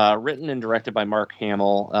written and directed by Mark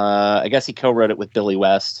Hamill. I guess he co-wrote it with Billy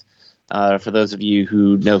West. For those of you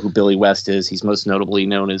who know who Billy West is, he's most notably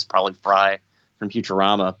known as probably Fry from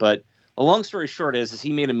Futurama. But a long story short is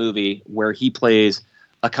he made a movie where he plays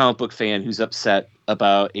a comic book fan who's upset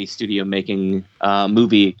about a studio making a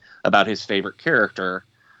movie about his favorite character.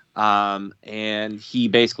 And he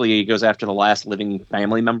basically goes after the last living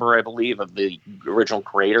family member, I believe, of the original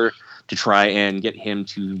creator to try and get him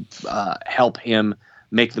to help him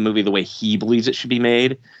make the movie the way he believes it should be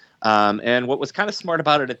made. And what was kind of smart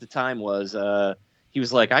about it at the time was he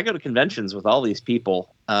was like, I go to conventions with all these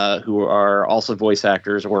people who are also voice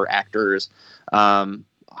actors or actors.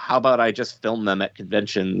 How about I just film them at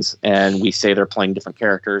conventions and we say they're playing different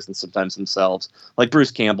characters and sometimes themselves, like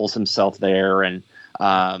Bruce Campbell's himself there. And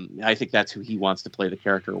I think that's who he wants to play the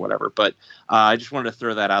character or whatever. But I just wanted to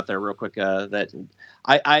throw that out there real quick, that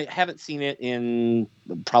I haven't seen it in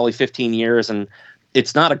probably 15 years, and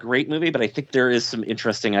it's not a great movie, but I think there is some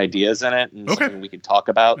interesting ideas in it and something we could talk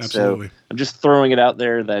about. Absolutely. So I'm just throwing it out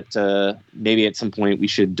there that maybe at some point we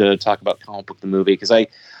should talk about Comic Book the Movie, because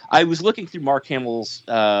I was looking through Mark Hamill's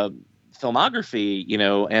filmography,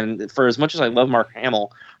 and for as much as I love Mark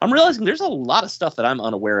Hamill, I'm realizing there's a lot of stuff that I'm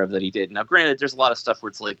unaware of that he did. Now, granted, there's a lot of stuff where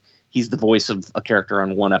it's like he's the voice of a character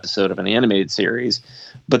on one episode of an animated series,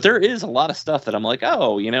 but there is a lot of stuff that I'm like,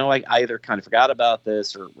 oh, I either kind of forgot about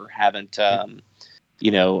this or haven't,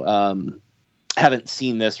 haven't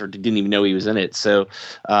seen this or didn't even know he was in it. So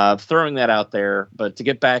throwing that out there. But to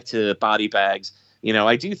get back to Body Bags,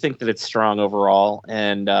 I do think that it's strong overall.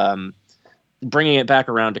 And bringing it back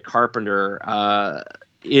around to Carpenter,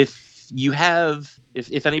 if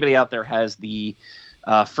anybody out there has the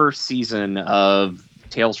first season of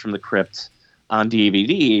Tales from the Crypt on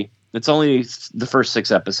DVD, it's only the first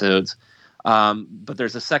 6 episodes. But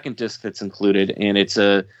there's a second disc that's included, and it's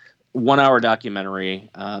a 1-hour documentary,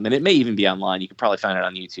 and it may even be online. You can probably find it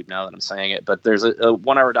on YouTube now that I'm saying it. But there's a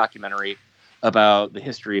 1-hour documentary about the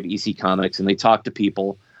history of EC Comics, and they talk to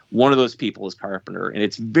people. One of those people is Carpenter, and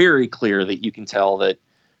it's very clear that you can tell that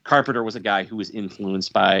Carpenter was a guy who was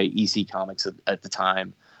influenced by EC Comics at the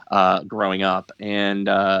time, growing up. And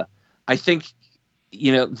I think,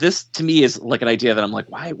 this to me is like an idea that I'm like,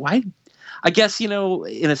 why? I guess, in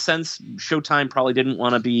a sense, Showtime probably didn't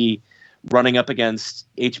want to be running up against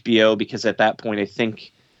HBO, because at that point, I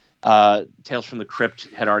think Tales from the Crypt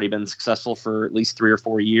had already been successful for at least 3 or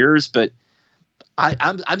 4 years. But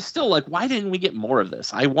I'm still like, why didn't we get more of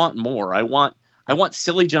this? I want more. I want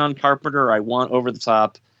silly John Carpenter. I want over the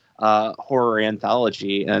top horror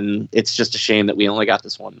anthology, and it's just a shame that we only got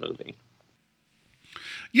this one movie.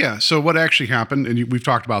 Yeah. So what actually happened, and we've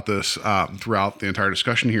talked about this throughout the entire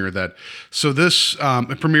discussion here, so this it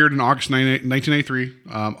premiered in August 1993,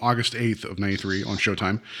 August 8th of 93 on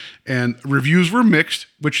Showtime, and reviews were mixed,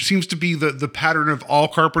 which seems to be the pattern of all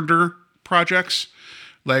Carpenter projects.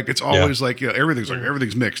 Like, it's always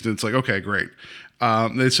everything's mixed, and it's like, okay, great.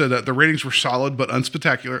 They said that the ratings were solid but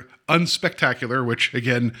unspectacular, which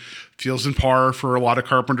again feels in par for a lot of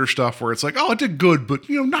Carpenter stuff, where it's like, oh, it did good, but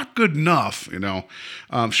not good enough.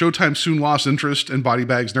 Showtime soon lost interest, and Body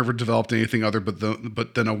Bags never developed anything other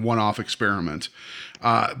but then a one-off experiment.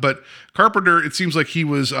 But Carpenter, it seems like he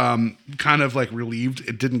was kind of like relieved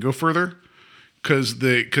it didn't go further. Because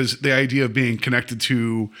the idea of being connected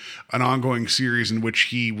to an ongoing series in which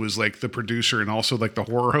he was like the producer and also like the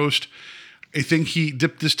horror host, I think he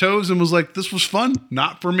dipped his toes and was like, this was fun,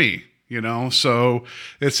 not for me, So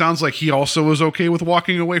it sounds like he also was okay with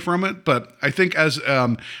walking away from it. But I think as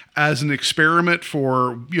an experiment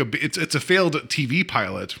for, it's a failed TV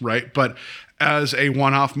pilot, right? But as a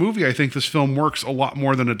one-off movie, I think this film works a lot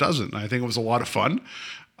more than it doesn't. I think it was a lot of fun.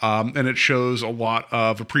 And it shows a lot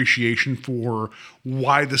of appreciation for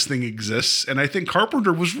why this thing exists. And I think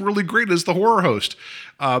Carpenter was really great as the horror host,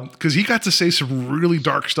 because he got to say some really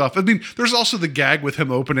dark stuff. I mean, there's also the gag with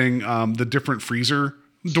him opening the different freezer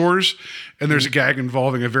doors, and there's a gag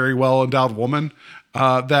involving a very well-endowed woman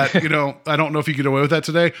that, I don't know if you get away with that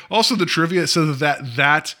today. Also, the trivia says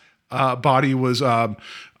that body was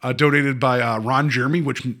donated by Ron Jeremy,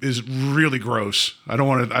 which is really gross. I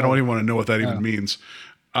don't even want to know what that even means.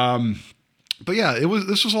 But yeah,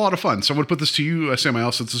 this was a lot of fun. So I'm going to put this to you,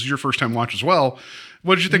 Samael, since this is your first time watch as well.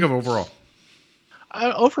 What did you think of overall?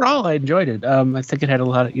 Overall, I enjoyed it. I think it had a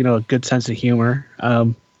lot of, a good sense of humor.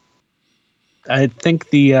 I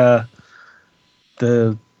think the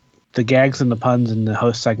gags and the puns and the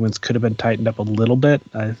host segments could have been tightened up a little bit.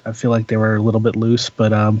 I feel like they were a little bit loose,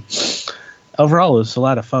 but overall, it was a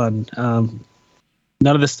lot of fun. None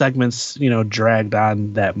of the segments, dragged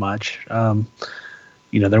on that much.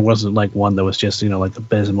 There wasn't like one that was just, like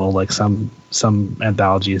abysmal. Like some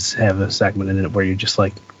anthologies have a segment in it where you're just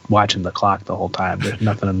like watching the clock the whole time. There's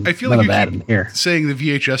nothing. I feel none like of you that keep in here. saying the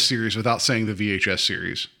VHS series without saying the VHS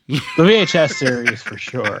series. The VHS series for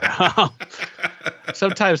sure.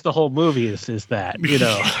 Sometimes the whole movie is that, you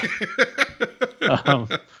know.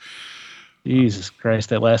 Jesus Christ,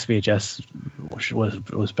 that last VHS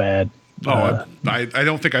was bad. I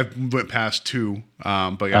don't think I went past 2,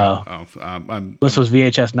 but yeah. This was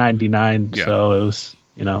VHS 99, Yeah. so it was,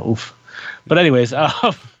 you know, oof. But anyways,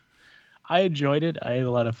 I enjoyed it. I had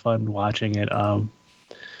a lot of fun watching it. You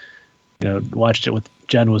know, watched it with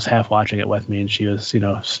Jen was half watching it with me, and she was, you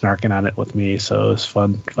know, snarking on it with me. So it was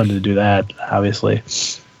fun to do that, obviously.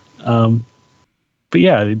 But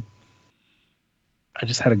yeah, I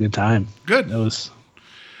just had a good time. Good. It was.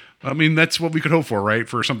 I mean, that's what we could hope for, right?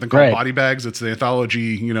 For something called Right. Body Bags. It's the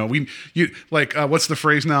anthology. You know, what's the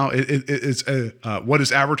phrase now? It's what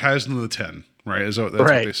is advertised in the tin, right? That's what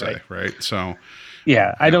they say, right? So,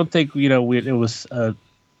 yeah, I don't think, you know, it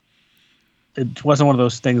wasn't one of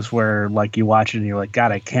those things where like you watch it and you're like,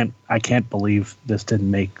 God, I can't believe this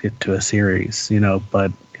didn't make it to a series, you know.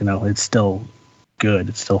 But you know, it's still good.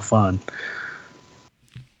 It's still fun.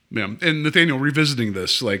 yeah. And Nathaniel, revisiting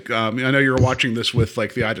this, like, I know you're watching this with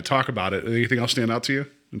like the eye to talk about it. Anything else stand out to you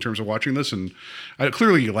in terms of watching this? And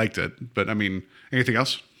clearly you liked it, but I mean, anything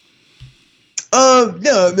else?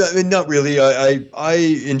 No, I mean, not really. I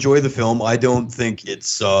enjoy the film. I don't think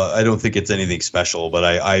it's anything special, but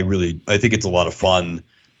I think it's a lot of fun.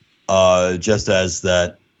 Just as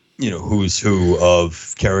that, you know, who's who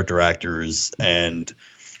of character actors, and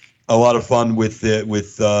a lot of fun with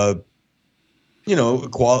you know,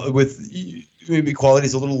 with maybe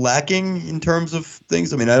quality's a little lacking in terms of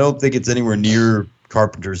things. I mean, I don't think it's anywhere near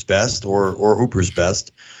Carpenter's best or Hooper's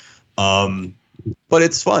best. But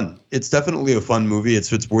it's fun. It's definitely a fun movie.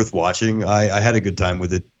 It's worth watching. I had a good time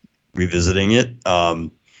with it, revisiting it.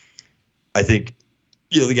 I think,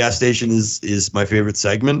 you know, the gas station is my favorite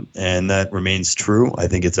segment, and that remains true. I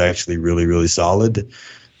think it's actually really, really solid.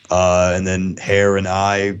 And then Hair and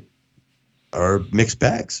I are mixed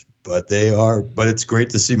bags, but it's great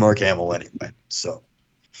to see Mark Hamill anyway. So,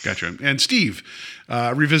 Gotcha. And Steve,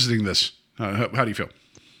 revisiting this, how do you feel?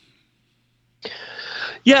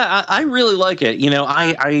 Yeah, I really like it. You know,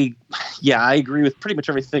 I agree with pretty much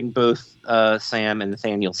everything both Sam and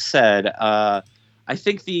Nathaniel said. I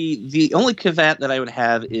think the only caveat that I would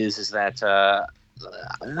have is that,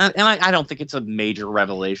 and I don't think it's a major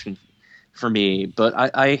revelation for me, but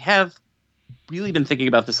I have really been thinking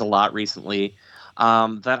about this a lot recently.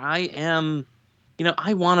 That I am, you know,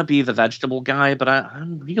 I want to be the vegetable guy, but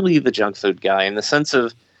I'm really the junk food guy in the sense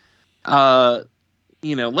of,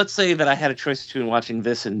 you know, let's say that I had a choice between watching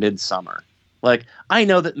this and Midsommar. Like, I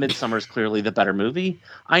know that Midsommar is clearly the better movie.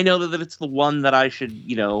 I know that it's the one that I should,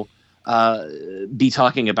 you know, be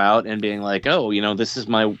talking about and being like, oh, you know, this is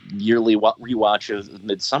my yearly rewatch of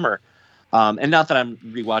Midsommar. And not that I'm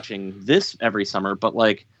rewatching this every summer, but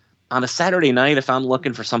like on a Saturday night, if I'm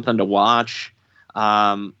looking for something to watch,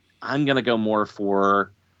 I'm going to go more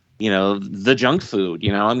for, you know, the junk food.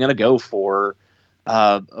 You know, I'm going to go for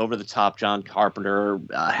over the top John Carpenter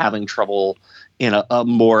having trouble in a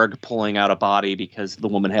morgue pulling out a body because the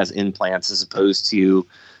woman has implants, as opposed to,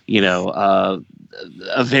 you know,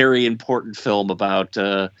 a very important film about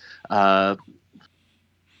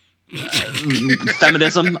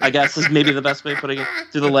feminism, I guess is maybe the best way of putting it,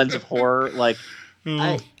 through the lens of horror. Like,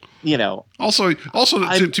 you know. Also,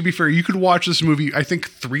 to be fair, you could watch this movie, I think,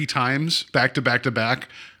 3 times back to back to back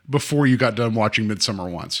before you got done watching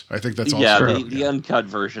Midsommar once. I think that's also true. The uncut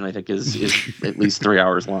version, I think, is at least 3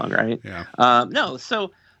 hours long, right? Yeah. No,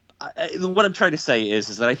 so what I'm trying to say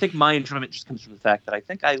is that I think my enjoyment just comes from the fact that I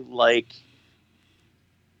think I like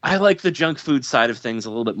the junk food side of things a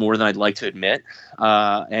little bit more than I'd like to admit.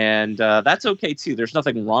 And that's okay too. There's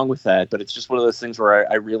nothing wrong with that, but it's just one of those things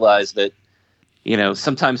where I realize that, you know,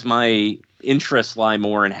 sometimes my interests lie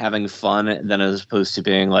more in having fun than as opposed to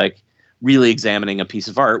being like really examining a piece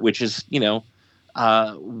of art, which is, you know,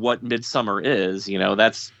 what Midsommar is. You know,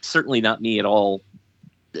 that's certainly not me at all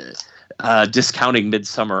discounting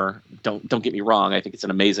Midsommar. Don't get me wrong. I think it's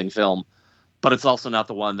an amazing film, but it's also not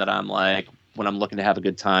the one that I'm like, when I'm looking to have a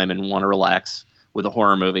good time and want to relax with a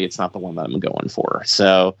horror movie, it's not the one that I'm going for.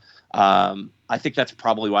 So I think that's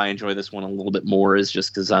probably why I enjoy this one a little bit more, is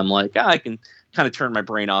just because I'm like, I can kind of turn my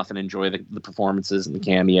brain off and enjoy the performances and the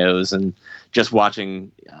cameos and just watching,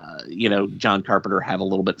 you know, John Carpenter have a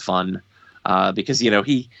little bit fun because, you know,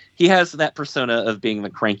 he has that persona of being the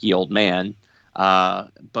cranky old man,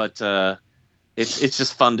 but it's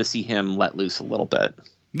just fun to see him let loose a little bit.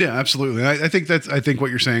 Yeah, absolutely. I think what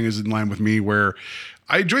you're saying is in line with me, where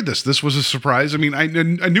I enjoyed this. This was a surprise. I mean, I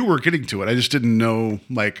knew we were getting to it. I just didn't know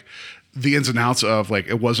like the ins and outs of like,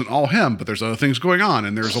 it wasn't all him, but there's other things going on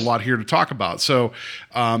and there's a lot here to talk about. So,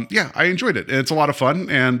 yeah, I enjoyed it. It's a lot of fun.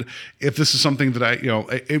 And if this is something that I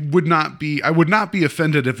would not be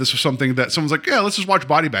offended if this was something that someone's like, yeah, let's just watch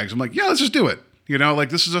Body Bags. I'm like, yeah, let's just do it. Like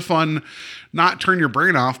this is a fun, not turn your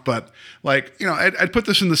brain off, but like, I'd put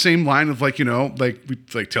this in the same line of like,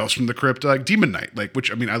 like Tales from the Crypt, like Demon Knight, like,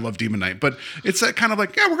 which, I mean, I love Demon Knight, but it's that kind of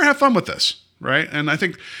like, yeah, we're gonna have fun with this. Right. And I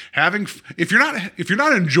think if you're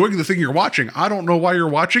not enjoying the thing you're watching, I don't know why you're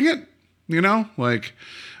watching it,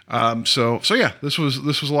 so yeah, this was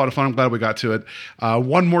a lot of fun. I'm glad we got to it.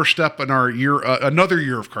 One more step in our year, another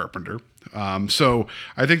year of Carpenter. So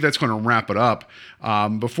I think that's going to wrap it up.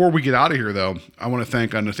 Before we get out of here, though, I want to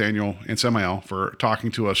thank Nathaniel and Samael for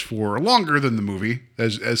talking to us for longer than the movie,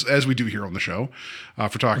 as we do here on the show,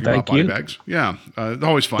 for talking about Body Bags. Yeah,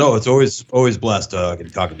 always fun. No, it's always blessed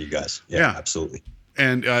talking to you guys. Yeah, absolutely.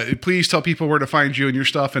 And please tell people where to find you and your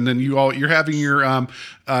stuff. And then you're having your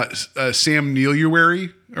Sam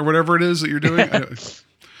Neiluary or whatever it is that you're doing.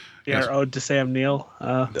 Yeah, our ode to Sam Neill.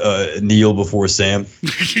 Neil before Sam.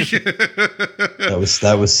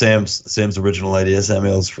 that was Sam's original idea.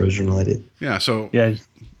 Samuel's original idea. Yeah. So yeah.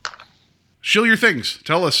 Shill your things.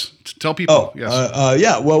 Tell people. Oh, yes.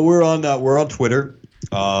 Yeah. Well, we're on Twitter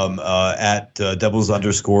at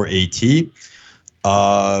devils_AT.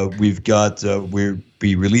 We've got we'll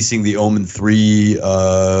be releasing the Omen 3 day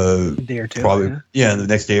or two, probably in the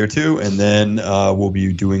next day or two, and then we'll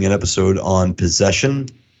be doing an episode on Possession,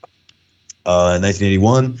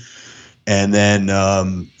 1981, and then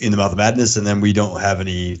In the Mouth of Madness, and then we don't have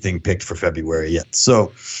anything picked for February yet.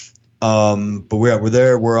 So, but we're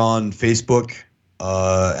there. We're on Facebook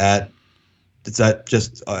at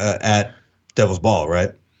Devil's Ball,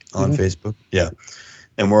 right? On Facebook, yeah,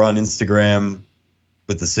 and we're on Instagram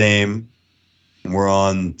with the same. And we're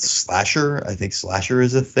on Slasher. I think Slasher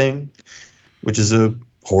is a thing, which is a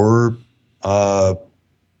horror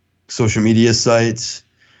social media site.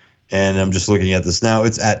 And I'm just looking at this now.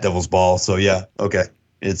 It's at Devil's Ball. So yeah, okay.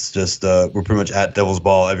 It's just we're pretty much at Devil's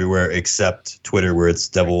Ball everywhere except Twitter, where it's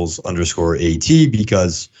Devils_AT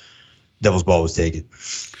because Devil's Ball was taken.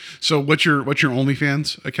 So what's your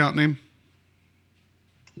OnlyFans account name?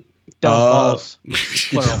 Balls.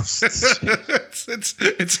 it's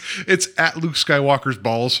at Luke Skywalker's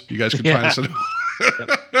balls. You guys can find us.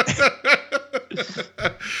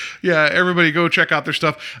 Yeah, everybody go check out their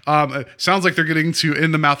stuff. It sounds like they're getting to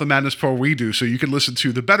In the Mouth of Madness before we do, so you can listen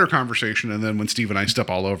to the better conversation, and then when Steve and I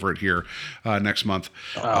step all over it here next month.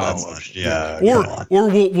 Yeah. Or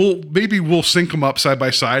we'll sync them up side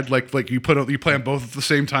by side, like you play them both at the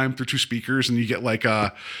same time through two speakers, and you get like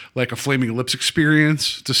a Flaming Lips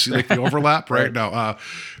experience to see like the overlap, right?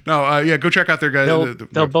 Yeah, go check out their guys.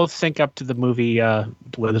 They'll both sync up to the movie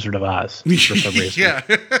Wizard of Oz for some reason. Yeah.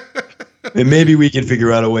 And maybe we can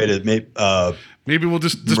figure out a way to maybe we'll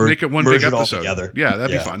just make it one big episode. Together. Yeah,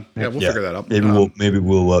 that'd be fun. Yeah, we'll figure that out. Maybe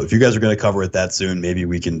we'll if you guys are going to cover it that soon, maybe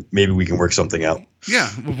we can work something out.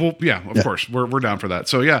 Yeah, of course, we're down for that.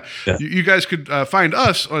 So yeah. You guys could find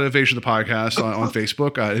us on Invasion of the Podcast on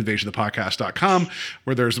Facebook, invasionofthepodcast.com,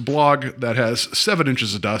 where there's a blog that has 7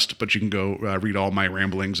 inches of dust, but you can go read all my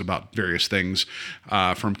ramblings about various things,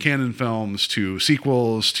 from canon films to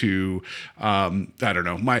sequels to I don't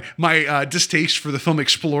know, my distaste for the film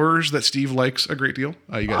Explorers that Steve likes a great deal.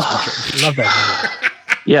 You guys can check. Love that movie.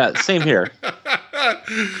 Yeah, same here.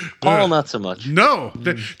 Paul, not so much. No.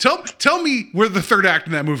 Tell me where the third act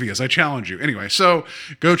in that movie is. I challenge you. Anyway, so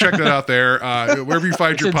go check that out there. Wherever you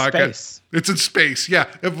find your podcast. Space. It's in space. Yeah.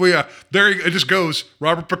 If we there it just goes.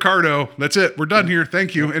 Robert Picardo. That's it. We're done here.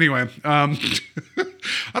 Thank you. Anyway, I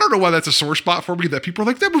don't know why that's a sore spot for me, that people are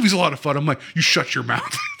like, that movie's a lot of fun. I'm like, you shut your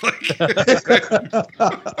mouth.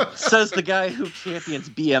 Says the guy who champions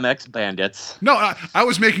BMX Bandits. No, I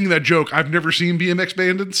was making that joke. I've never seen BMX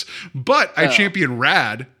Bandits, but I champion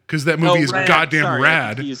Rad because that movie is goddamn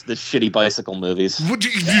rad. He's the shitty bicycle movies. What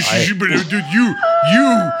you,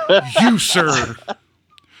 sir.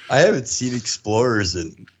 I haven't seen Explorers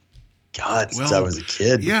since I was a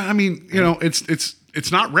kid. Yeah, I mean,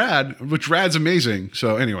 it's not Rad, which Rad's amazing.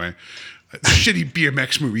 So anyway, shitty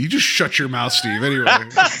BMX movie. You just shut your mouth, Steve. Anyway.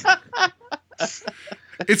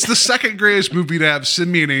 It's the second greatest movie to have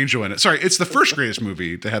Send Me an Angel in it. Sorry, it's the first greatest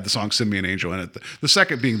movie to have the song Send Me an Angel in it. The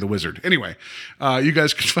second being The Wizard. Anyway, you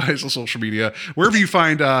guys can find us on social media. Wherever you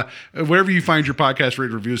find your podcast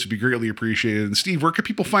rated reviews would be greatly appreciated. And Steve, where can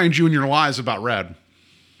people find you and your lies about Rad?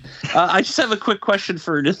 I just have a quick question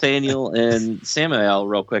for Nathaniel and Samael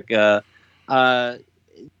real quick.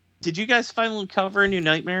 did you guys finally cover New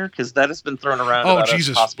Nightmare? Because that has been thrown around. Oh about us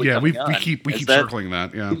Jesus! possibly Yeah, we coming on. keep Is that- circling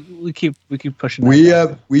that. Yeah, We keep pushing. We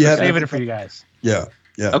that have saving it for you guys. Yeah.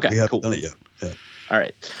 Okay, We haven't cool. done it yet. Yeah. All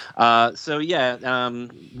right. So yeah,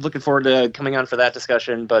 looking forward to coming on for that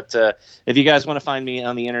discussion. But if you guys want to find me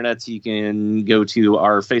on the internet, you can go to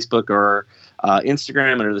our Facebook or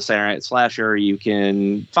Instagram under the Saturday Night Slasher. You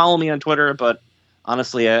can follow me on Twitter, but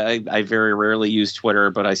honestly, I very rarely use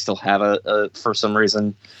Twitter, but I still have a for some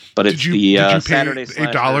reason. But it's did you pay Saturday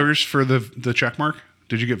Slasher. $8 for the check mark?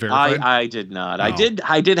 Did you get verified? I did not. Oh.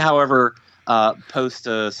 I did, however, post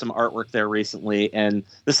some artwork there recently, and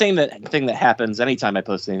the same thing that happens anytime I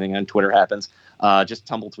post anything on Twitter happens. Just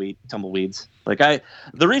tumbleweeds. Like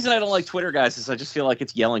the reason I don't like Twitter, guys, is I just feel like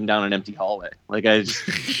it's yelling down an empty hallway. Like I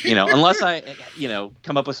just, unless I,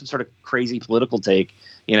 come up with some sort of crazy political take,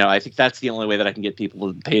 I think that's the only way that I can get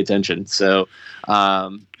people to pay attention. So,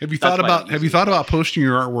 have you thought about posting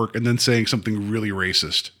your artwork and then saying something really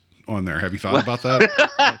racist on there? Have you thought about that?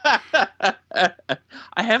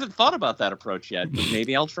 I haven't thought about that approach yet, but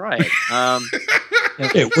maybe I'll try it.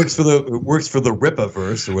 It works for the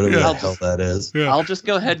Rippaverse or whatever the hell that is. Yeah. I'll just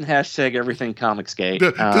go ahead and hashtag everything Comicsgate.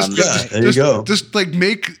 There you go. Just like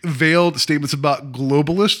make veiled statements about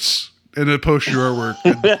globalists and then post your artwork.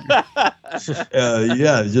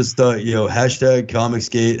 Just hashtag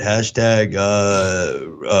Comicsgate, hashtag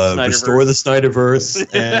restore the Snyderverse,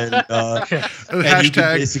 and you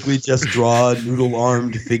can basically just draw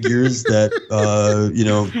noodle-armed figures that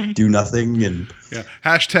do nothing and. Yeah.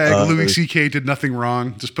 Hashtag Louis C.K. did nothing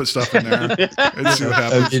wrong. Just put stuff in there and see what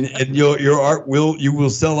happens. And your art will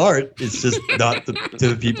sell art. It's just not to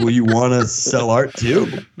the people you want to sell art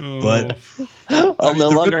to. But I'll no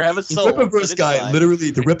longer have a soul. The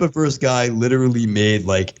Rippaverse guy literally made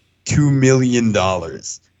like $2 million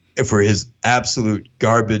for his absolute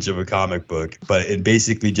garbage of a comic book, and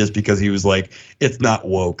basically just because he was like, it's not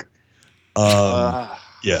woke. Yeah,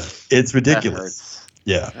 it's ridiculous.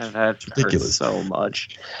 Yeah, that's ridiculous. So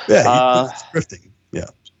much. Yeah, it's grifting. Yeah.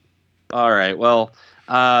 All right. Well,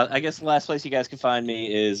 I guess the last place you guys can find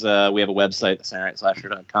me is we have a website,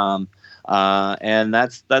 SaturdayNightSlasher.com, and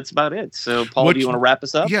that's about it. So, Paul, do you want to wrap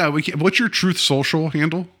us up? Yeah. What's your Truth Social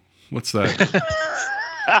handle? What's that?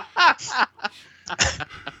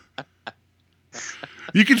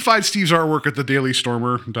 You can find Steve's artwork at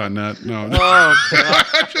thedailystormer.net. No. Oh, God.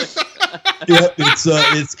 Yep,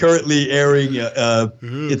 it's currently airing.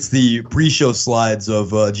 It's the pre-show slides of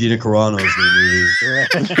Gina Carano's new movie.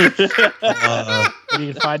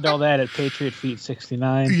 You can find all that at Patriot Feet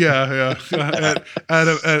 69. Yeah.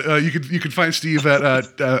 You can find Steve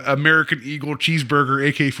at American Eagle Cheeseburger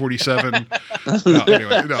AK-47.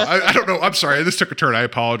 I don't know. I'm sorry. This took a turn. I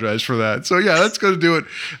apologize for that. So yeah, that's going to do it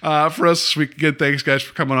for us this week. Again, thanks guys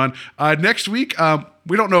for coming on. Next week,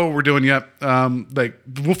 we don't know what we're doing yet.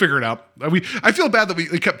 We'll figure it out. I feel bad that we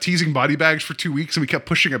kept teasing body bags for 2 weeks and we kept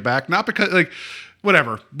pushing it back. Not because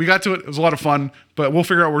whatever. We got to it. It was a lot of fun, but we'll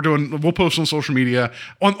figure out what we're doing. We'll post on social media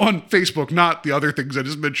on Facebook, not the other things I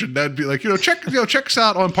just mentioned. That'd be like, check us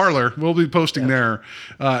out on Parler. We'll be posting there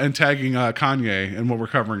and tagging Kanye and what we're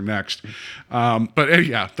covering next. But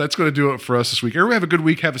that's going to do it for us this week. Everybody have a good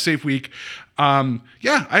week. Have a safe week. I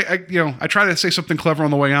try to say something clever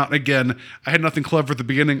on the way out. And again, I had nothing clever at the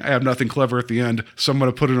beginning. I have nothing clever at the end. So I'm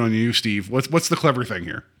going to put it on you, Steve. What's the clever thing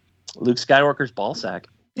here? Luke Skywalker's ball sack.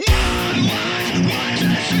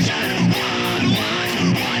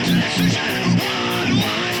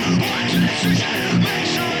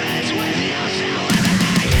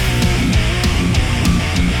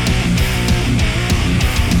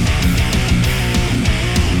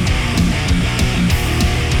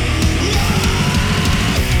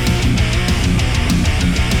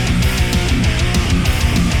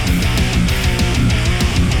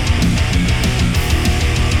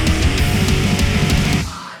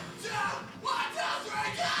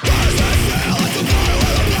 Cause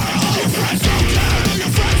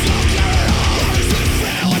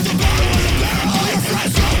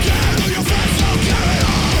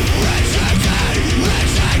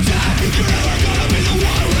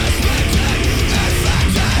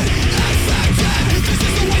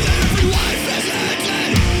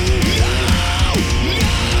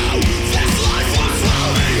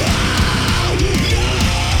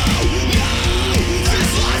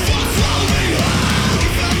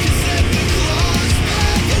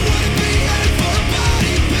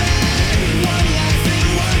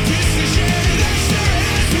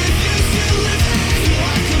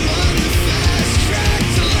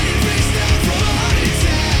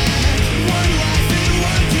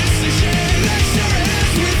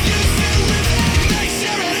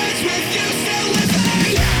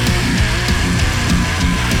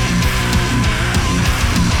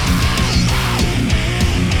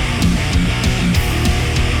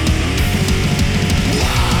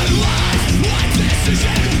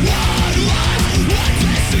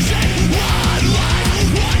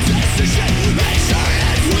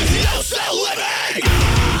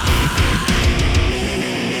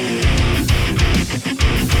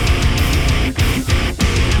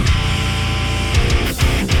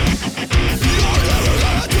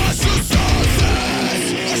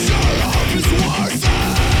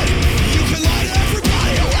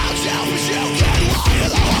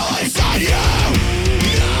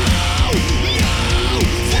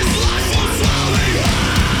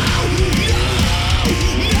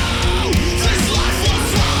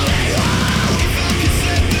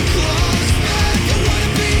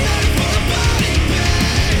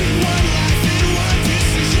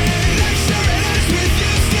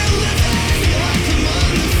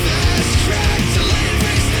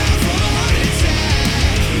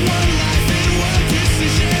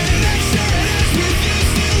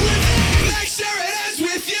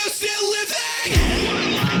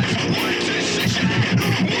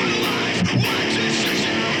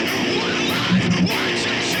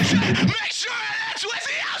Make